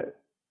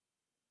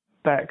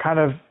that kind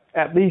of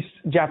at least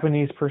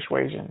Japanese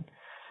persuasion.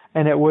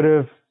 And it would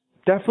have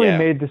definitely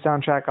made the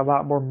soundtrack a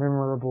lot more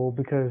memorable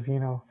because,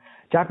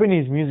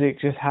 Japanese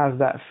music just has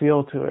that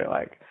feel to it.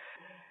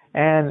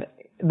 And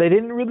they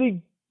didn't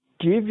really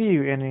give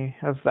you any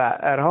of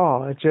that at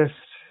all. It just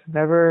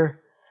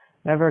never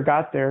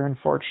got there,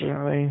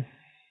 unfortunately.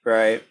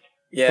 Right.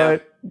 Yeah.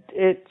 But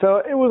it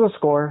was a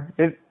score.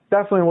 It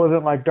definitely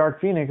wasn't like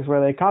Dark Phoenix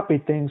where they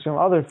copied things from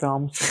other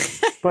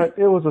films, but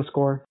it was a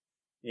score.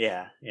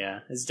 Yeah.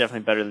 It's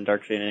definitely better than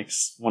Dark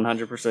Phoenix.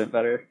 100%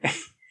 better.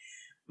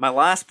 My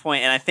last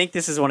point, and I think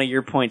this is one of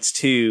your points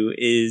too,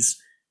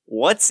 is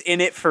what's in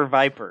it for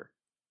Viper?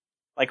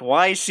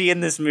 Why is she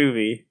in this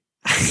movie?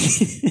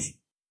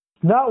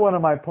 Not one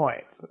of my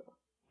points,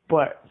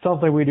 but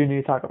something we do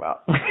need to talk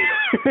about.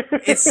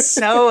 It's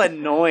so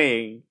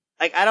annoying.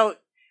 I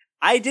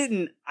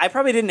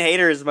probably didn't hate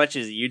her as much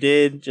as you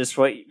did, just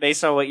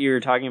based on what you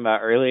were talking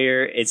about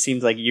earlier. It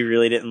seems like you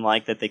really didn't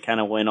like that they kind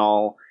of went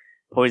all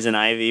Poison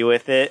Ivy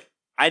with it.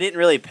 I didn't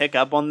really pick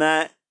up on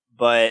that,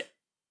 but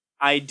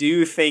I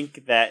do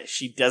think that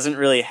she doesn't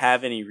really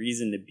have any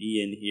reason to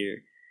be in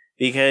here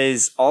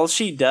because all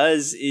she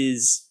does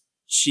is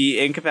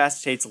she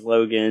incapacitates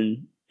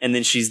Logan and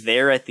then she's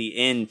there at the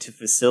end to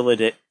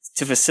facilitate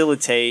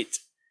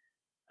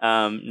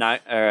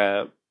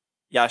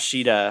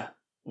Yashida,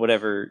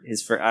 whatever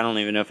his first, I don't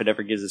even know if it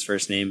ever gives his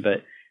first name,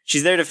 but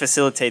she's there to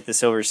facilitate the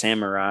Silver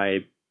Samurai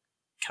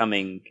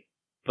coming.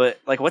 But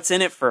what's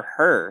in it for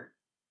her?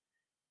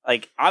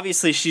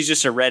 Obviously she's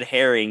just a red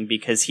herring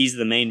because he's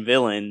the main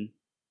villain.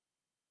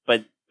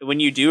 But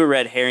when you do a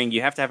red herring,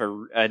 you have to have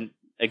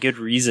a good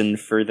reason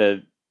for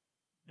the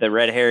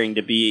red herring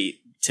to be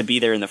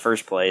there in the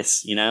first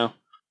place,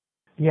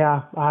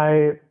 Yeah,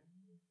 I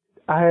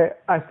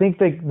think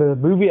the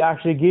movie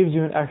actually gives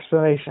you an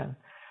explanation,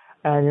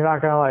 and you're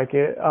not gonna like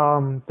it.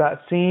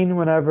 That scene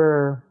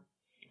whenever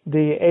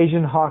the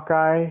Asian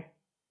Hawkeye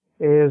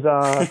is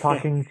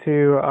talking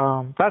to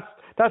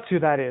That's who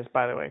that is,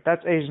 by the way.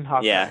 That's Asian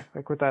Hawkeye. Yeah,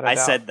 without a doubt. I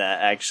said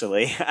that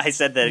actually. I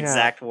said that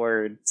exact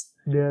words.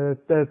 Yeah,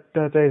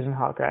 that's Asian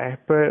Hawkeye.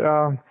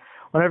 But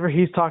whenever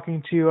he's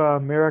talking to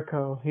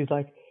Mirako, he's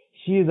like,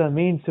 "She is a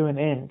means to an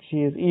end. She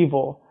is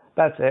evil."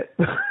 That's it.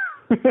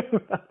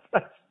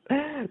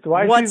 That's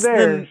why she's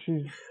there.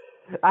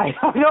 I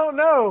don't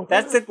know.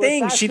 That's the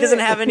thing. She doesn't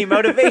have any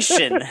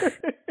motivation.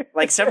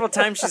 Several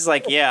times she's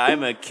like, "Yeah,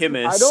 I'm a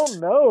chemist." I don't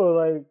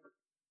know.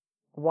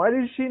 Why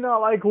does she not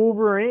like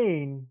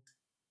Wolverine?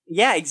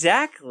 Yeah,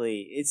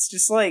 exactly. It's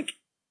just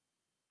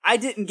I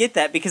didn't get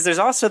that because there's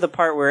also the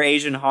part where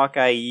Asian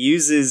Hawkeye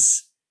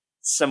uses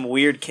some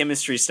weird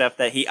chemistry stuff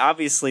that he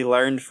obviously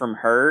learned from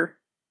her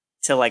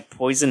to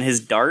poison his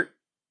dart,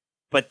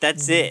 but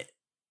that's it.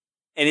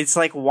 And it's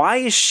why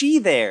is she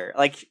there?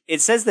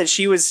 It says that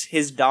she was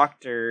his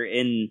doctor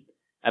in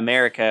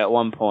America at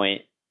one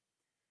point.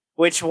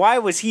 Which, why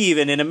was he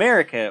even in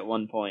America at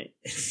one point?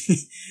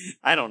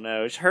 I don't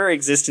know. Her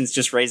existence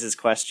just raises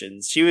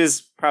questions. She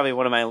was probably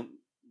one of my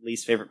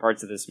least favorite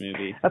parts of this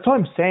movie. That's what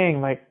I'm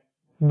saying.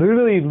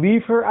 Literally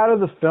leave her out of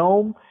the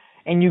film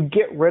and you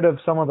get rid of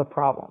some of the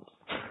problems.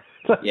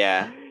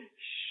 Yeah.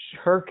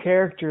 Her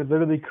character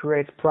literally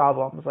creates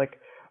problems.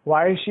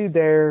 Why is she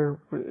there?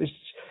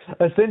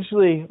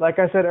 Essentially, like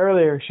I said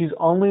earlier, she's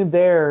only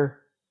there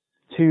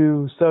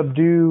to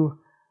subdue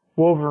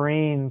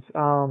Wolverine's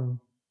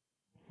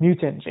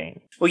mutant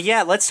gene. Well,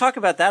 yeah, let's talk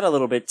about that a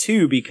little bit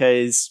too,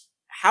 because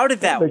how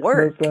did that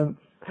work?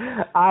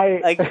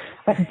 I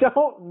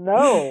don't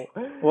know.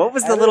 What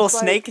was the little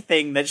snake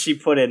thing that she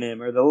put in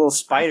him, or the little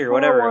spider,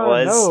 whatever it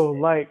was?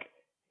 No,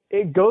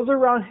 it goes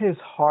around his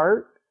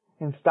heart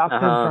and stops him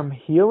from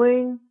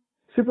healing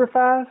super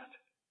fast.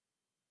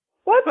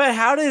 What? But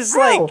how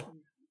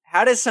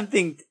does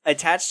something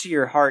attached to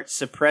your heart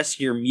suppress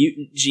your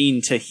mutant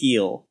gene to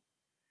heal?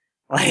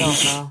 I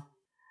don't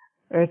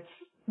know.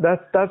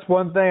 That's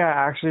one thing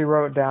I actually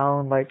wrote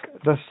down. Like,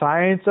 the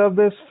science of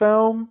this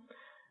film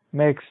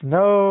makes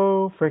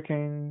no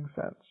freaking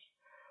sense.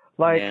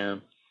 Like,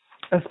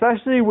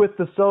 especially with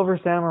the Silver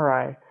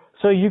Samurai.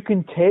 So you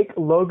can take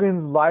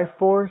Logan's life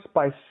force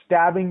by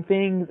stabbing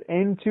things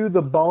into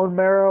the bone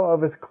marrow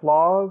of his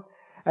claws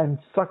and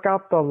suck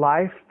out the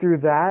life through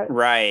that.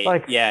 Right.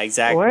 Like, yeah,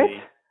 exactly. What?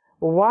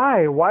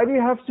 Why? Why do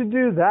you have to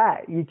do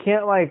that? You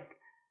can't, like,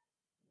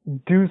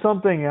 do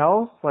something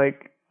else?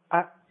 Like,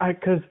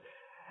 cause,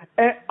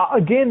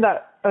 again,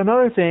 that,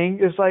 another thing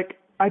is, like,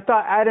 I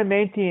thought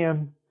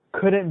adamantium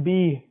couldn't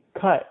be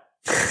cut.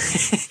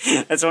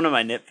 That's one of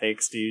my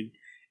nitpicks, dude.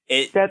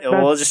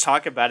 We'll just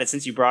talk about it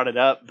since you brought it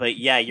up, but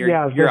yeah, you're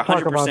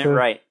 100%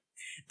 right.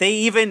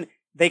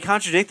 They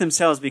contradict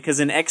themselves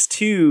because in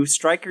X2,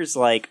 Stryker's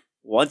like,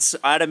 once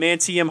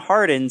adamantium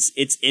hardens,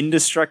 it's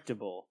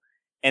indestructible.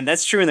 And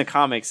that's true in the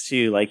comics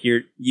too. Like,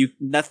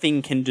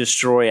 nothing can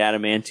destroy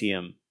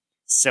adamantium.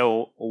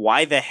 So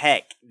why the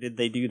heck did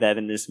they do that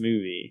in this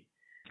movie?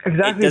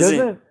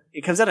 Exactly.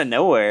 It comes out of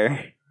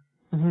nowhere.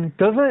 Mm-hmm.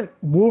 Doesn't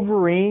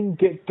Wolverine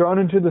get thrown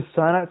into the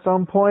sun at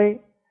some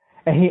point,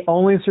 and he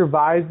only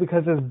survives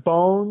because his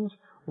bones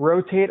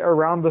rotate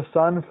around the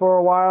sun for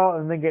a while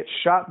and then get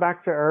shot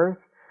back to Earth?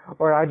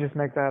 Or did I just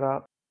make that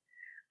up?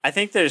 I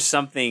think there's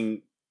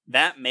something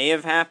that may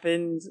have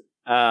happened,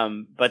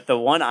 but the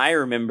one I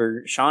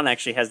remember, Sean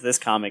actually has this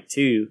comic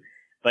too,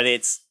 but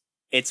it's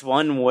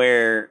one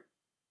where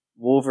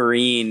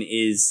Wolverine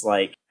is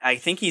like, I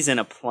think he's in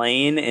a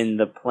plane and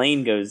the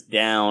plane goes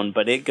down,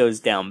 but it goes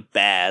down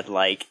bad.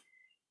 Like,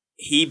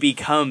 he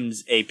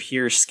becomes a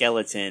pure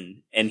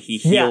skeleton and he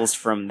heals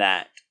from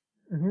that.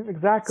 Mm-hmm,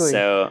 exactly.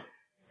 So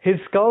his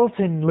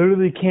skeleton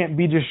literally can't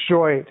be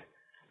destroyed.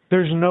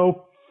 There's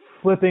no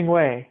flipping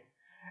way.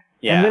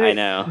 Yeah, I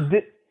know.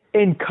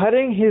 In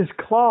cutting his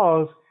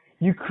claws,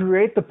 you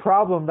create the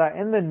problem that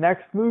in the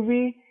next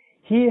movie,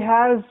 he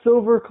has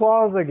silver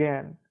claws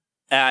again.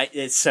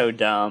 It's so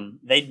dumb.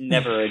 They'd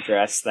never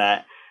address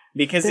that.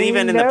 Because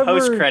even in the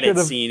post-credit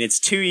scene, it's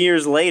 2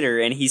 years later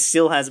and he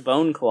still has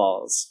bone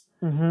claws.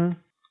 Mm-hmm.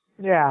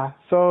 Yeah,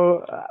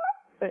 so,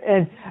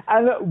 and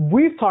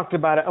we've talked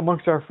about it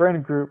amongst our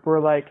friend group,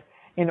 where, like,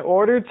 in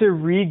order to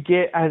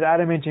re-get his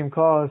adamantium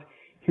claws,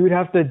 he would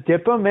have to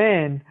dip them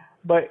in,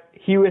 but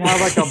he would have,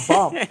 like, a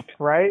bump,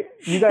 right?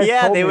 You guys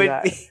told me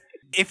that.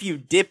 If you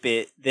dip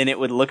it, then it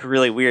would look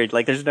really weird.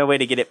 Like, there's no way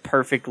to get it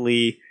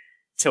perfectly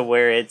to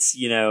where it's,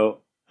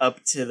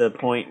 up to the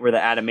point where the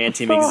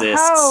adamantium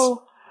exists.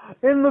 How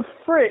in the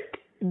frick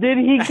did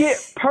he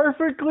get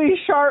perfectly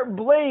sharp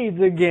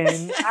blades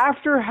again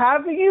after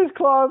having his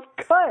claws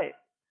cut?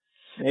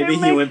 Maybe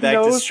he went back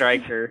to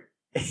Stryker.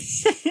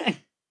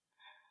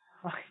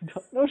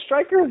 No,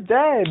 Stryker's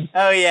dead.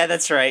 Oh yeah,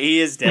 that's right. He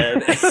is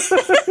dead.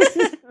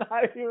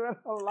 Not even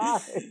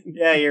alive.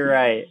 Yeah, you're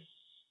right.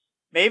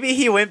 Maybe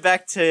he went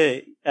back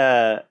to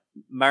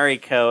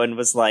Mariko and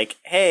was like,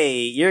 hey,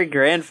 your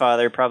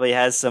grandfather probably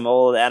has some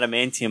old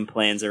adamantium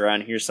plans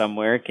around here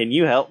somewhere. Can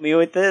you help me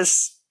with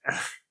this?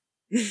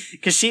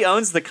 Because she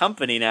owns the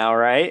company now,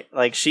 right?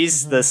 Like,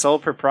 she's the sole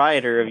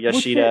proprietor of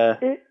Yoshida.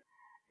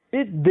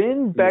 It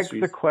then begs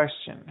the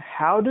question,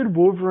 how did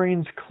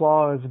Wolverine's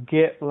claws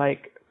get,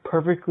 like,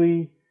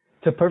 perfectly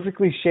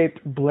shaped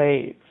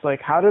blades?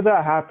 Like, how did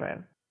that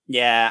happen?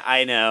 Yeah,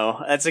 I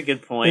know. That's a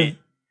good point.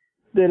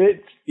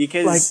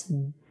 Because,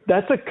 like,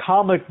 that's a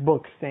comic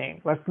book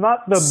thing. That's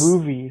not the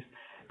movies.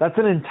 That's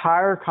an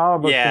entire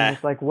comic book thing.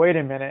 It's like, wait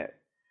a minute.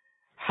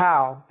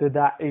 How did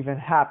that even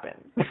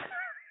happen?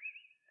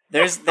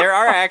 There's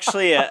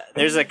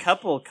a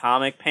couple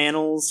comic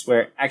panels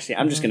where, actually,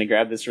 I'm just going to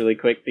grab this really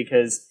quick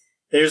because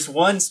there's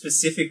one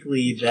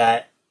specifically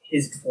that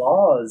his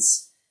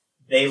claws,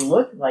 they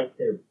look like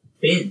they're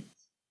bent.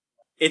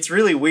 It's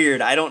really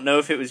weird. I don't know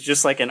if it was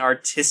just like an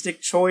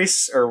artistic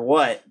choice or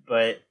what,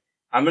 but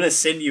I'm going to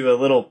send you a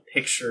little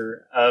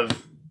picture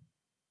of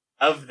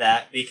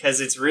that because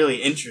it's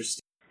really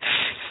interesting.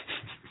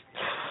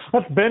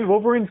 Let's bend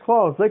Wolverine's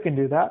claws. They can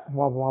do that.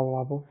 Wobble, wobble,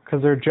 wobble.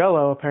 Because they're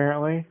jello,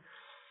 apparently.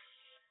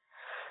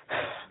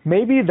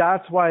 Maybe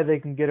that's why they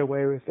can get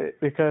away with it.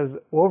 Because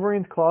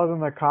Wolverine's claws in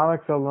the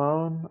comics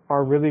alone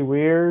are really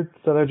weird.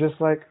 So they're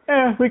just like,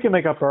 we can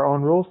make up our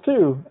own rules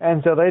too.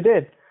 And so they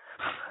did.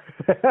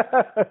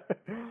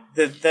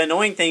 The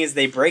annoying thing is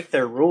they break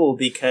their rule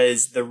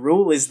because the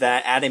rule is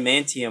that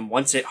adamantium,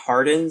 once it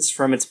hardens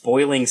from its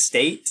boiling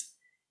state,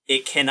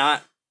 it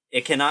cannot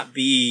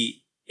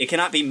be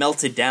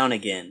melted down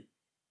again.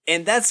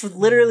 And that's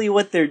literally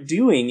what they're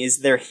doing,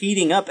 is they're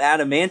heating up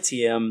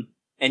adamantium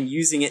and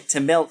using it to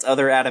melt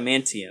other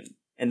adamantium.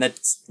 And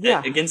that's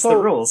against the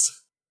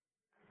rules.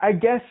 I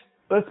guess,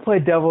 let's play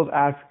devil's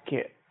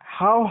advocate.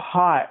 How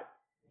hot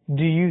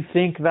do you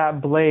think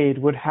that blade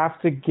would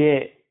have to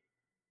get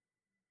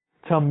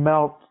to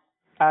melt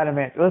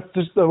adamantium?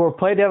 We'll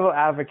play devil's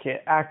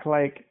advocate. Act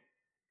like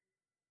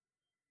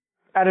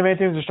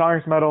adamantium is the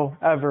strongest metal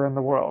ever in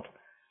the world.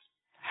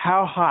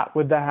 how hot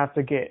would that have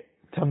to get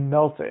to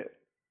melt it?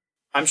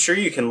 I'm sure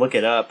you can look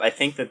it up. I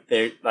think that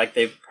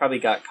they've probably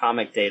got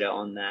comic data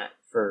on that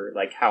for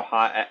like how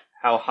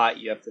hot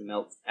you have to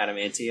melt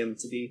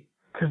adamantium to be.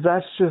 Because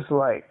that's just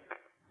like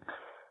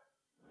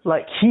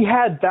he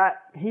had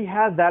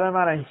that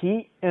amount of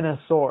heat in a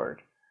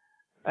sword,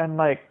 and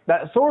like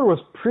that sword was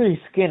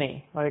pretty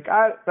skinny. Like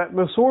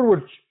the sword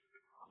would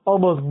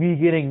almost be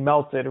getting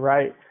melted,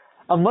 right?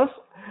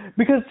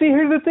 Because see,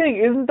 here's the thing: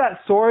 isn't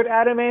that sword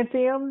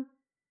adamantium?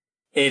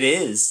 It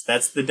is.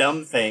 That's the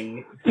dumb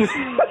thing. So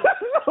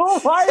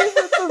why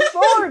isn't the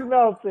sword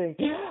melting?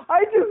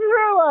 I just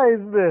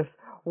realized this.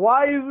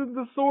 Why isn't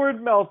the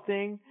sword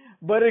melting,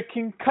 but it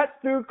can cut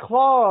through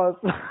claws?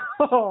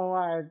 Oh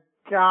my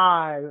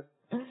god.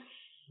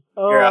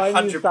 Oh, You're 100%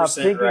 I need to stop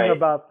thinking right.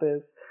 about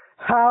this.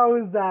 How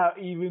does that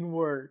even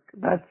work?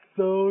 That's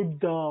so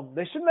dumb.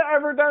 They shouldn't have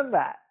ever done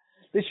that.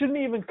 They shouldn't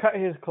even cut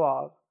his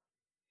claws.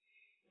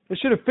 They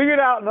should have figured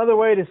out another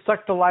way to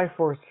suck the life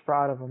force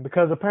out of him,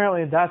 because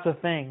apparently that's a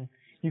thing.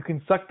 You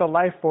can suck the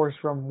life force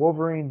from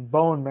Wolverine's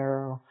bone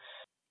marrow.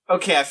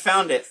 Okay, I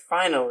found it,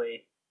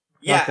 finally.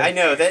 Yeah, okay. I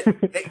know. that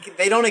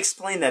they don't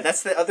explain that.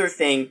 That's the other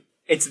thing.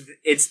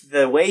 It's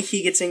the way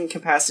he gets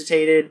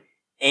incapacitated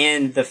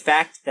and the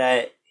fact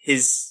that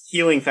his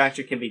healing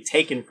factor can be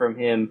taken from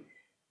him.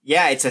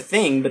 Yeah, it's a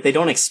thing, but they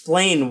don't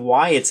explain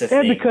why it's a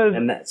thing. Because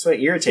and that's what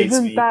irritates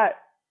me.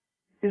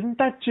 Isn't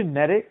that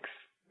genetics?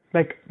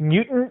 Like,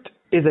 mutant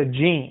is a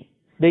gene.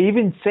 They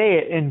even say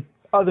it in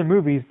other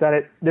movies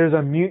that there's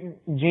a mutant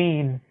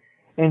gene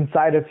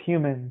inside of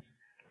humans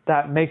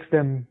that makes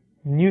them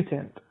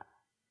mutant.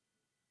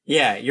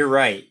 Yeah, you're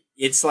right.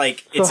 It's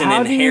like, it's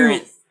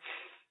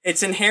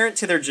inherent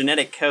to their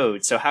genetic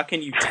code, so how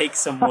can you take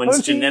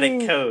someone's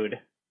genetic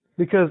code?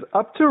 Because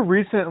up to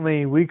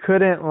recently, we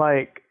couldn't,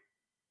 like,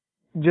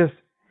 just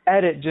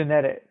edit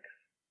genetics.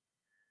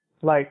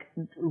 Like,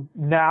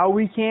 now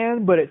we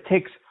can, but it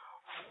takes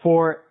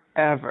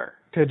forever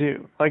to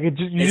do. Like,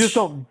 you just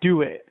don't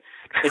do it.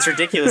 It's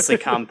ridiculously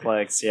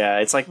complex, yeah.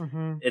 It's like,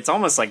 It's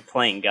almost like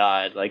playing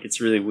God. Like,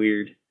 it's really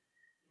weird.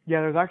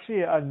 Yeah, there's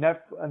actually a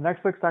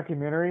Netflix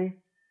documentary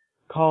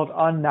called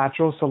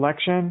Unnatural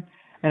Selection,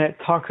 and it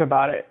talks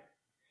about it.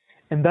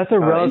 And that's a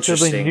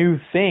relatively new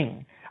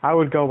thing. I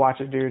would go watch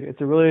it, dude.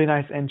 It's a really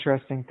nice,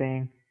 interesting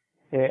thing.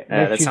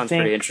 That sounds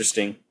pretty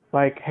interesting.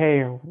 Like,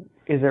 hey,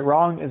 is it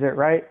wrong? Is it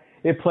right?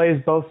 It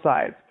plays both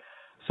sides.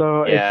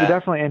 So it's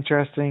definitely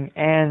interesting.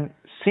 And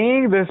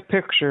seeing this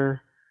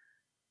picture,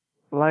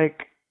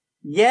 like,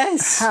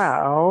 yes,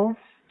 how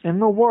in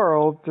the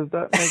world does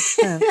that make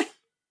sense?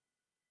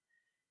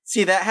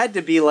 See, that had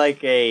to be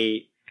like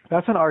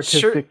that's an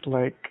artistic,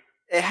 like...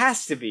 It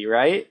has to be,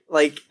 right?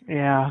 Like...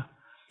 Yeah.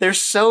 They're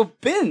so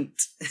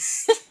bent.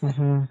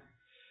 And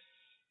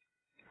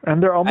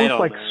they're almost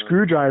like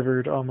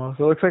screwdrivered, almost.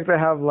 It looks like they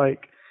have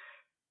like,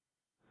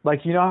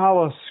 you know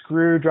how a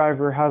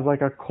screwdriver has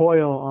like a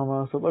coil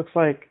almost? It looks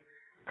like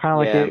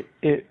kind of like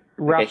it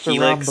wraps like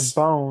around the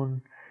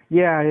bone.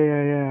 Yeah.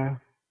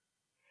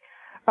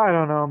 I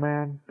don't know,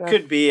 man.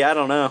 Could be. I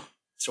don't know.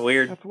 It's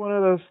weird. That's one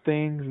of those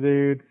things,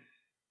 dude.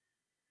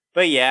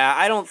 But yeah,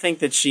 I don't think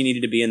that she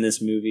needed to be in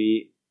this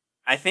movie.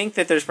 I think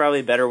that there's probably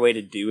a better way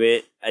to do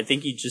it. I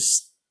think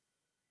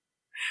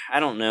I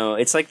don't know.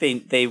 It's like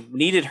they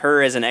needed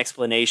her as an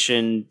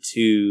explanation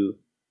to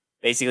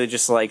basically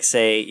just like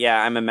say,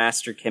 yeah, I'm a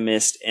master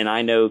chemist and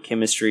I know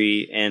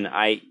chemistry and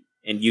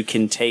you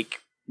can take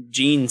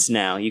genes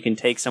now. You can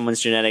take someone's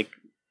genetic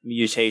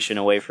mutation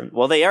away from...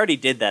 Well, they already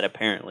did that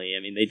apparently. I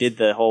mean, they did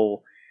the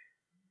whole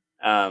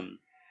but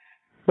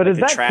is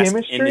that Trask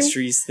chemistry?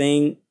 Industries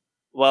thing.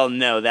 Well,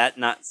 no, that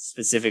not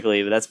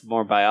specifically, but that's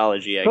more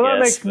biology, I guess. That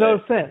makes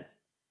no sense.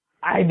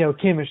 I know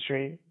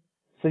chemistry.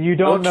 So you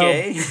don't know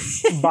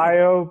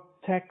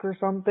biotech or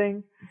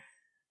something?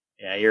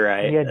 Yeah, you're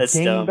right. Yeah, that's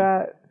dumb.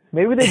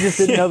 Maybe they just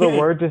didn't know the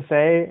word to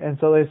say, and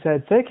so they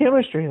said, say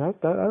chemistry.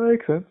 That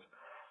makes sense.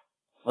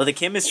 Well, the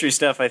chemistry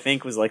stuff, I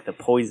think, was like the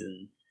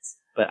poison.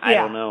 But I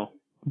don't know.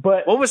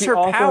 But what was her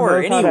power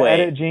anyway? How to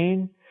edit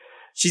gene.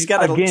 She's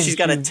got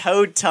a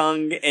toad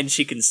tongue, and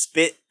she can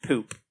spit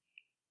poop.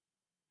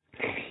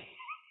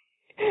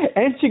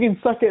 And she can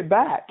suck it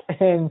back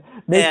and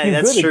make you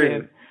that's good true.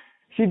 again.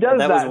 She does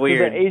that was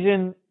weird. To the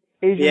Asian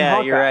Yeah,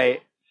 Hawkeye. You're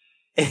right.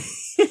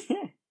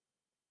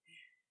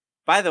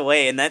 By the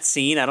way, in that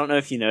scene, I don't know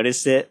if you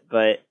noticed it,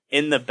 but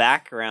in the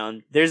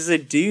background, there's a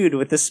dude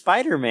with a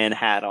Spider-Man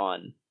hat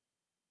on.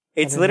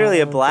 It's literally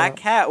a black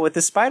hat with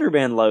the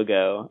Spider-Man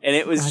logo, and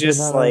it was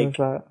just like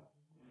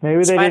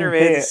maybe they didn't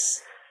say it.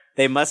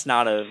 They must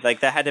not have. Like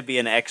that had to be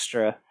an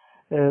extra.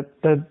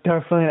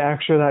 Definitely an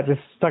extra that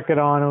just stuck it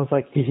on. It was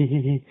like,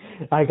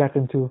 I got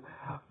into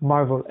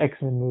Marvel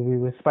X-Men movie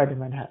with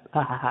Spider-Man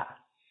hat.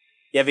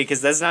 Yeah,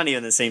 because that's not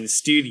even the same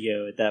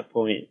studio at that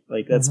point.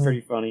 Like, that's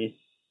pretty funny.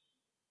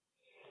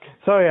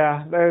 So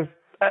yeah, there's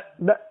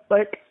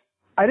like,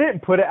 I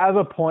didn't put it as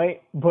a point,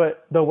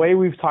 but the way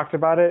we've talked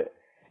about it,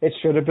 it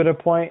should have been a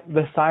point.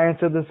 The science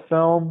of this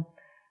film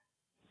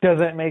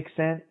doesn't make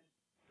sense,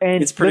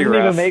 and it's pretty doesn't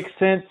rough. even make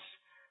sense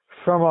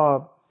from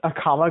a a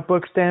comic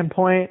book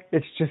standpoint,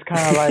 it's just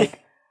kind of like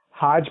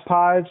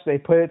hodgepodge. They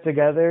put it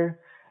together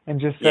and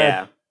just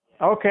said,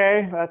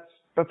 okay,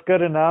 that's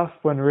good enough,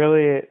 when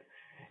really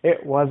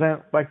it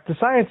wasn't. Like, the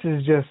science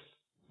is just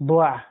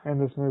blah in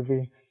this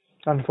movie,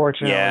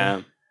 unfortunately.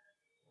 Yeah.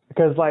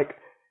 Because, like,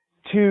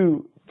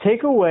 to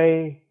take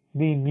away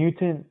the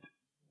mutant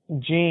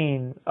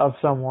gene of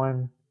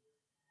someone,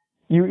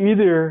 you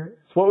either,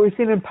 what we've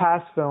seen in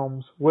past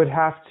films, would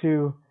have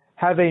to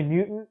have a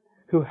mutant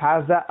who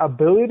has that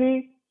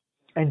ability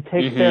and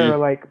take their,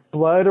 like,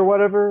 blood or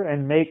whatever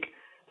and make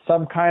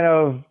some kind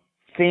of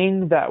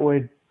thing that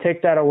would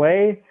take that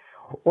away,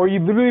 or you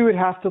literally would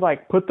have to,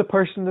 like, put the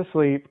person to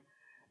sleep,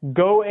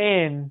 go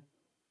in,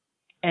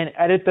 and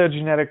edit their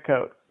genetic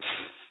code.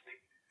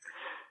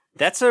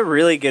 That's a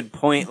really good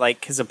point, like,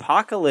 because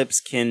Apocalypse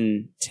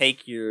can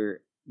take your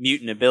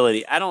mutant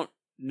ability. I don't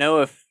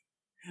know if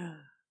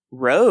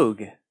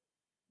Rogue,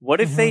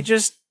 what if they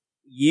just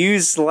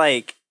use,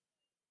 like,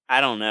 I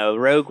don't know,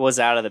 Rogue was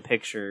out of the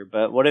picture,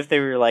 but what if they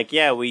were like,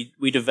 yeah, we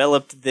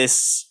developed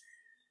this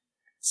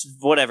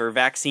whatever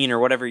vaccine or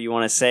whatever you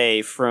want to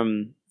say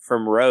from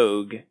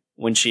Rogue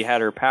when she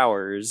had her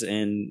powers,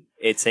 and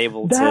it's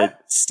able to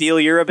steal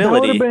your ability.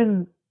 That would have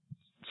been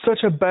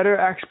such a better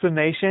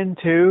explanation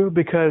too,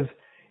 because,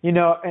 you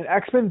know, in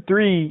X-Men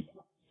 3,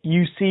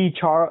 you see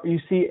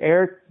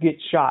Eric get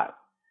shot,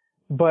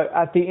 but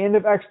at the end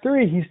of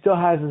X3, he still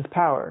has his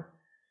power.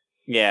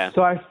 Yeah.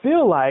 So I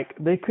feel like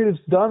they could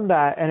have done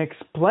that and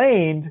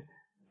explained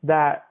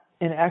that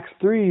in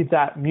X3,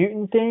 that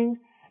mutant thing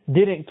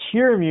didn't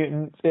cure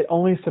mutants, it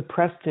only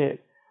suppressed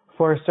it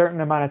for a certain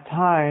amount of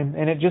time,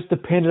 and it just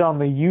depended on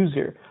the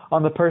user,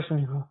 on the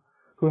person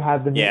who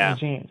had the mutant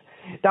genes.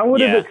 That would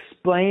have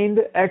explained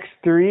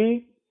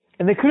X3,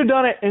 and they could have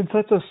done it in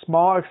such a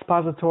small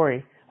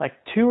expository, like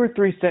 2 or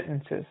 3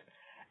 sentences,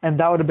 and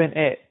that would have been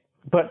it.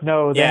 But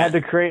no, they had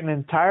to create an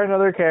entire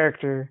another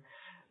character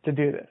to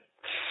do this.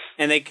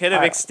 And they could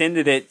have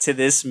extended it to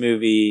this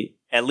movie,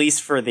 at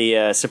least for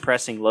the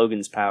suppressing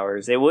Logan's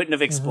powers. They wouldn't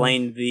have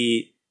explained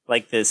the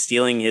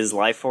stealing his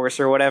life force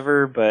or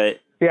whatever,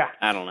 but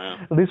I don't know.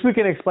 At least we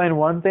can explain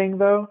one thing,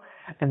 though,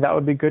 and that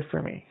would be good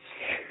for me.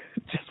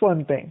 Just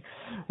one thing.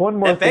 One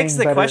more thing. That begs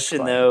the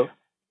question, though.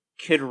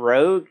 Could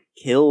Rogue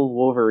kill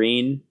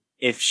Wolverine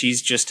if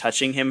she's just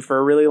touching him for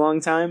a really long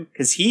time?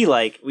 Because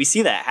we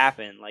see that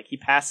happen. Like, he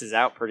passes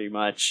out pretty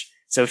much.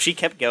 So if she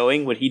kept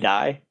going, would he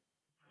die?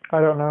 I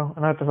don't know.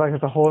 And I feel like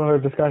it's a whole other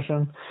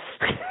discussion.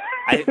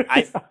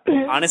 I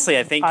honestly,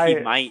 I think he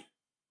might.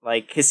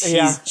 Like, because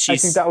I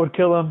think that would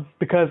kill him,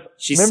 because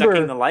she's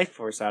sucking the life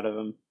force out of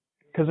him.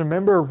 Because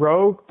remember,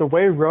 Rogue, the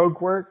way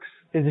Rogue works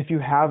is if you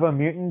have a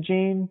mutant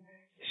gene,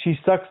 she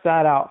sucks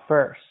that out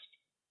first.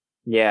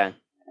 Yeah.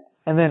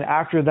 And then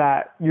after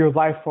that, your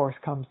life force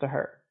comes to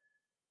her.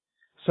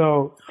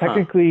 So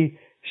technically,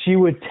 she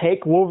would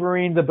take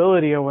Wolverine's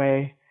ability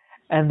away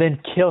and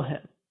then kill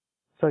him.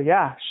 So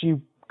yeah,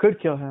 she could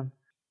kill him.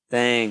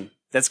 Dang,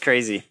 that's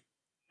crazy.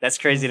 That's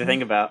crazy to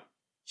think about.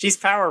 She's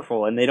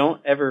powerful, and they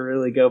don't ever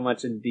really go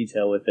much in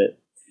detail with it.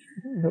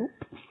 Nope.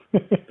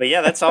 But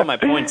yeah, that's all my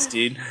points,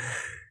 dude.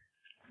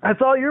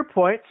 That's all your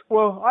points.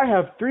 Well, I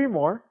have 3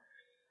 more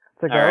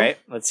to go. All right,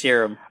 let's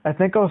hear them. I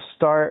think I'll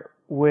start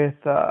with,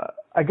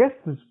 I guess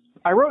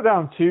I wrote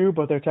down 2,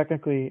 but they're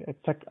technically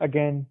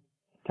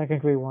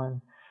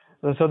 1.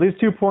 So these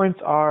 2 points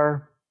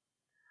are,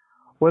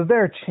 was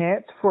there a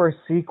chance for a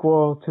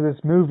sequel to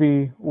this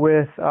movie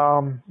with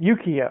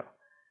Yukio?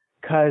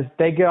 Because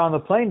they get on the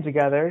plane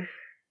together.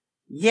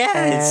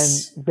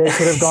 Yes! And they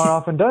could have gone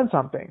off and done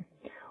something.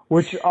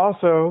 Which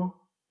also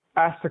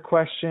asks the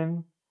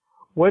question,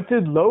 what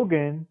did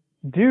Logan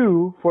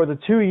do for the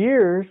 2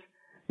 years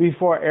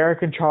before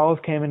Eric and Charles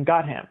came and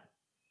got him?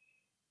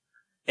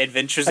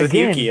 Adventures with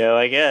Yukio,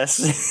 I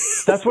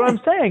guess. That's what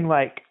I'm saying.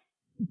 Like,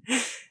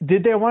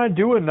 did they want to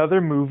do another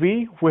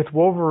movie with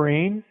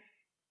Wolverine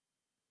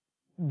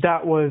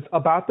that was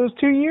about those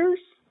 2 years?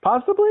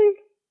 Possibly?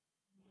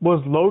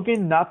 Was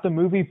Logan not the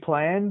movie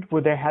planned?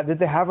 Did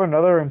they have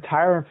another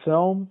entire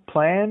film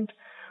planned?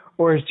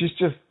 Or is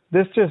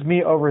this just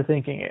me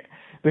overthinking it?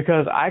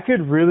 Because I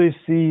could really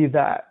see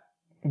that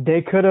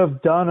they could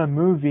have done a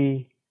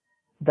movie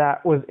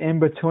that was in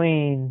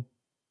between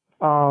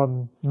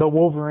the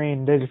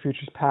Wolverine Days of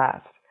Futures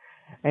Past.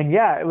 And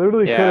yeah, it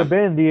literally could have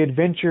been the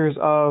adventures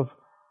of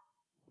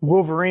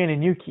Wolverine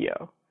and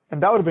Yukio.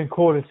 And that would have been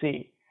cool to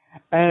see.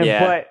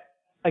 But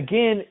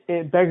again,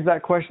 it begs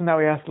that question that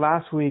we asked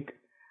last week.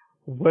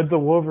 Would the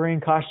Wolverine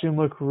costume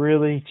look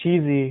really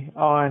cheesy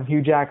on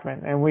Hugh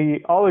Jackman? And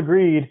we all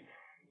agreed,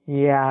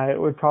 it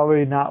would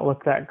probably not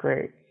look that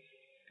great.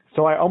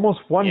 So I almost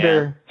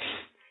wonder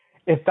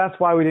if that's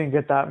why we didn't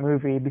get that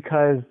movie,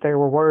 because they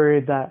were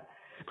worried that,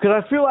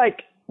 because I feel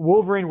like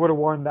Wolverine would have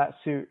worn that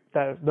suit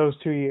those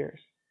 2 years.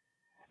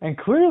 And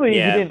clearly he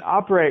didn't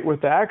operate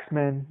with the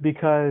X-Men,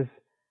 because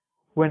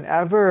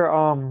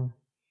whenever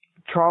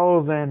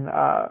Charles and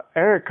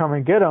Eric come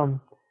and get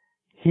him,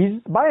 he's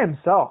by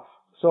himself.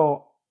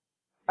 So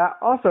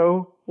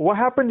also, what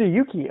happened to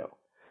Yukio?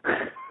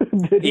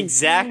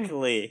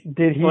 Exactly.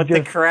 Did he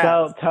just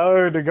tell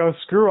her to go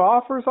screw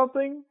off or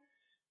something?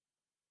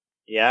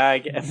 Yeah, I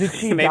guess. Did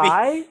she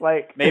die?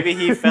 Like maybe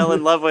he fell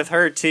in love with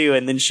her too,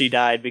 and then she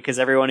died because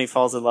everyone he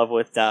falls in love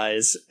with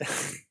dies.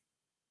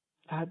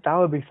 That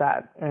would be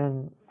sad,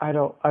 and I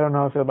don't know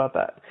how I feel about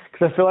that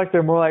because I feel like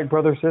they're more like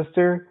brother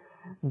sister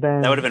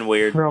than that would have been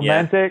weird,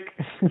 romantic.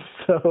 Yeah.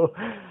 So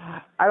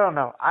I don't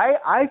know.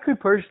 I could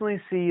personally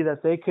see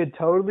that they could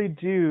totally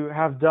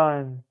have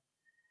done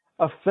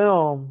a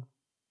film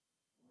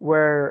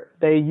where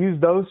they use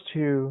those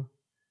two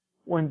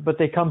but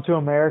they come to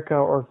America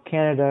or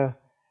Canada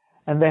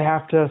and they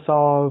have to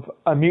solve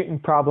a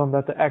mutant problem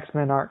that the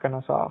X-Men aren't going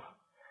to solve.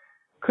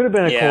 Could have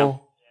been a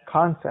cool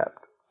concept.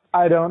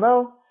 I don't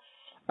know.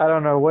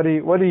 What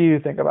do you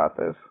think about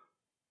this?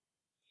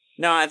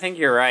 No, I think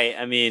you're right.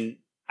 I mean,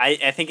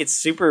 I think it's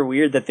super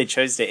weird that they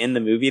chose to end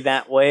the movie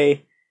that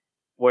way,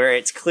 where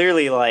it's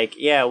clearly like,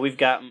 yeah, we've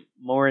got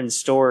more in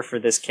store for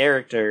this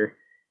character,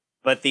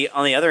 but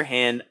on the other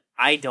hand,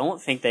 I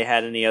don't think they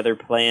had any other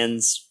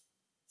plans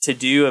to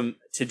do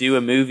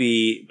a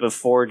movie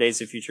before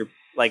Days of Future,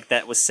 like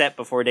that was set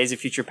before Days of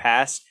Future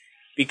Past,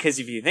 because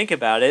if you think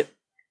about it,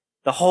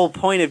 the whole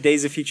point of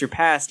Days of Future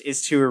Past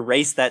is to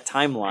erase that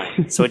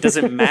timeline, so it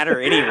doesn't matter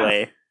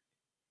anyway.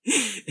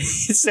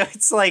 So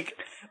it's like,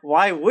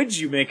 why would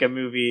you make a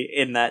movie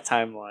in that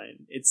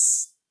timeline?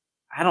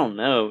 I don't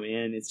know,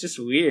 man. It's just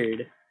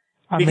weird.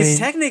 Because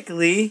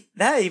technically,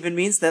 that even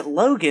means that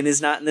Logan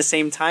is not in the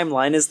same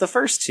timeline as the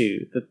first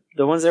two,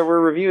 the ones that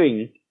we're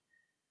reviewing.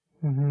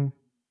 Mm-hmm.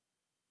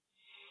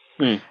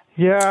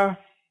 Yeah,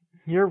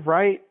 you're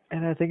right,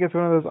 and I think it's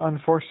one of those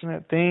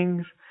unfortunate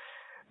things.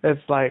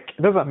 It's like,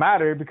 it doesn't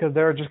matter because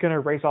they're just going to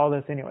erase all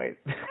this anyways.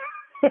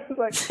 It's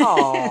like,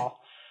 oh.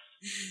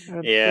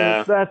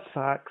 Yeah. That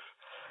sucks.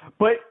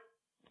 But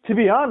to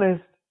be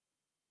honest,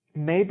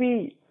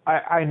 maybe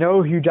I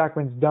know Hugh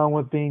Jackman's done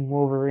with being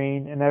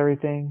Wolverine and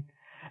everything,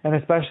 and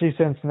especially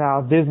since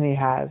now Disney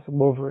has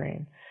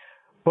Wolverine.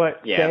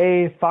 But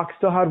Fox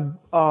still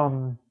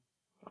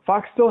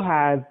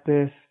had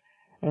this,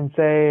 and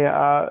say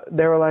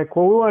they were like,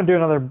 well, we want to do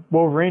another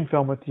Wolverine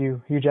film with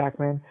you, Hugh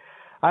Jackman.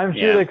 I'm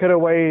sure they could have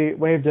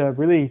waved a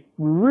really,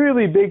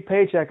 really big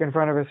paycheck in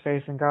front of his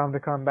face and got him to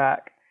come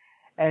back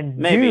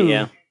and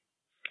do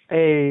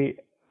a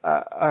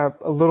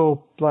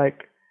little,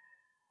 like,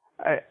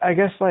 I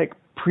guess, like,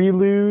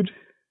 prelude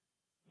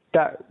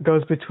that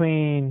goes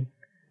between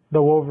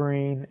the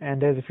Wolverine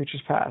and Days of Future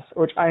Past,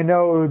 which I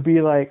know it would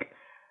be like,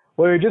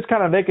 well, you're just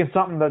kind of making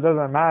something that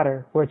doesn't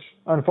matter, which,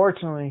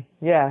 unfortunately,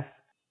 yes.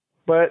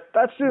 But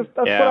that's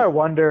what I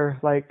wonder,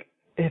 like,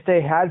 if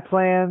they had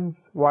plans,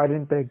 why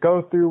didn't they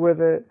go through with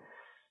it?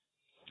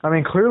 I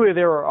mean, clearly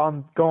they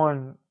were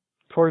going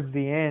towards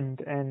the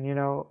end, and, you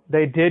know,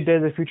 they did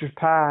Days of Future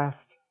Past,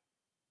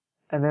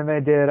 and then they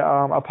did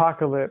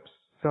Apocalypse,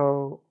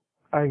 so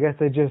I guess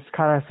they just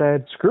kind of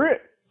said, screw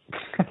it,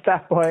 at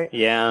that point.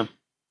 Yeah.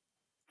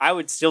 I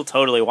would still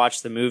totally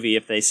watch the movie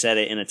if they set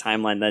it in a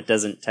timeline that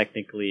doesn't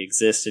technically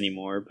exist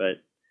anymore, but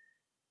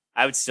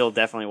I would still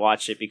definitely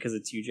watch it because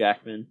it's Hugh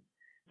Jackman.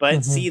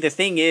 But see, the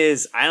thing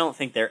is, I don't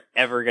think they're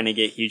ever going to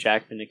get Hugh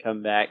Jackman to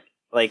come back.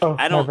 Like,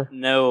 I don't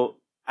know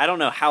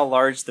how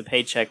large the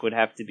paycheck would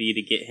have to be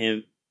to get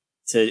him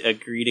to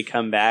agree to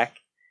come back.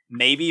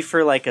 Maybe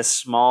for like a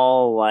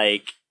small,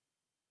 like,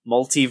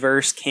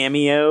 multiverse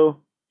cameo.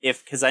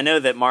 Because I know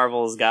that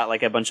Marvel's got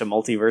like a bunch of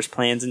multiverse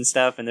plans and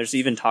stuff, and there's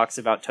even talks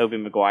about Tobey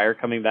Maguire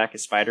coming back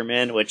as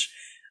Spider-Man, which,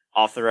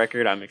 off the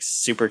record, I'm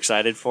super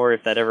excited for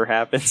if that ever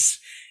happens.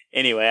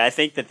 Anyway, I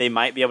think that they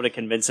might be able to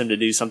convince him to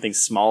do something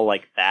small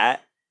like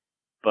that,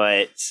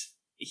 but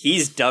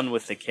he's done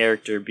with the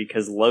character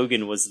because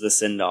Logan was the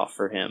send-off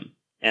for him.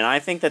 And I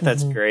think that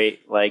that's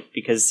great, like,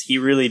 because he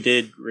really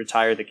did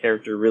retire the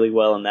character really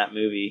well in that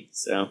movie.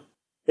 So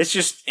it's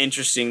just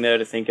interesting, though,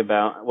 to think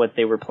about what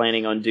they were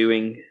planning on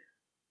doing.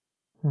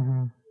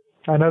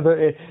 I know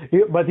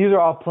but these are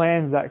all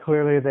plans that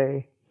clearly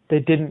they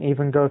didn't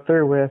even go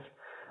through with.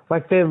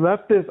 Like, they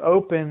left this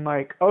open,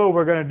 like, oh,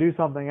 we're going to do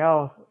something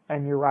else.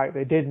 And you're right,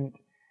 they didn't.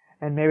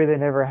 And maybe they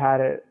never had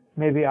it.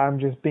 Maybe I'm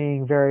just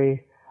being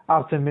very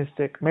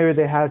optimistic. Maybe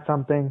they had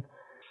something.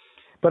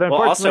 But unfortunately...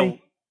 Well, also,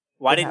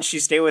 why didn't she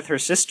stay with her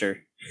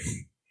sister?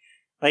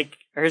 Like,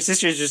 her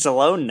sister's just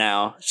alone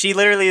now. She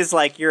literally is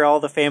like, you're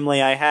all the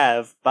family I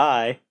have.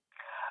 Bye.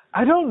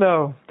 I don't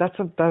know. That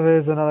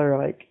is another,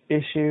 like,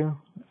 issue,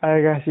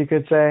 I guess you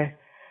could say.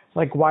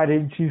 Like, why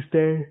didn't she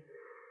stay?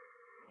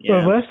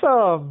 Yeah.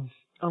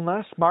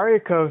 Unless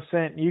Mariko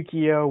sent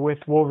Yukio with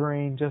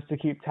Wolverine just to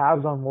keep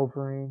tabs on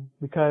Wolverine,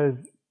 because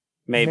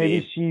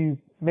maybe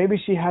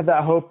she had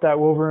that hope that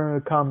Wolverine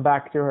would come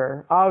back to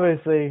her.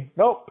 Obviously,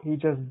 nope, he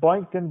just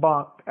blinked and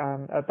bonked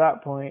at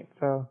that point.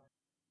 So,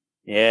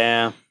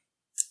 yeah,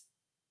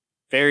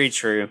 very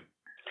true.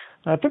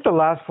 I think the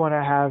last point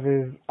I have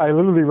is I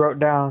literally wrote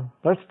down,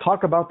 let's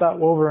talk about that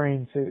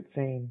Wolverine suit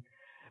scene,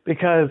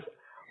 because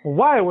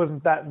why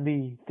wasn't that in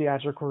the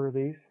theatrical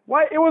release?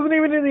 Why? It wasn't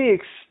even in the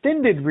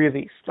extended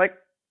release. Like,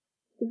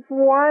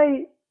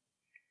 why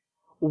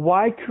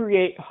why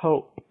create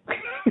hope?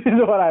 Is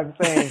what I'm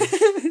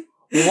saying.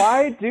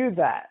 Why do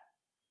that?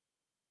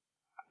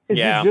 Is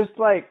it just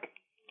like...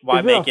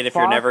 Why make it if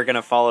you're never going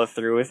to follow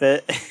through with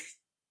it?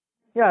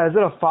 Yeah, is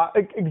it a Fox?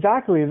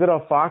 Exactly, is it a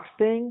Fox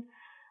thing?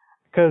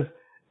 Because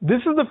this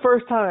is the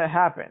first time it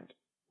happened,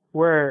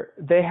 where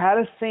they had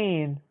a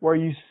scene where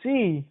you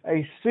see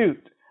a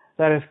suit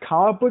that is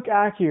comic book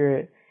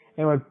accurate,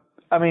 and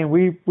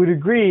we would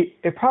agree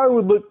it probably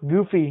would look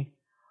goofy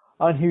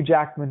on Hugh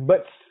Jackman,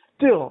 but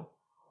still,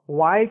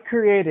 why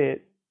create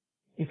it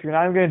if you're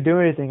not even going to do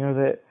anything with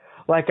it?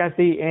 Like at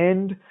the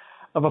end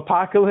of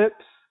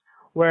Apocalypse,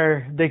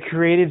 where they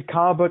created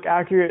comic book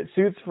accurate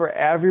suits for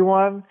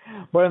everyone,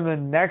 but in the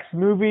next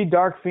movie,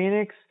 Dark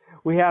Phoenix,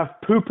 we have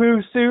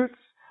poo-poo suits.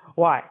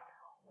 Why?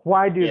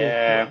 Why do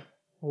this?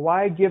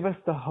 Why give us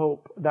the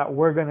hope that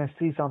we're going to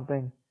see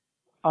something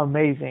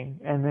amazing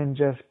and then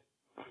just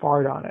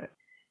fart on it?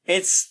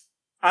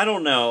 I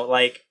don't know,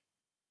 like,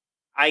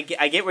 I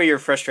get where your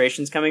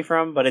frustration's coming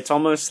from, but it's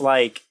almost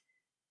like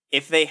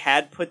if they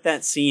had put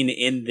that scene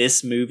in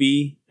this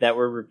movie that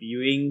we're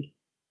reviewing,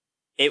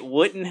 it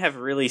wouldn't have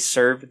really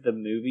served the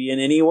movie in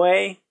any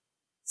way.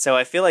 So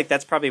I feel like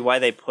that's probably why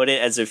they put it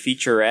as a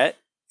featurette.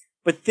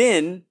 But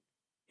then,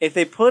 if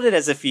they put it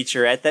as a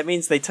featurette, that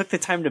means they took the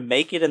time to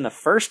make it in the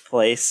first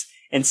place.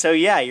 And so,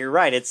 yeah, you're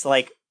right. It's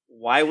like,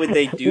 why would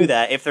they do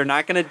that if they're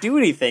not going to do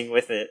anything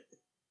with it?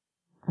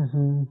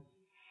 Mm-hmm.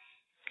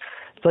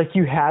 It's like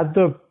you had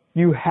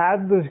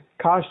the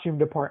costume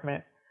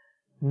department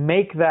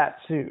make that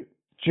suit,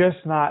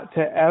 just not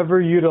to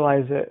ever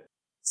utilize it.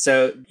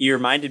 So you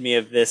reminded me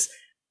of this.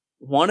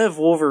 One of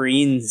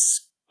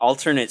Wolverine's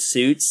alternate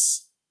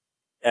suits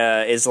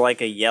is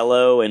like a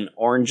yellow and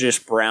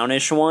orangish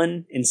brownish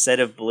one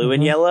instead of blue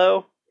and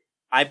yellow.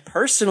 I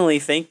personally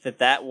think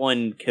that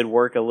one could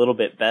work a little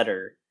bit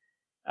better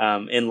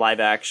in live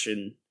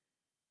action.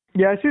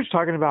 Yeah, I see what you're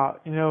talking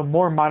about.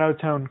 More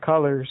monotone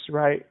colors,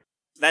 right?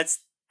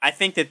 I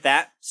think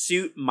that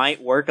suit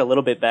might work a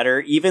little bit better.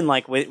 Even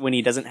like when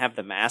he doesn't have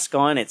the mask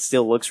on, it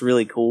still looks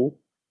really cool.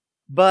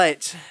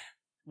 But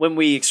when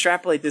we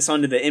extrapolate this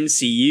onto the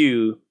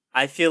MCU,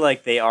 I feel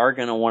like they are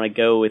going to want to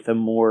go with a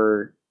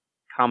more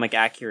comic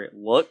accurate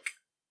look.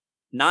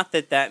 Not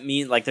that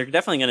means, like, they're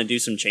definitely going to do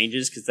some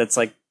changes, because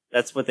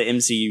that's what the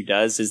MCU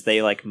does, is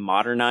they like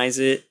modernize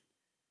it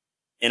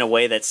in a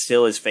way that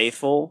still is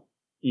faithful.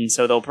 And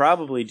so they'll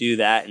probably do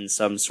that in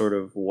some sort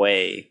of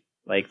way.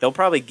 Like, they'll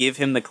probably give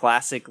him the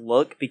classic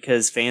look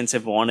because fans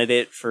have wanted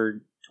it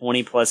for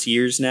 20 plus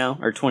years now,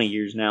 or 20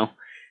 years now.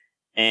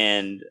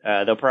 And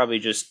they'll probably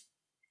just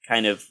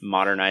kind of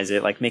modernize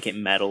it, like make it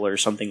metal or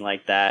something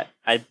like that.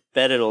 I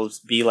bet it'll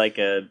be like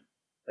a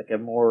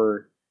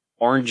more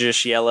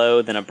orangish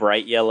yellow than a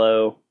bright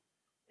yellow,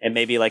 and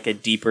maybe like a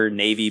deeper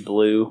navy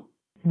blue.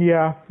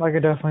 Yeah, I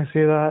could definitely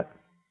see that.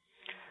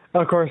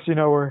 Of course,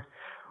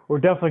 we're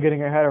definitely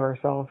getting ahead of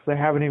ourselves. They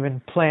haven't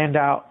even planned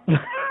out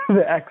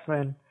the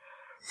X-Men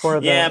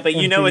for the but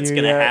you know MCU it's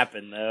going to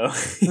happen, though.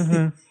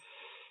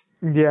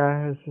 Mm-hmm.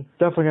 Yeah, it's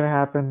definitely going to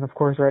happen. Of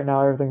course, right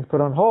now everything's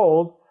put on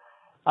hold.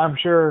 I'm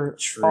sure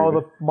all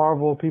the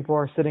Marvel people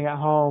are sitting at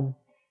home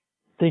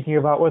thinking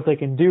about what they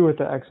can do with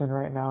the X-Men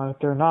right now. And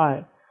if they're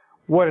not,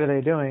 what are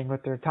they doing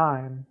with their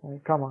time?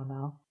 Like, come on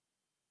now.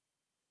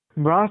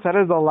 Ross, that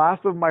is the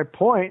last of my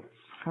points.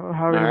 I don't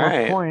have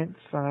any more points,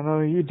 and I know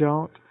you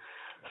don't.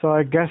 So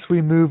I guess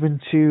we move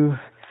into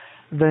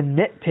the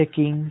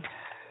nitpicking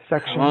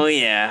section. Oh,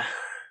 yeah.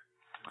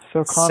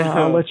 So, Connor,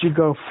 I'll let you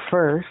go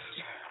first.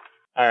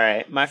 All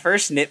right. My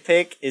first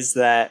nitpick is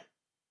that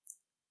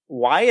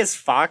why is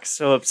Fox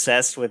so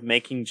obsessed with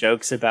making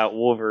jokes about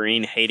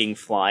Wolverine hating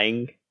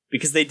flying?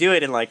 Because they do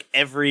it in like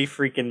every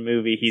freaking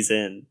movie he's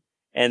in.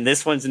 And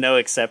this one's no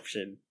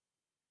exception.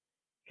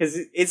 Because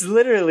it's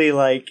literally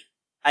like,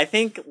 I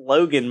think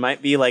Logan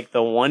might be like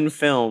the one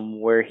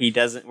film where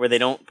they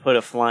don't put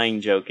a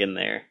flying joke in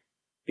there.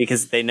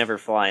 Because they never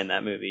fly in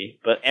that movie.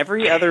 But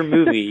every other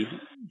movie,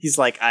 he's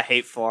like, I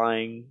hate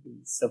flying,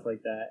 and stuff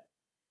like that.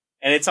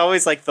 And it's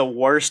always like the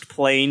worst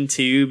plane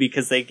too,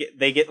 because they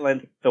get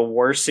like the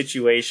worst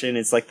situation.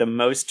 It's like the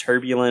most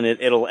turbulent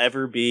it'll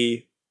ever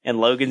be,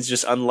 and Logan's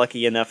just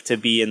unlucky enough to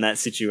be in that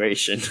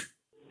situation.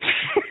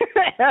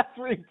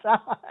 Every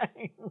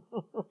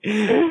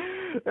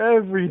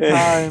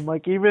time,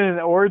 like even in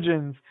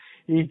Origins,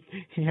 he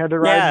had to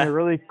ride in a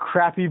really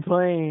crappy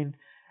plane,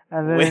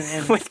 and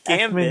then with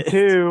X-Men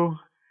 2,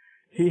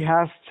 he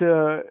has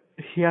to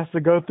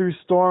go through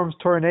storms,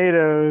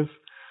 tornadoes.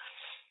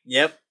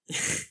 Yep.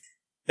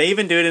 They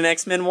even do it in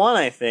X-Men 1,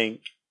 I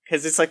think.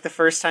 Because it's like the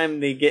first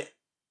time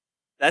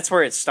that's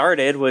where it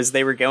started, was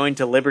they were going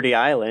to Liberty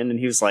Island, and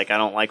he was like, I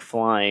don't like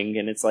flying.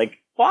 And it's like,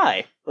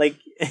 why? Like,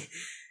 is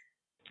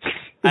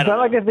that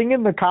like a thing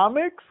in the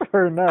comics,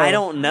 or no? I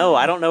don't know.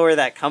 I don't know where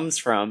that comes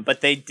from.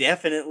 But they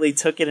definitely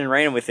took it and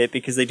ran with it,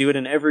 because they do it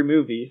in every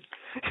movie.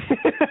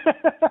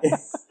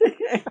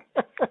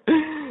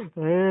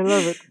 I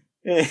love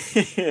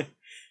it.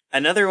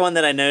 Another one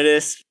that I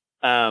noticed,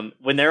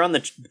 when they're on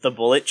the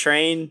bullet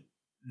train,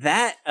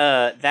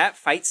 that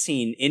fight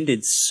scene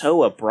ended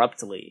so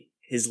abruptly.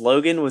 His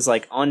Logan was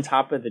like on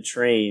top of the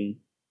train,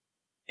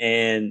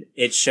 and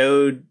it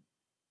showed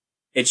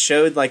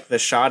like the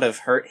shot of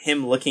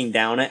him looking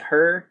down at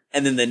her,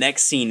 and then the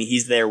next scene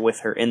he's there with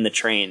her in the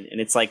train, and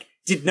it's like,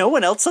 did no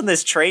one else on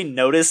this train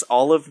notice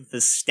all of the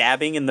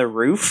stabbing in the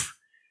roof?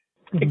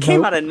 It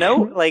came out of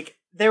nowhere. Like,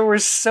 there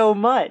was so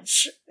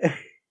much.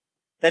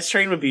 That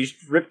train would be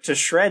ripped to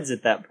shreds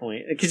at that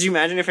point. Could you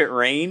imagine if it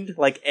rained?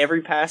 Like,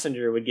 every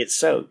passenger would get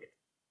soaked.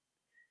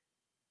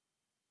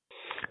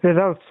 Yeah,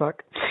 that would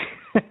suck.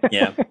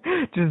 Yeah.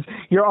 Just,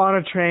 you're on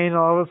a train,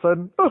 all of a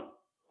sudden, oh,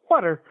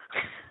 water.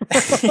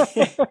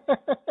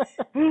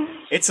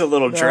 It's a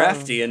little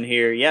drafty in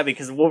here. Yeah,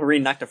 because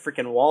Wolverine knocked a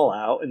freaking wall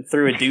out and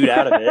threw a dude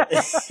out of it.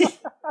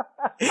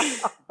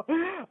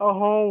 A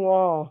whole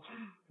wall.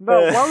 No,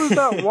 why was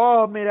that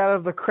wall made out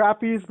of the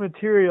crappiest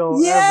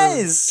material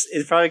yes! Ever?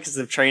 It's probably because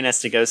the train has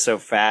to go so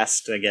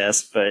fast, I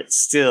guess, but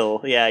still,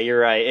 yeah, you're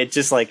right. It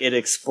just, like, it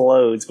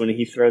explodes when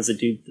he throws a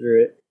dude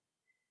through it.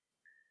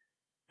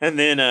 And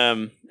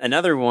then,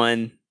 another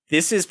one,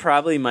 this is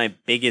probably my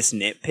biggest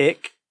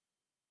nitpick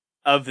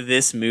of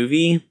this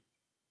movie.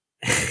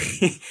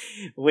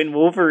 When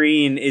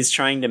Wolverine is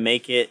trying to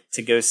make it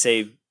to go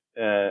save,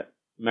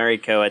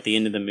 Mariko at the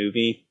end of the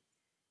movie,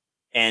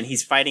 and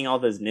he's fighting all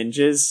those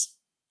ninjas,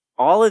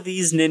 all of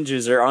these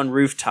ninjas are on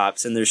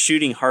rooftops and they're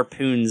shooting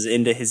harpoons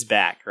into his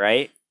back,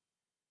 right?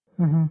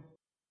 Mm-hmm.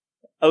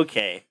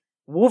 Okay.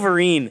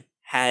 Wolverine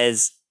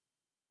has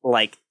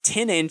like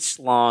 10-inch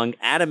long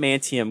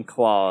adamantium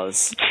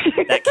claws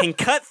that can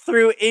cut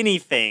through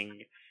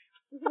anything.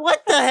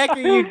 What the heck are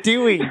you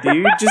doing,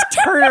 dude? Just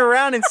turn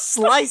around and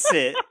slice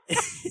it.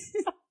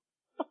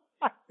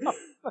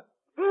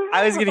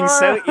 I was getting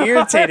so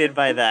irritated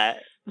by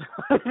that.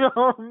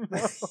 No.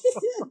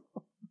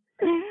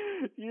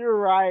 You're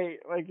right.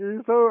 Like,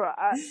 you're so.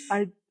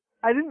 I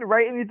didn't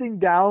write anything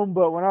down,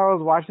 but when I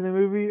was watching the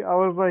movie, I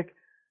was like,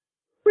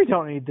 we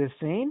don't need this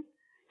scene.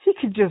 He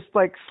could just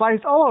like slice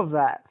all of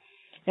that.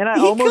 And I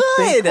almost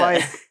think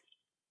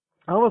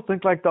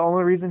like the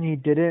only reason he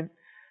didn't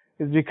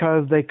is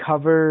because they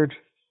covered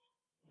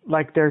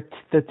like the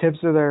tips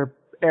of their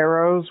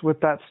arrows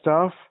with that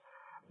stuff.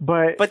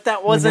 But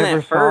that wasn't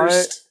at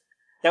first.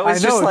 That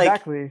was just like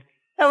exactly.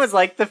 That was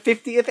like the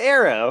 50th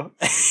arrow.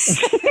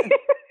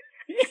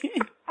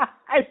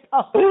 I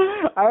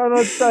don't know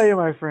what to tell you,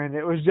 my friend.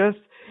 It was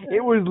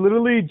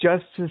literally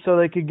just so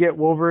they could get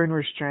Wolverine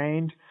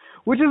restrained,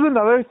 which is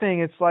another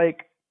thing. It's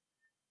like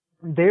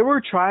they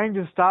were trying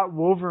to stop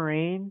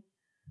Wolverine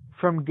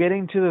from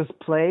getting to this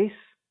place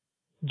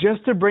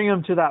just to bring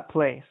him to that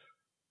place.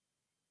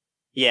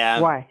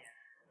 Yeah. Why?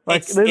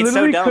 Like they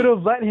literally could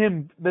have let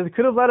him. They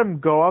could have let him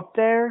go up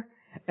there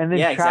and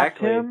then trapped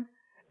him,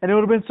 and it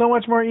would have been so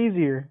much more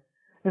easier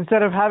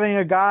instead of having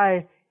a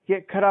guy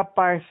get cut up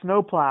by a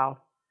snowplow.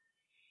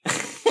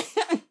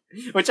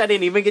 Which I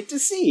didn't even get to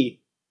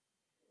see.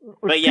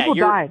 But yeah, people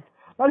died.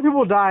 A lot of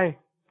people die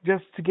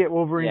just to get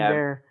Wolverine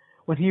there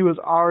when he was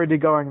already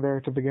going there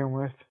to begin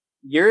with.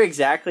 You're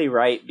exactly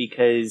right,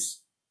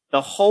 because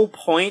the whole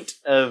point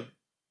of...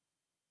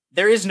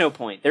 There is no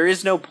point. There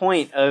is no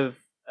point of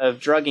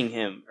drugging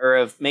him or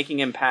of making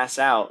him pass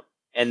out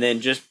and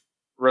then just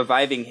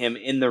reviving him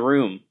in the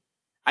room.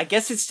 I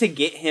guess it's to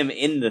get him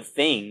in the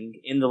thing,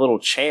 in the little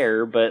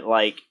chair, but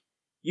like,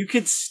 you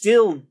could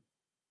still...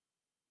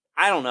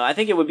 I don't know. I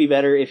think it would be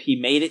better if he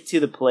made it to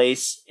the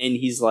place and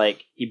he's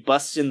like, he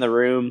busts in the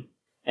room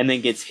and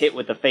then gets hit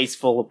with a face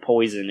full of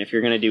poison if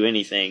you're going to do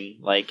anything.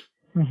 Like,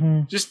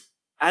 just,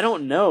 I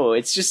don't know.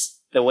 It's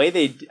just the way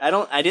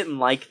I didn't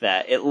like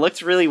that. It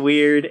looked really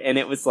weird, and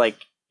it was like,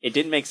 it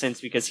didn't make sense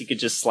because he could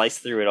just slice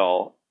through it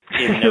all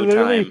in no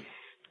time.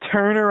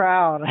 Turn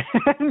around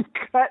and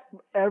cut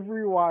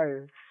every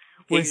wire.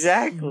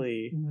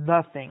 Exactly.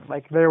 Nothing.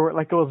 Like it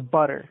was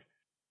butter.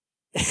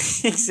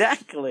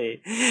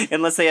 Exactly.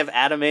 Unless they have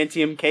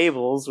adamantium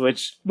cables,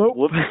 which nope.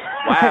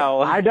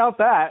 Wow. I doubt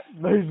that.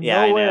 There's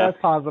no way that's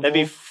possible. That'd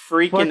be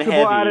freaking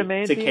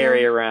heavy to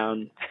carry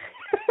around.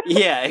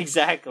 Yeah,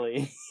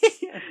 exactly.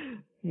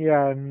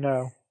 Yeah,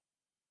 no.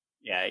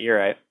 Yeah, you're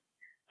right.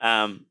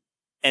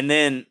 And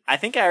then I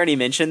think I already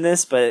mentioned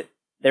this, but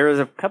there was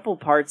a couple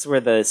parts where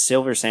the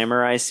Silver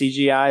Samurai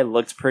CGI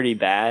looked pretty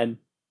bad.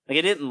 Like,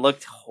 it didn't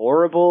look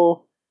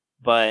horrible,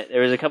 but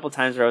there was a couple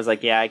times where I was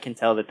like, yeah, I can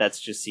tell that that's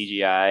just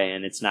CGI,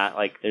 and it's not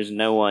like there's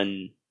no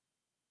one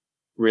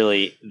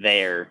really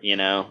there, you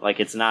know? Like,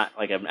 it's not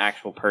like an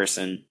actual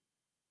person.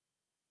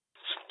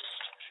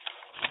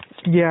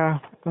 Yeah,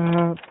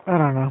 I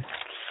don't know.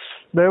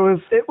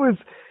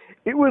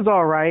 It was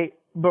all right,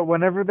 but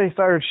whenever they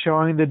started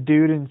showing the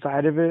dude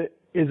inside of it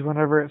is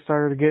whenever it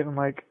started getting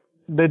like,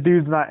 the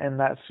dude's not in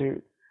that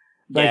suit.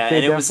 Like, yeah,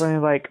 they definitely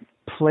like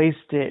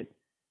placed it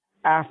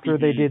after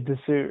they did the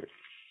suit.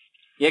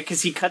 Yeah,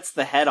 because he cuts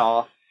the head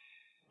off,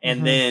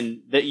 and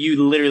then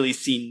you literally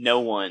see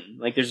no one.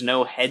 Like, there's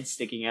no head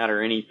sticking out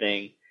or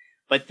anything.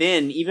 But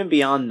then, even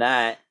beyond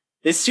that,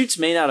 this suit's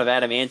made out of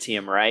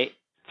adamantium, right?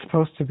 It's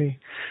supposed to be.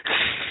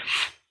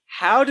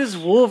 How does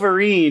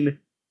Wolverine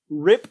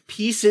rip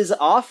pieces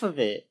off of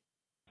it?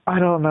 I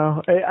don't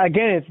know.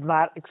 Again, it's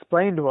not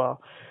explained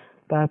well.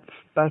 That's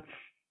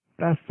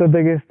the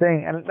biggest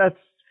thing, and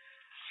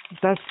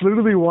that's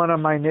literally one of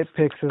my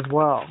nitpicks as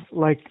well.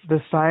 Like the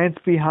science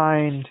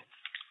behind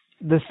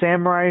the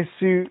samurai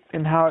suit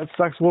and how it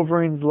sucks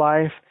Wolverine's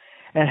life,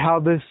 and how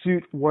this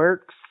suit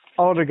works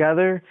all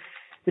together.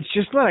 It's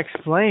just not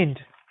explained.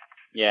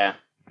 Yeah,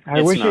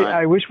 I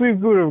wish we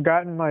would have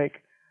gotten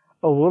like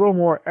a little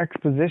more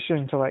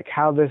exposition to like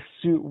how this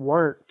suit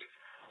worked.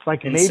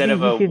 Like instead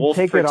maybe of a wolf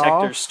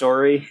protector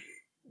story.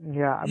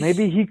 Yeah,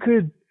 maybe he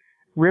could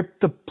rip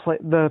the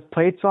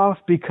plates off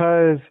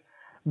because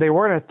they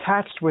weren't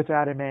attached with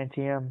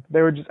adamantium.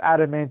 They were just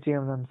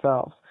adamantium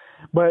themselves.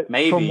 But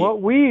maybe. from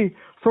what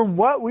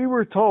we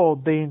were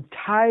told, the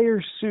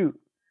entire suit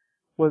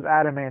was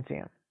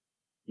adamantium.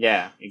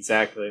 Yeah,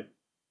 exactly.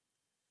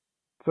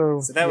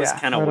 So that was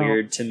kind of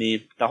weird to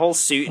me. The whole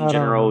suit in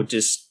general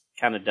just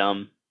kind of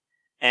dumb.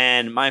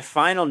 And my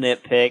final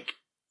nitpick,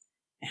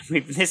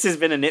 this has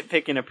been a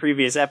nitpick in a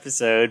previous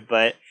episode,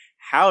 but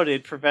how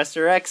did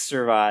Professor X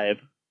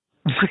survive?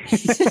 I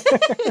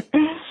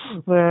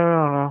don't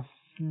know.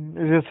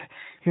 It's just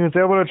he was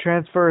able to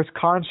transfer his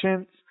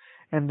conscience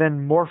and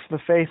then morph the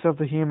face of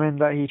the human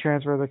that he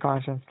transferred the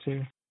conscience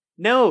to.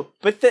 No,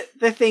 but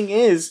the thing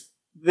is,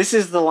 this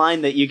is the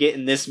line that you get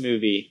in this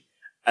movie.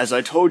 As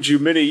I told you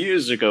many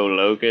years ago,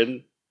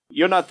 Logan,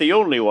 you're not the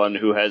only one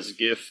who has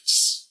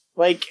gifts.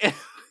 Like,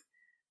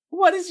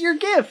 what is your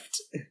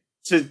gift?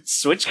 To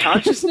switch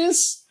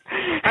consciousness?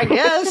 I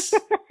guess.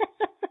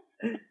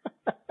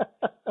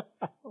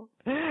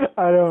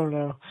 I don't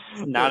know.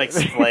 Not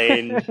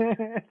explained.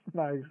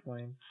 Not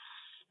explained.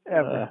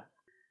 Ever.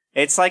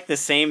 It's like the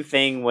same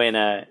thing when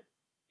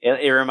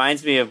it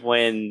reminds me of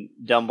when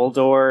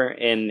Dumbledore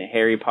in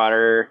Harry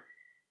Potter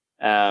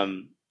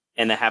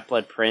and the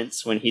Half-Blood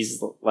Prince, when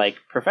he's like,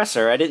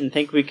 Professor, I didn't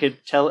think we could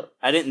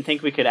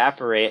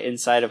apparate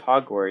inside of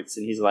Hogwarts.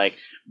 And he's like,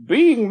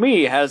 being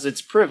me has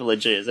its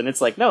privileges. And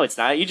it's like, no, it's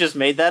not. You just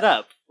made that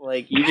up.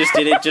 Like, you just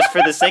did it just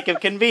for the sake of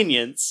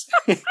convenience.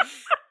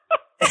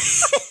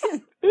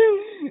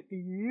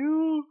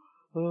 You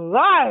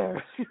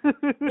liar!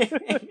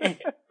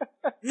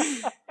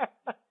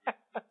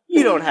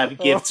 You don't have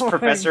gifts,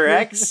 Professor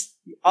X.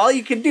 All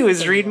you can do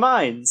is read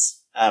minds.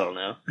 I don't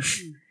know.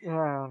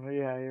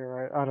 Yeah, you're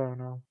right. I don't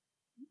know.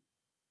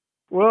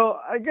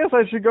 Well, I guess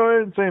I should go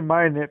ahead and say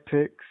my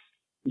nitpicks.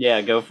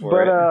 Yeah, go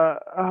for it. But,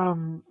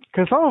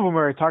 because some of them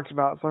are already talked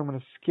about, so I'm going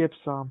to skip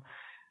some.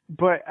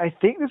 But I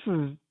think this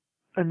is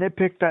a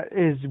nitpick that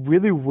is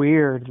really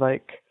weird.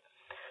 Like,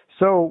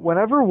 so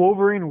whenever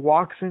Wolverine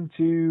walks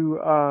into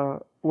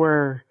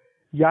where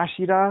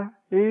Yashida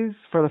is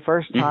for the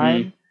first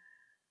time,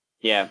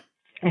 yeah,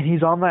 and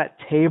he's on that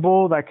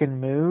table that can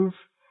move,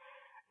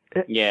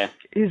 yeah,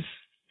 is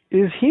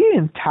he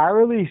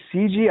entirely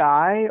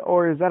CGI,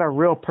 or is that a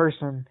real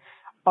person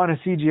on a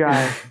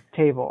CGI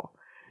table?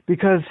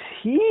 Because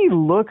he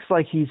looks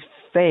like he's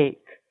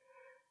fake,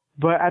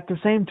 but at the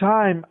same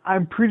time,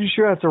 I'm pretty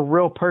sure that's a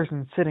real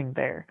person sitting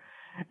there.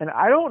 And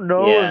I don't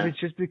know if it's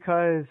just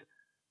because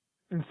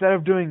instead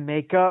of doing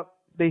makeup,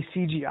 they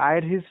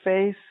CGI'd his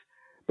face,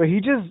 but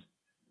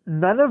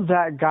none of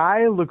that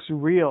guy looks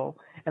real.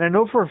 And I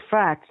know for a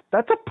fact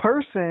that's a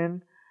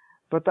person,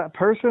 but that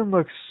person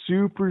looks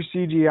super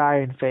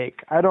CGI and fake.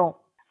 I don't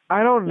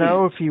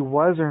know if he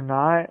was or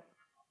not.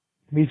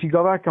 I mean, if you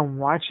go back and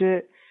watch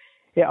it,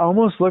 it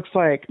almost looks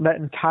like that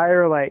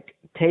entire like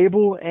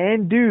table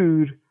and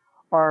dude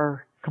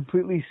are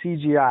completely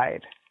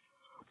CGI'd.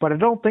 But I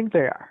don't think they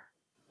are.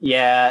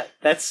 Yeah,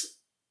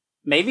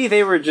 maybe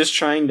they were just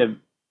trying to,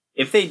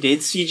 if they did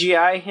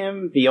CGI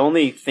him, the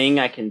only thing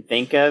I can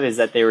think of is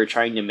that they were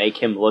trying to make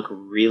him look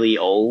really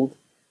old.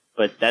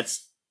 But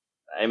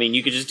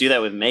you could just do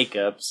that with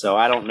makeup, so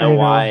I don't know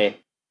why.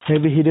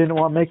 Maybe he didn't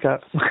want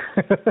makeup.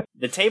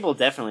 The table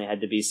definitely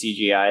had to be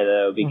CGI,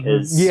 though,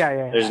 because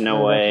there's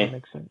no way.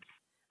 Makes sense.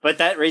 But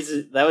that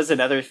was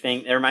another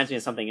thing. It reminds me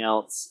of something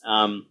else.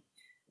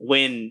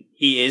 When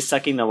he is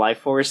sucking the life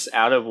force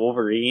out of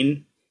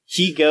Wolverine,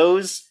 he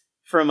goes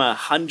from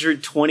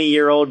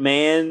 120-year-old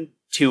man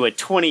to a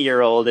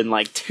 20-year-old in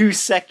like 2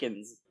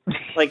 seconds.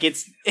 Like it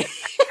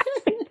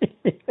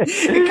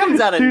comes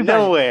out of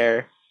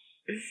nowhere.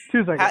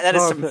 2 seconds. That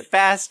is some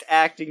fast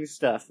acting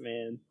stuff,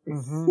 man.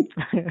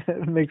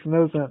 It makes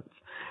no sense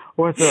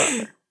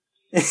whatsoever.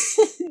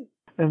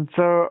 And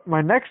so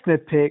my next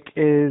nitpick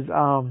is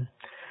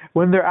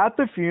when they're at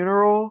the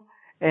funeral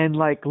and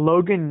like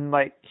Logan,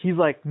 like he's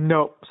like,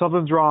 nope,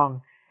 something's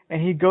wrong,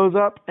 and he goes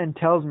up and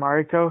tells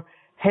Mariko,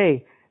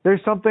 hey,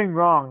 there's something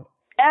wrong.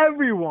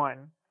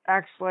 Everyone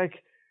acts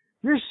like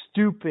you're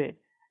stupid,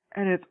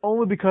 and it's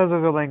only because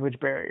of the language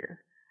barrier.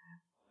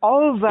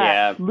 All of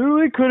that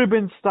literally could have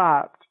been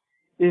stopped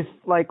if,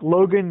 like,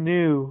 Logan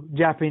knew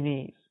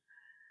Japanese.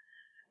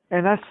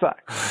 And that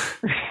sucks.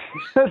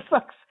 That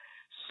sucks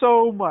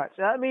so much.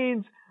 That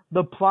means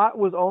the plot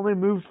was only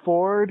moved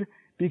forward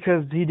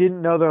because he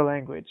didn't know their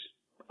language.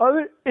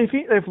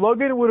 If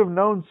Logan would have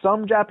known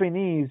some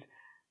Japanese,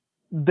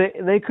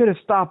 they could have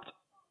stopped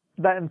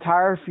that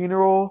entire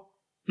funeral,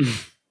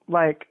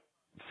 like,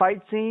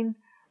 fight scene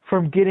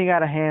from getting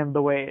out of hand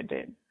the way it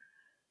did.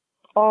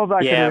 All of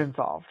that could have been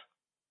solved.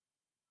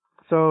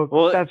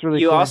 So that's really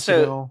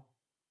cool.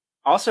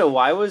 Also,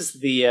 why was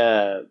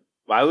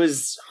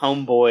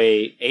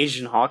Homeboy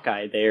Asian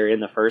Hawkeye there in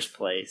the first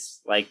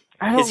place? Like,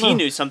 because he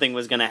knew something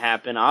was going to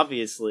happen,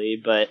 obviously,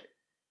 but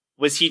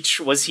was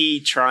he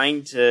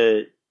trying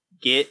to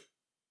get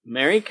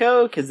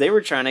Mariko? Because they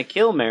were trying to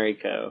kill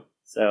Mariko.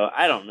 So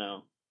I don't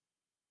know.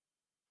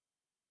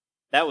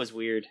 That was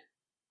weird.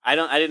 I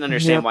didn't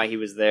understand why he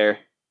was there.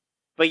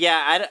 But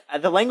yeah,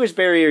 the language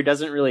barrier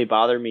doesn't really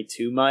bother me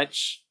too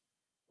much.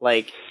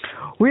 Like,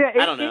 I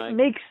don't know. It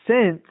makes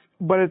sense,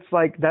 but it's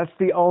like that's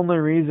the only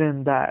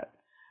reason that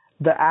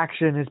the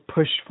action is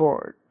pushed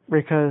forward,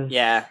 because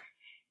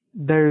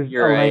there's a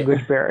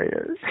language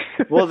barrier.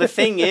 Well, the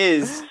thing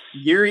is,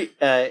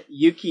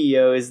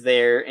 Yukio is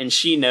there, and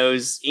she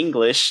knows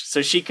English,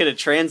 so she could have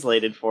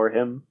translated for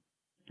him.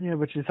 Yeah,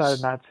 but she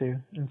decided not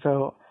to, and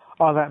so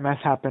all that mess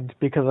happened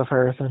because of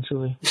her,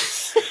 essentially.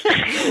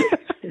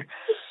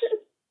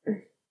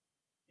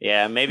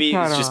 Yeah, maybe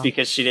it's just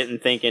because she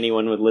didn't think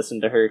anyone would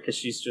listen to her, because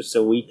she's just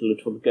a weak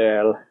little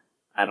girl.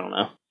 I don't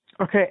know.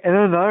 Okay, and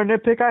then another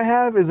nitpick I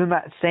have is in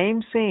that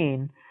same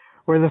scene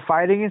where the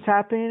fighting is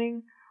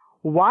happening,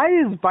 why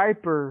is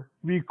Viper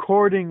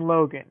recording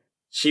Logan?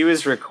 She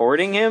was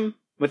recording him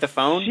with a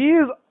phone? She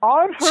is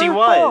on her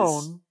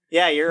phone.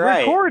 Yeah, you're right.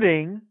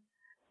 Recording,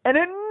 and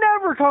it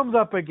never comes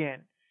up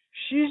again.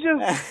 She's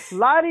just,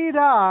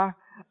 la-di-da,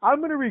 I'm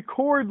going to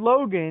record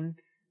Logan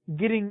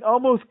getting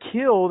almost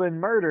killed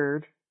and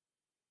murdered.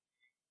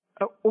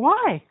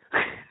 Why?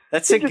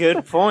 That's a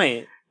good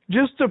point.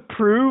 Just to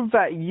prove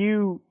that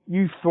you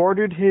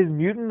thwarted his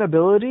mutant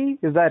ability?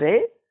 Is that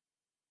it?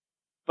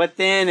 But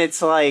then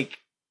it's like,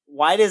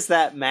 why does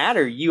that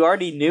matter? You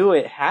already knew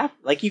it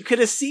happened. Like, you could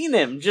have seen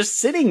him just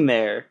sitting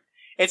there.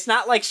 It's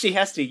not like she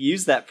has to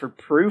use that for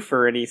proof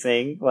or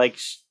anything. Like,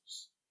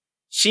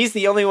 she's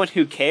the only one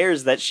who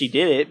cares that she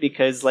did it,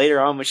 because later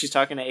on when she's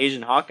talking to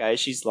Asian Hawkeye,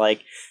 she's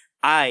like,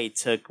 I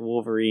took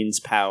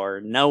Wolverine's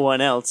power. No one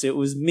else. It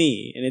was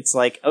me. And it's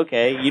like,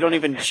 okay, you don't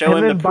even show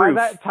him the proof. And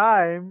by that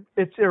time,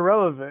 it's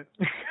irrelevant.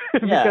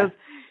 Because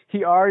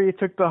he already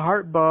took the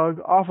heart bug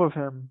off of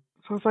him.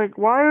 So it's like,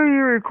 why are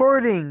you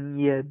recording,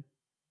 you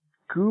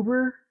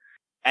goober?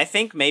 I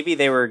think maybe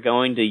they were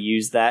going to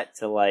use that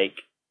to,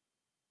 like,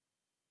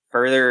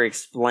 further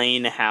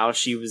explain how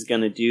she was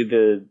going to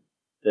do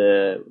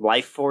the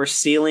life force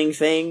sealing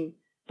thing.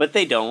 But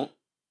they don't.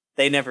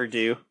 They never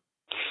do.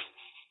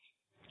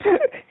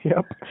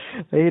 Yep,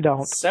 they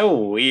don't. So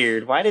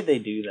weird. Why did they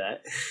do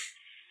that?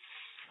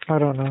 I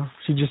don't know.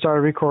 She just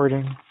started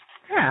recording.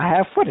 Yeah, I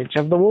have footage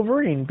of the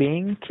Wolverine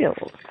being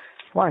killed.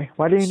 Why?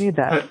 Why do you need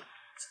that?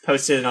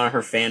 Posted it on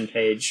her fan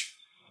page.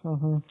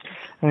 Mm-hmm.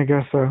 I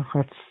guess so.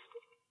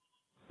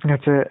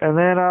 That's it. And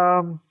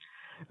then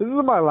this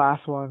is my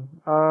last one.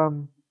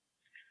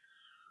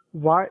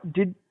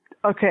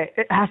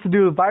 It has to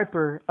do with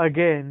Viper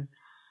again.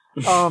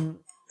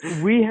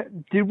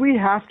 Did we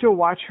have to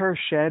watch her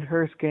shed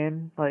her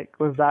skin? Like,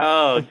 was that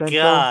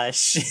essential?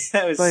 Gosh.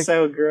 That was like,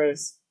 so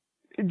gross.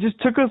 It just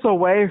took us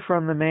away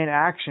from the main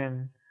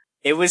action.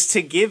 It was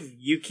to give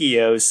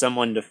Yukio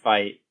someone to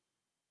fight.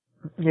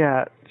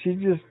 Yeah, she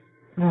could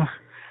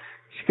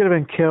have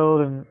been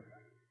killed and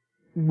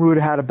we would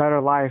have had a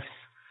better life.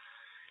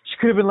 She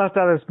could have been left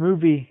out of this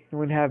movie and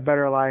we'd have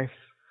better life.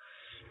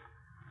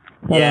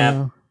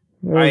 Yeah,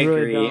 I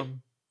agree.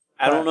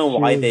 I don't know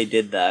why they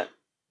did that.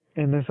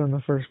 In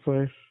the first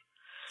place.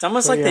 It's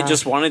almost like they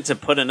just wanted to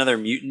put another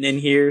mutant in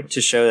here to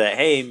show that,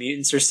 hey,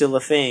 mutants are still a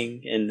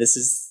thing, and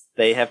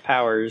they have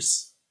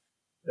powers.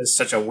 It's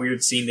such a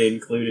weird scene to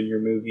include in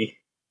your movie.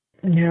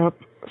 Yep.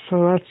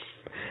 So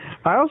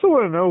I also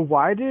want to know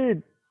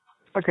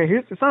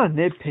it's not a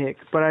nitpick,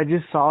 but I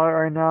just saw it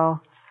right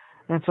now,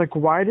 and it's like,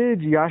 why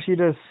did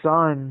Yashida's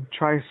son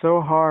try so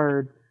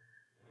hard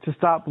to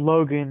stop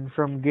Logan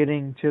from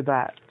getting to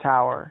that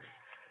tower?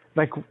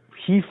 Like,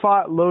 he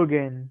fought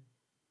Logan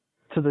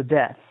to the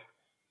death.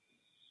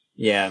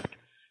 Yeah.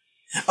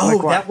 Oh,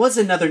 like, that was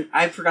another...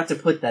 I forgot to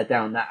put that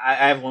down. I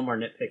have one more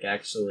nitpick,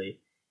 actually.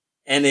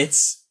 And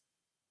it's...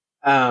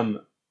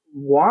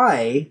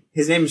 why...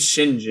 His name's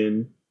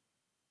Shinjin.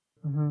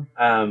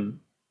 Mm-hmm.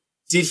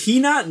 Did he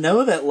not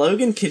know that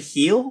Logan could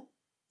heal?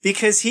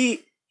 Because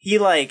he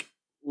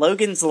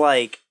Logan's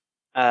like,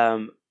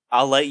 I'll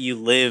let you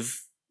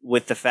live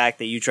with the fact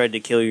that you tried to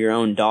kill your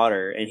own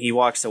daughter. And he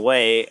walks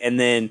away, and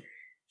then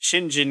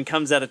Shinjin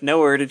comes out of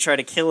nowhere to try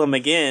to kill him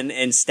again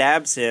and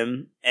stabs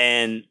him,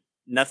 and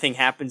nothing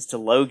happens to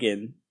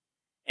Logan.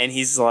 And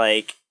he's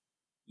like,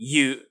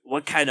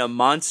 what kind of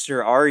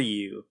monster are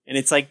you? And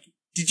it's like,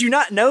 did you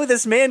not know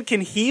this man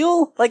can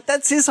heal? Like,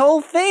 that's his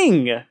whole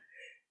thing.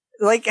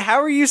 Like,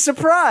 how are you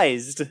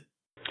surprised?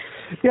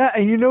 Yeah,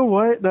 and you know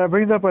what? That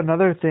brings up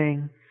another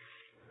thing.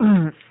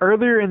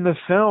 Earlier in the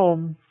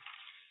film,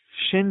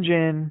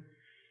 Shinjin,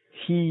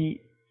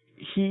 he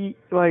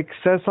like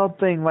says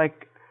something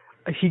like,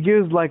 he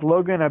gives like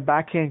Logan a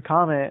backhand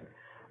comment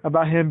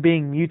about him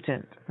being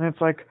mutant. And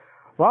it's like,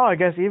 well, I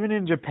guess even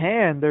in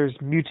Japan there's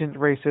mutant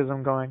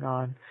racism going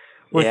on.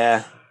 Which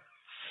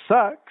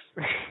sucks.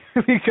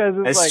 Because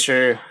it's That's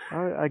true.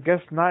 I guess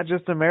not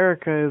just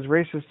America is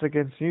racist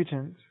against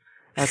mutants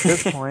at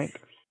this point.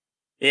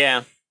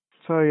 Yeah.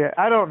 So yeah,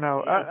 I don't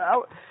know.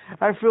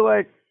 I feel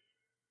like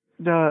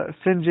the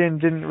Sinjin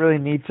didn't really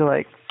need to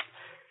like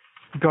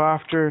go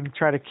after and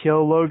try to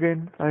kill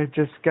Logan. I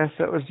just guess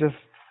it was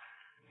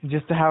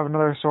just to have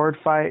another sword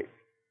fight.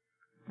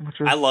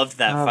 I loved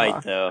that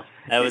fight though.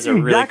 That was a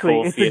really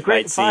cool it's a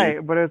great fight,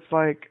 scene. but it's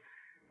like,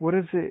 what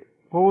is it?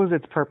 What was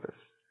its purpose?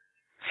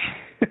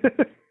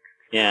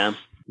 Yeah,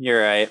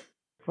 you're right.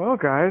 Well,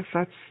 guys,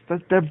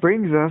 that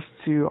brings us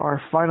to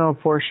our final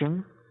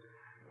portion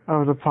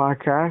of the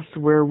podcast,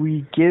 where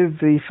we give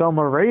the film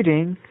a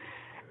rating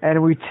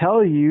and we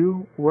tell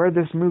you where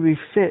this movie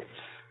fits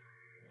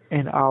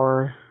in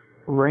our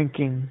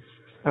ranking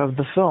of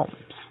the films.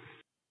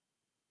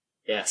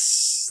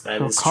 Yes, that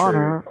is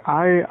Connor, true.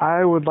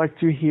 I would like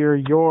to hear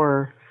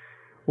your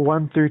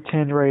 1 through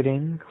 10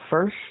 rating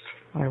first.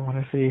 I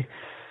want to see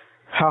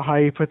how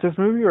high you put this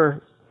movie,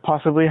 or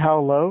possibly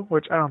how low,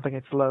 which I don't think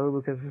it's low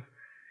because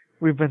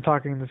we've been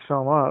talking this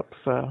film up.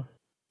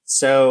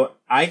 So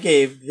I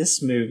gave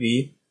this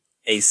movie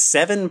a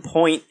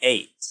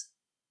 7.8.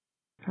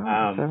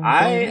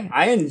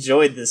 I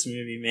enjoyed this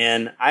movie,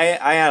 man.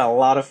 I had a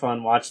lot of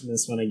fun watching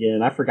this one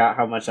again. I forgot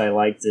how much I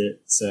liked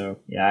it. So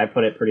yeah, I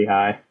put it pretty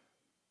high.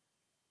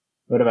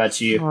 What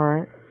about you? All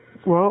right.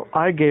 Well,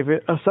 I gave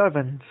it a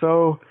 7.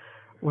 So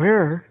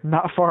we're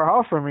not far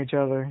off from each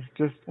other.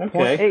 Just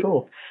okay, 0.8.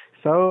 Cool.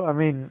 So, I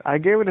mean, I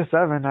gave it a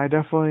 7. I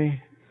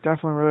definitely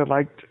really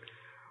liked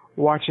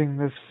watching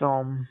this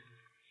film.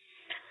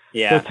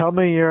 Yeah. So tell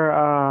me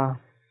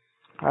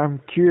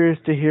I'm curious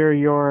to hear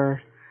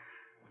your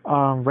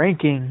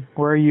ranking,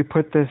 where you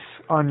put this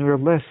on your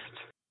list.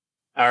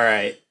 All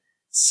right.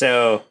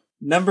 So,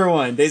 number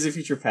 1, Days of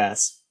Future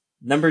Past.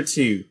 Number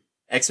 2,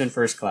 X-Men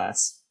First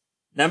Class.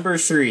 Number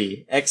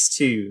 3,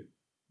 X2.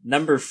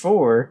 Number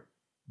 4,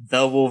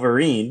 The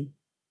Wolverine.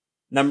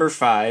 Number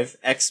 5,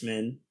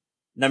 X-Men.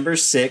 Number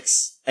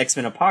 6,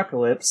 X-Men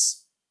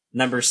Apocalypse.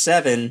 Number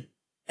 7,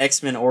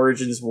 X-Men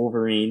Origins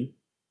Wolverine.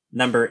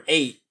 Number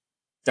 8,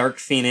 Dark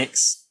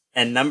Phoenix.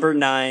 And number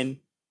 9,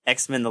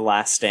 X-Men The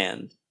Last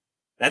Stand.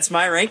 That's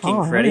my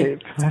ranking, Freddie.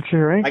 Right. That's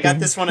your ranking. I got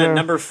this one at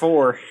number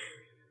 4.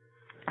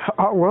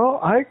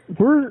 Well,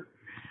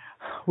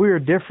 we are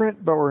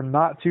different, but we're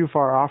not too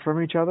far off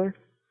from each other.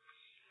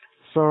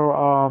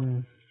 So,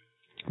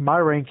 my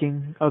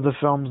ranking of the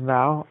films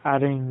now,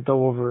 adding The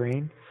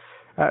Wolverine.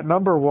 At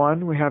number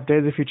 1, we have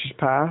Days of Future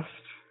Past.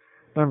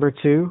 Number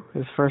 2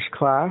 is First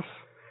Class.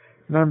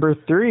 Number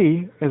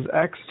 3 is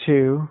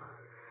X2.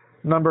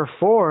 Number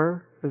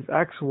 4 is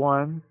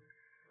X1.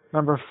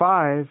 Number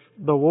 5,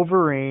 The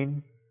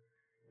Wolverine.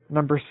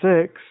 Number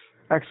 6,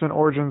 X-Men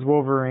Origins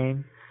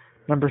Wolverine.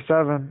 Number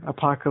 7,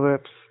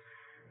 Apocalypse.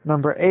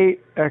 Number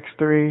 8,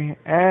 X3.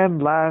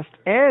 And last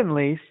and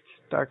least,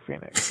 Dark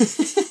Phoenix.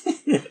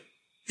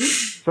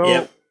 So,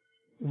 yep.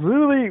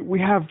 Really, we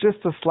have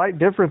just a slight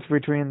difference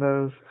between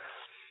those.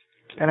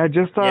 And I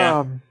just,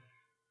 so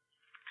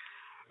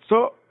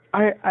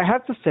I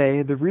have to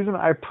say, the reason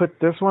I put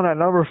this one at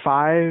number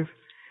 5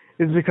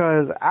 is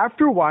because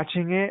after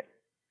watching it,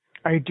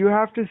 I do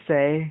have to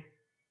say,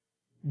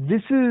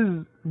 this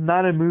is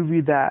not a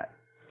movie that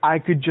I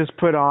could just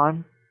put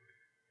on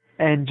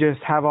and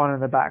just have on in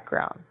the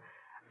background.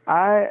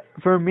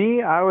 For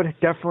me, I would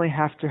definitely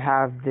have to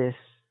have this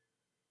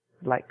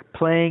like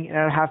playing, and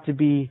I'd have to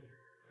be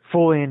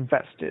fully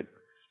invested.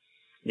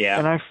 Yeah.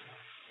 And I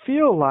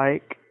feel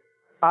like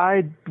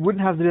I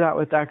wouldn't have to do that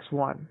with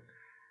X1,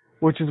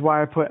 which is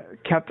why I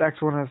kept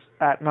X1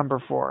 at number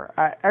 4.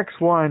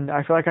 X1,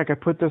 I feel like I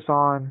could put this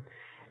on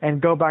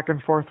and go back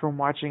and forth from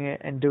watching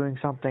it and doing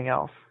something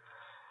else.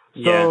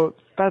 So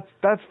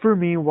that's for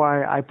me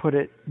why I put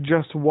it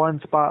just one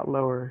spot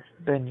lower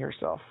than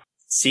yourself.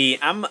 See,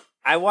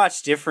 I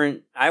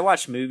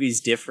watch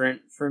movies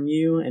different from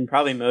you and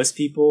probably most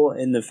people,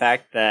 in the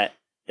fact that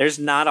there's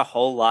not a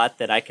whole lot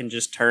that I can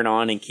just turn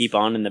on and keep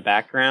on in the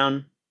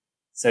background.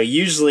 So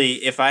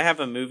usually if I have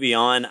a movie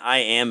on, I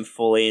am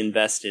fully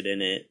invested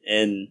in it.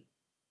 And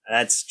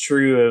that's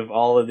true of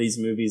all of these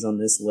movies on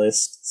this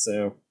list.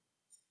 So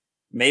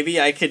maybe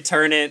I could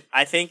turn it.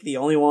 I think the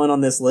only one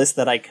on this list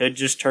that I could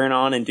just turn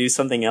on and do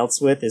something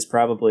else with is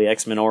probably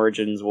X-Men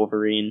Origins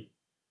Wolverine.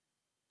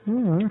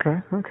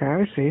 Okay,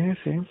 I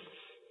see.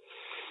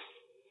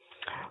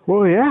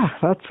 Well, yeah,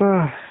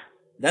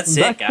 that's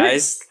it,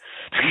 guys.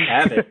 You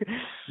have it.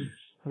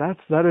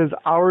 That is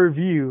our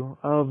view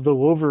of the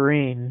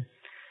Wolverine.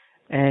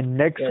 And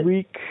next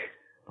week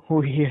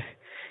we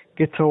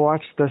get to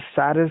watch the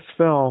saddest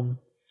film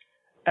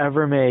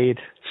ever made.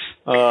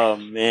 Oh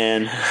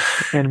man.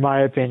 In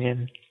my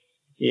opinion.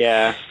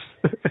 Yeah.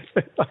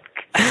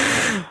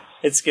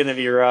 It's gonna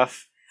be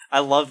rough. I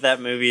love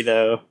that movie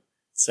though,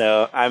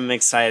 so I'm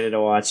excited to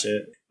watch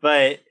it.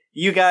 But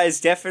you guys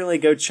definitely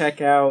go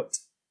check out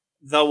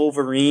The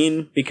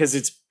Wolverine, because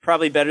it's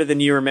probably better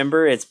than you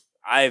remember. It's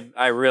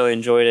I really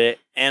enjoyed it.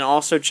 And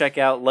also check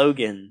out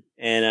Logan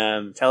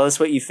and tell us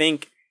what you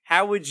think.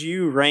 How would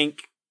you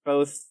rank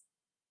both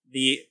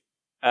the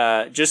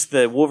just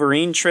the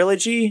Wolverine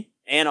trilogy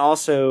and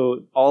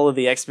also all of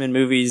the X-Men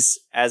movies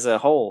as a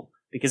whole?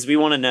 Because we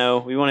want to know,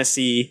 we want to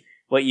see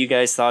what you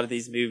guys thought of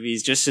these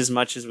movies just as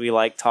much as we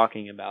like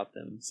talking about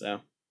them.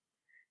 So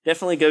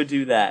definitely go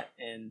do that.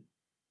 And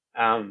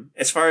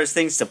as far as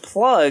things to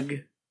plug,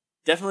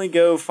 definitely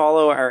go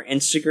follow our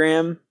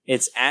Instagram.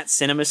 It's at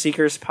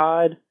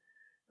CinemaSeekersPod.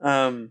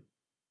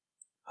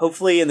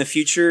 Hopefully in the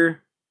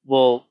future,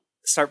 we'll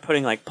start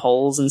putting like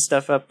polls and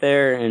stuff up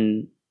there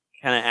and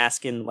kind of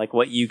asking like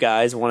what you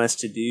guys want us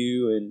to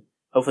do, and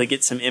hopefully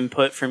get some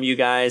input from you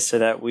guys so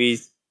that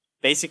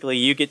basically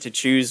you get to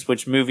choose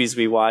which movies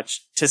we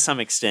watch to some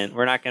extent.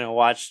 We're not going to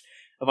watch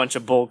a bunch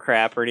of bull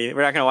crap or anything.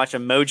 We're not going to watch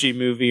Emoji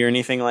Movie or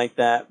anything like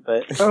that.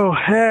 But oh,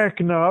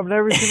 heck no. I've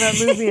never seen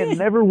that movie and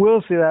never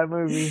will see that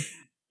movie.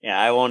 Yeah,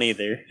 I won't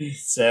either.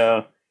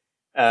 So,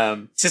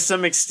 to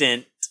some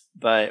extent,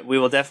 but we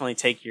will definitely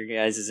take your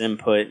guys'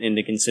 input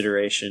into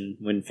consideration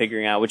when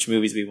figuring out which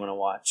movies we want to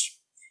watch.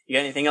 You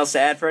got anything else to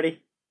add,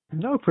 Freddie?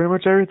 No, pretty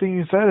much everything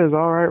you said is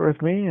all right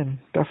with me and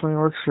definitely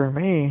works for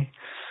me.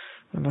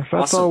 And if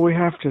that's all we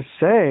have to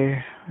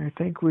say, I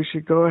think we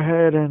should go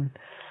ahead and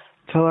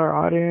tell our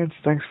audience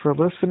thanks for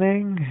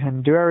listening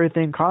and do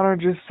everything Connor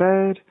just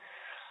said.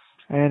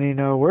 And, you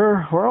know,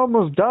 we're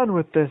almost done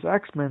with this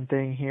X-Men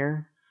thing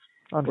here.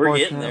 We're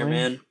getting there,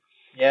 man.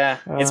 Yeah,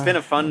 it's been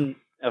a fun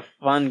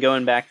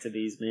going back to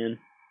these, man.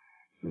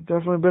 It's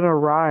definitely been a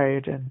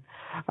ride, and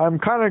I'm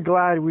kind of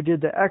glad we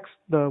did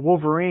the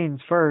Wolverines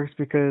first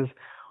because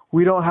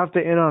we don't have to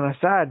end on a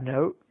sad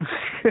note.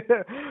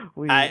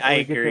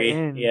 I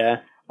agree. Yeah.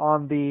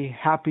 On the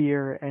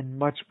happier and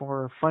much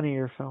more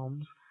funnier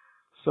films.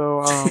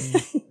 So,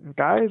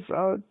 guys,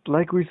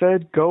 like we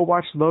said, go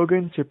watch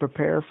Logan to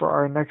prepare for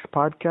our next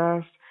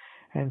podcast,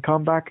 and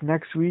come back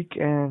next week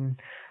and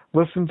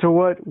listen to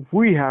what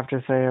we have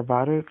to say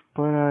about it.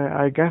 But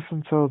I guess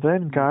until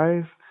then,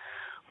 guys,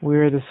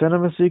 we're the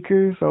Cinema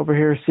Seekers over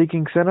here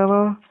seeking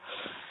cinema.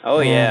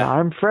 Oh, yeah.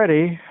 I'm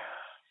Freddie.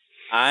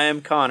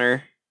 I'm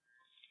Connor.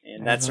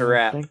 And that's a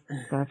wrap.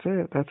 That's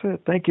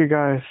it. Thank you,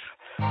 guys.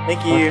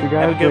 Thank you.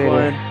 Have a good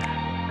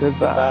one.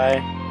 Goodbye.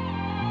 Bye.